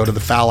episode of the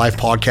Fowl Life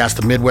Podcast,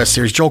 the Midwest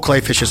series. Joel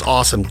Kleefisch is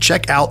awesome.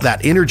 Check out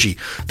that energy.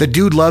 The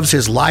dude loves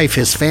his life,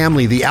 his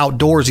family, the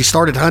outdoors. He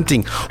started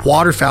hunting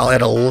waterfowl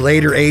at a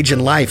later age in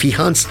life. He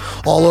hunts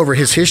all over.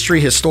 His history,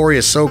 his story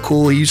is so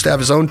cool. He used to have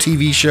his own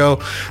TV show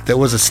that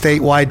was a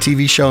statewide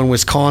TV show in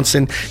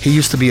Wisconsin. He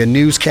used to be a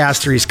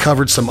newscaster. He's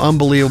covered some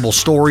unbelievable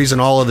stories in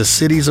all of the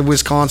cities of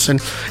Wisconsin,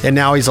 and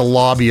now he's a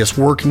lobbyist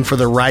working for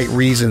the right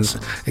reasons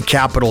in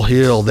Capitol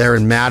Hill there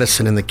in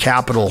Madison, in the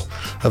capital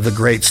of the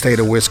great state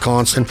of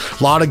Wisconsin.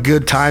 A lot of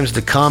good times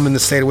to come in the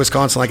state of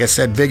Wisconsin. Like I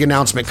said, big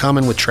announcement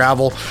coming with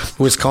Travel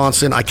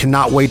Wisconsin. I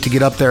cannot wait to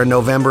get up there in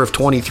November of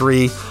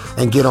 23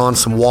 and get on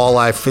some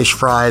walleye fish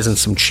fries and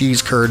some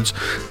cheese curds.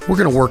 We're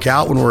going to work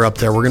out when we're up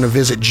there. We're going to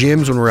visit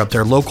gyms when we're up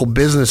there, local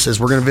businesses.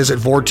 We're going to visit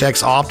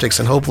Vortex Optics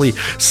and hopefully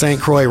St.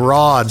 Croix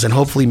Rods and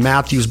hopefully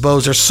Matthews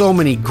Bows. There's so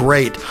many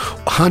great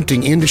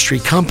hunting industry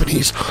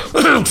companies,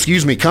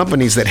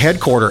 companies that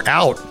headquarter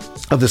out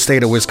of the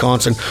state of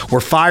Wisconsin. We're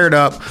fired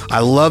up. I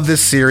love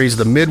this series,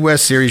 the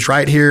Midwest series,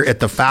 right here at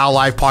the Fowl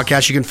Life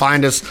Podcast. You can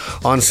find us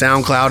on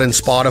SoundCloud and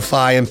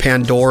Spotify and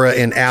Pandora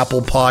and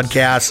Apple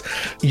Podcasts,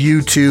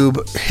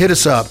 YouTube. Hit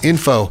us up,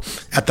 info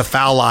at the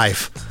Fowl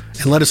Life,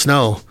 and let us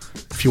know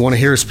if you want to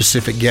hear a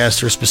specific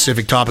guest or a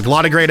specific topic. A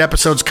lot of great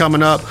episodes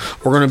coming up.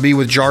 We're going to be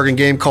with Jargon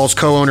Game Calls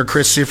co-owner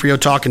Chris Cifrio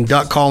talking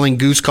duck calling,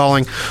 goose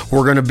calling.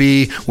 We're going to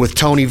be with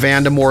Tony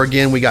Vandemore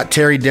again. We got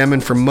Terry Demon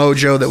from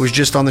Mojo that was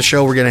just on the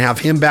show. We're going to have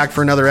him back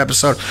for another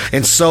episode,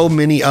 and so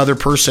many other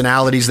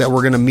personalities that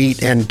we're going to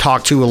meet and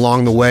talk to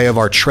along the way of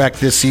our trek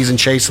this season,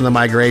 Chasing the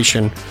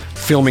Migration,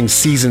 filming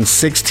season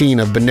 16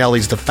 of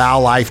Benelli's The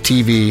Fowl Life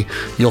TV.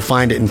 You'll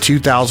find it in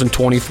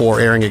 2024,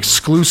 airing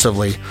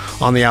exclusively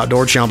on the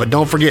Outdoor Channel. But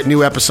don't forget,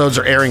 new episodes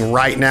are airing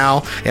right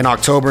now in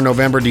October,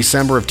 November,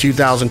 December of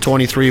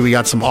 2023. We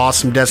got some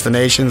awesome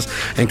destinations,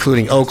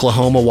 including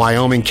Oklahoma,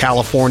 Wyoming,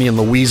 California, and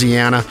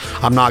Louisiana.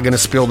 I'm not going to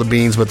spill the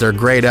beans, but they're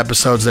great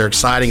episodes. They're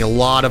exciting. A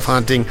lot of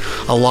hunting,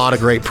 a lot of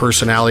great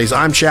personalities.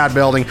 I'm Chad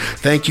Belding.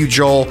 Thank you,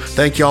 Joel.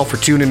 Thank you all for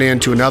tuning in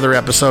to another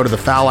episode of the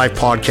Fowl Life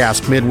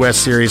Podcast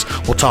Midwest series.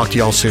 We'll talk to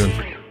y'all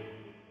soon.